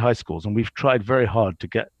fancy high schools, and we've tried very hard to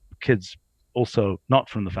get kids also not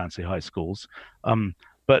from the fancy high schools,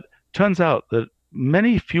 but turns out that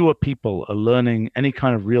many fewer people are learning any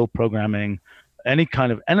kind of real programming, any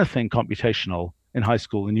kind of anything computational in high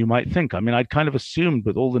school than you might think. I mean, I'd kind of assumed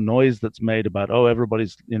with all the noise that's made about,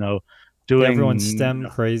 everybody's, doing everyone's STEM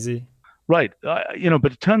crazy. Right. But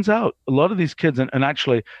it turns out a lot of these kids, and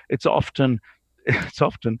actually it's often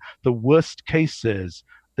the worst case is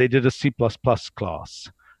they did a C++ class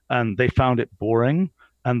and they found it boring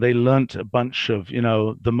and they learnt a bunch of,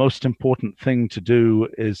 the most important thing to do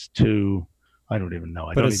is to, I don't even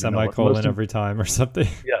know. Put a semicolon every time or something.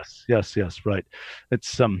 Yes. Right.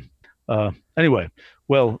 It's anyway.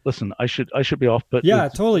 Well, listen, I should be off, but yeah,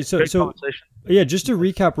 totally. So yeah, just to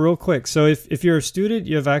recap real quick. So if you're a student,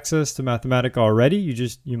 you have access to Mathematica already.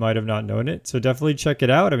 You might have not known it. So definitely check it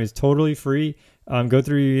out. I mean, it's totally free. Go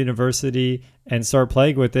through your university and start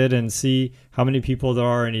playing with it and see how many people there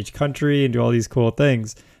are in each country and do all these cool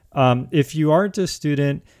things. If you aren't a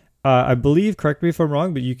student, I believe, correct me if I'm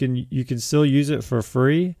wrong, but you can still use it for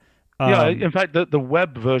free. Yeah, in fact, the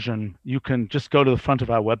web version, you can just go to the front of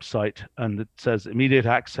our website and it says immediate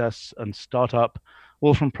access and start up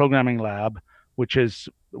Wolfram Programming Lab, which is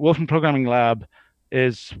Wolfram Programming Lab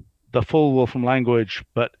is the full Wolfram language,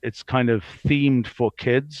 but it's kind of themed for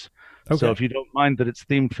kids. Okay. So if you don't mind that it's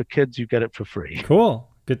themed for kids, you get it for free. Cool.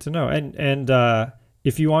 Good to know. And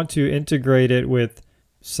if you want to integrate it with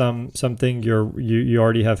something you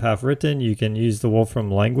already have half written, you can use the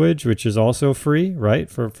Wolfram language, which is also free, right,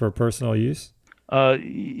 for personal use.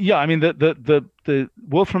 Yeah, I mean the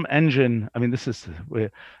Wolfram engine. I mean,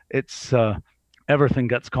 it's everything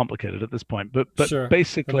gets complicated at this point, but sure,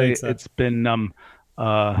 basically it's been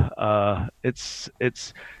go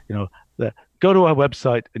to our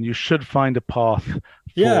website and you should find a path for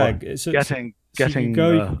getting.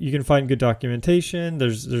 You can find good documentation.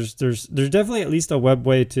 There's definitely at least a web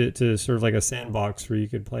way to sort of like a sandbox where you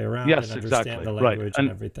could play around and understand the language and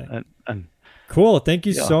everything. And cool. Thank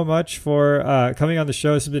you so much for coming on the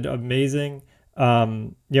show. This has been amazing.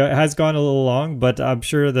 It has gone a little long, but I'm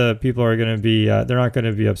sure the people are going to be they're not going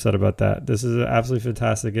to be upset about that. This is an absolutely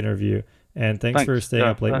fantastic interview, and thanks for staying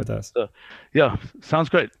up late with us. Sounds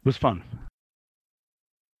great. It was fun.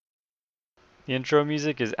 The intro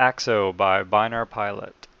music is AXO by Binar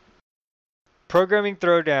Pilot. Programming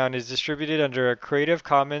Throwdown is distributed under a Creative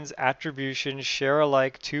Commons Attribution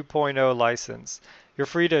Share-alike 2.0 license. You're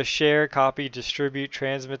free to share, copy, distribute,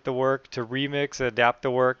 transmit the work, to remix, adapt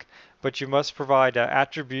the work, but you must provide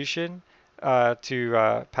attribution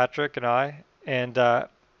to Patrick and I, and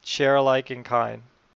share alike in kind.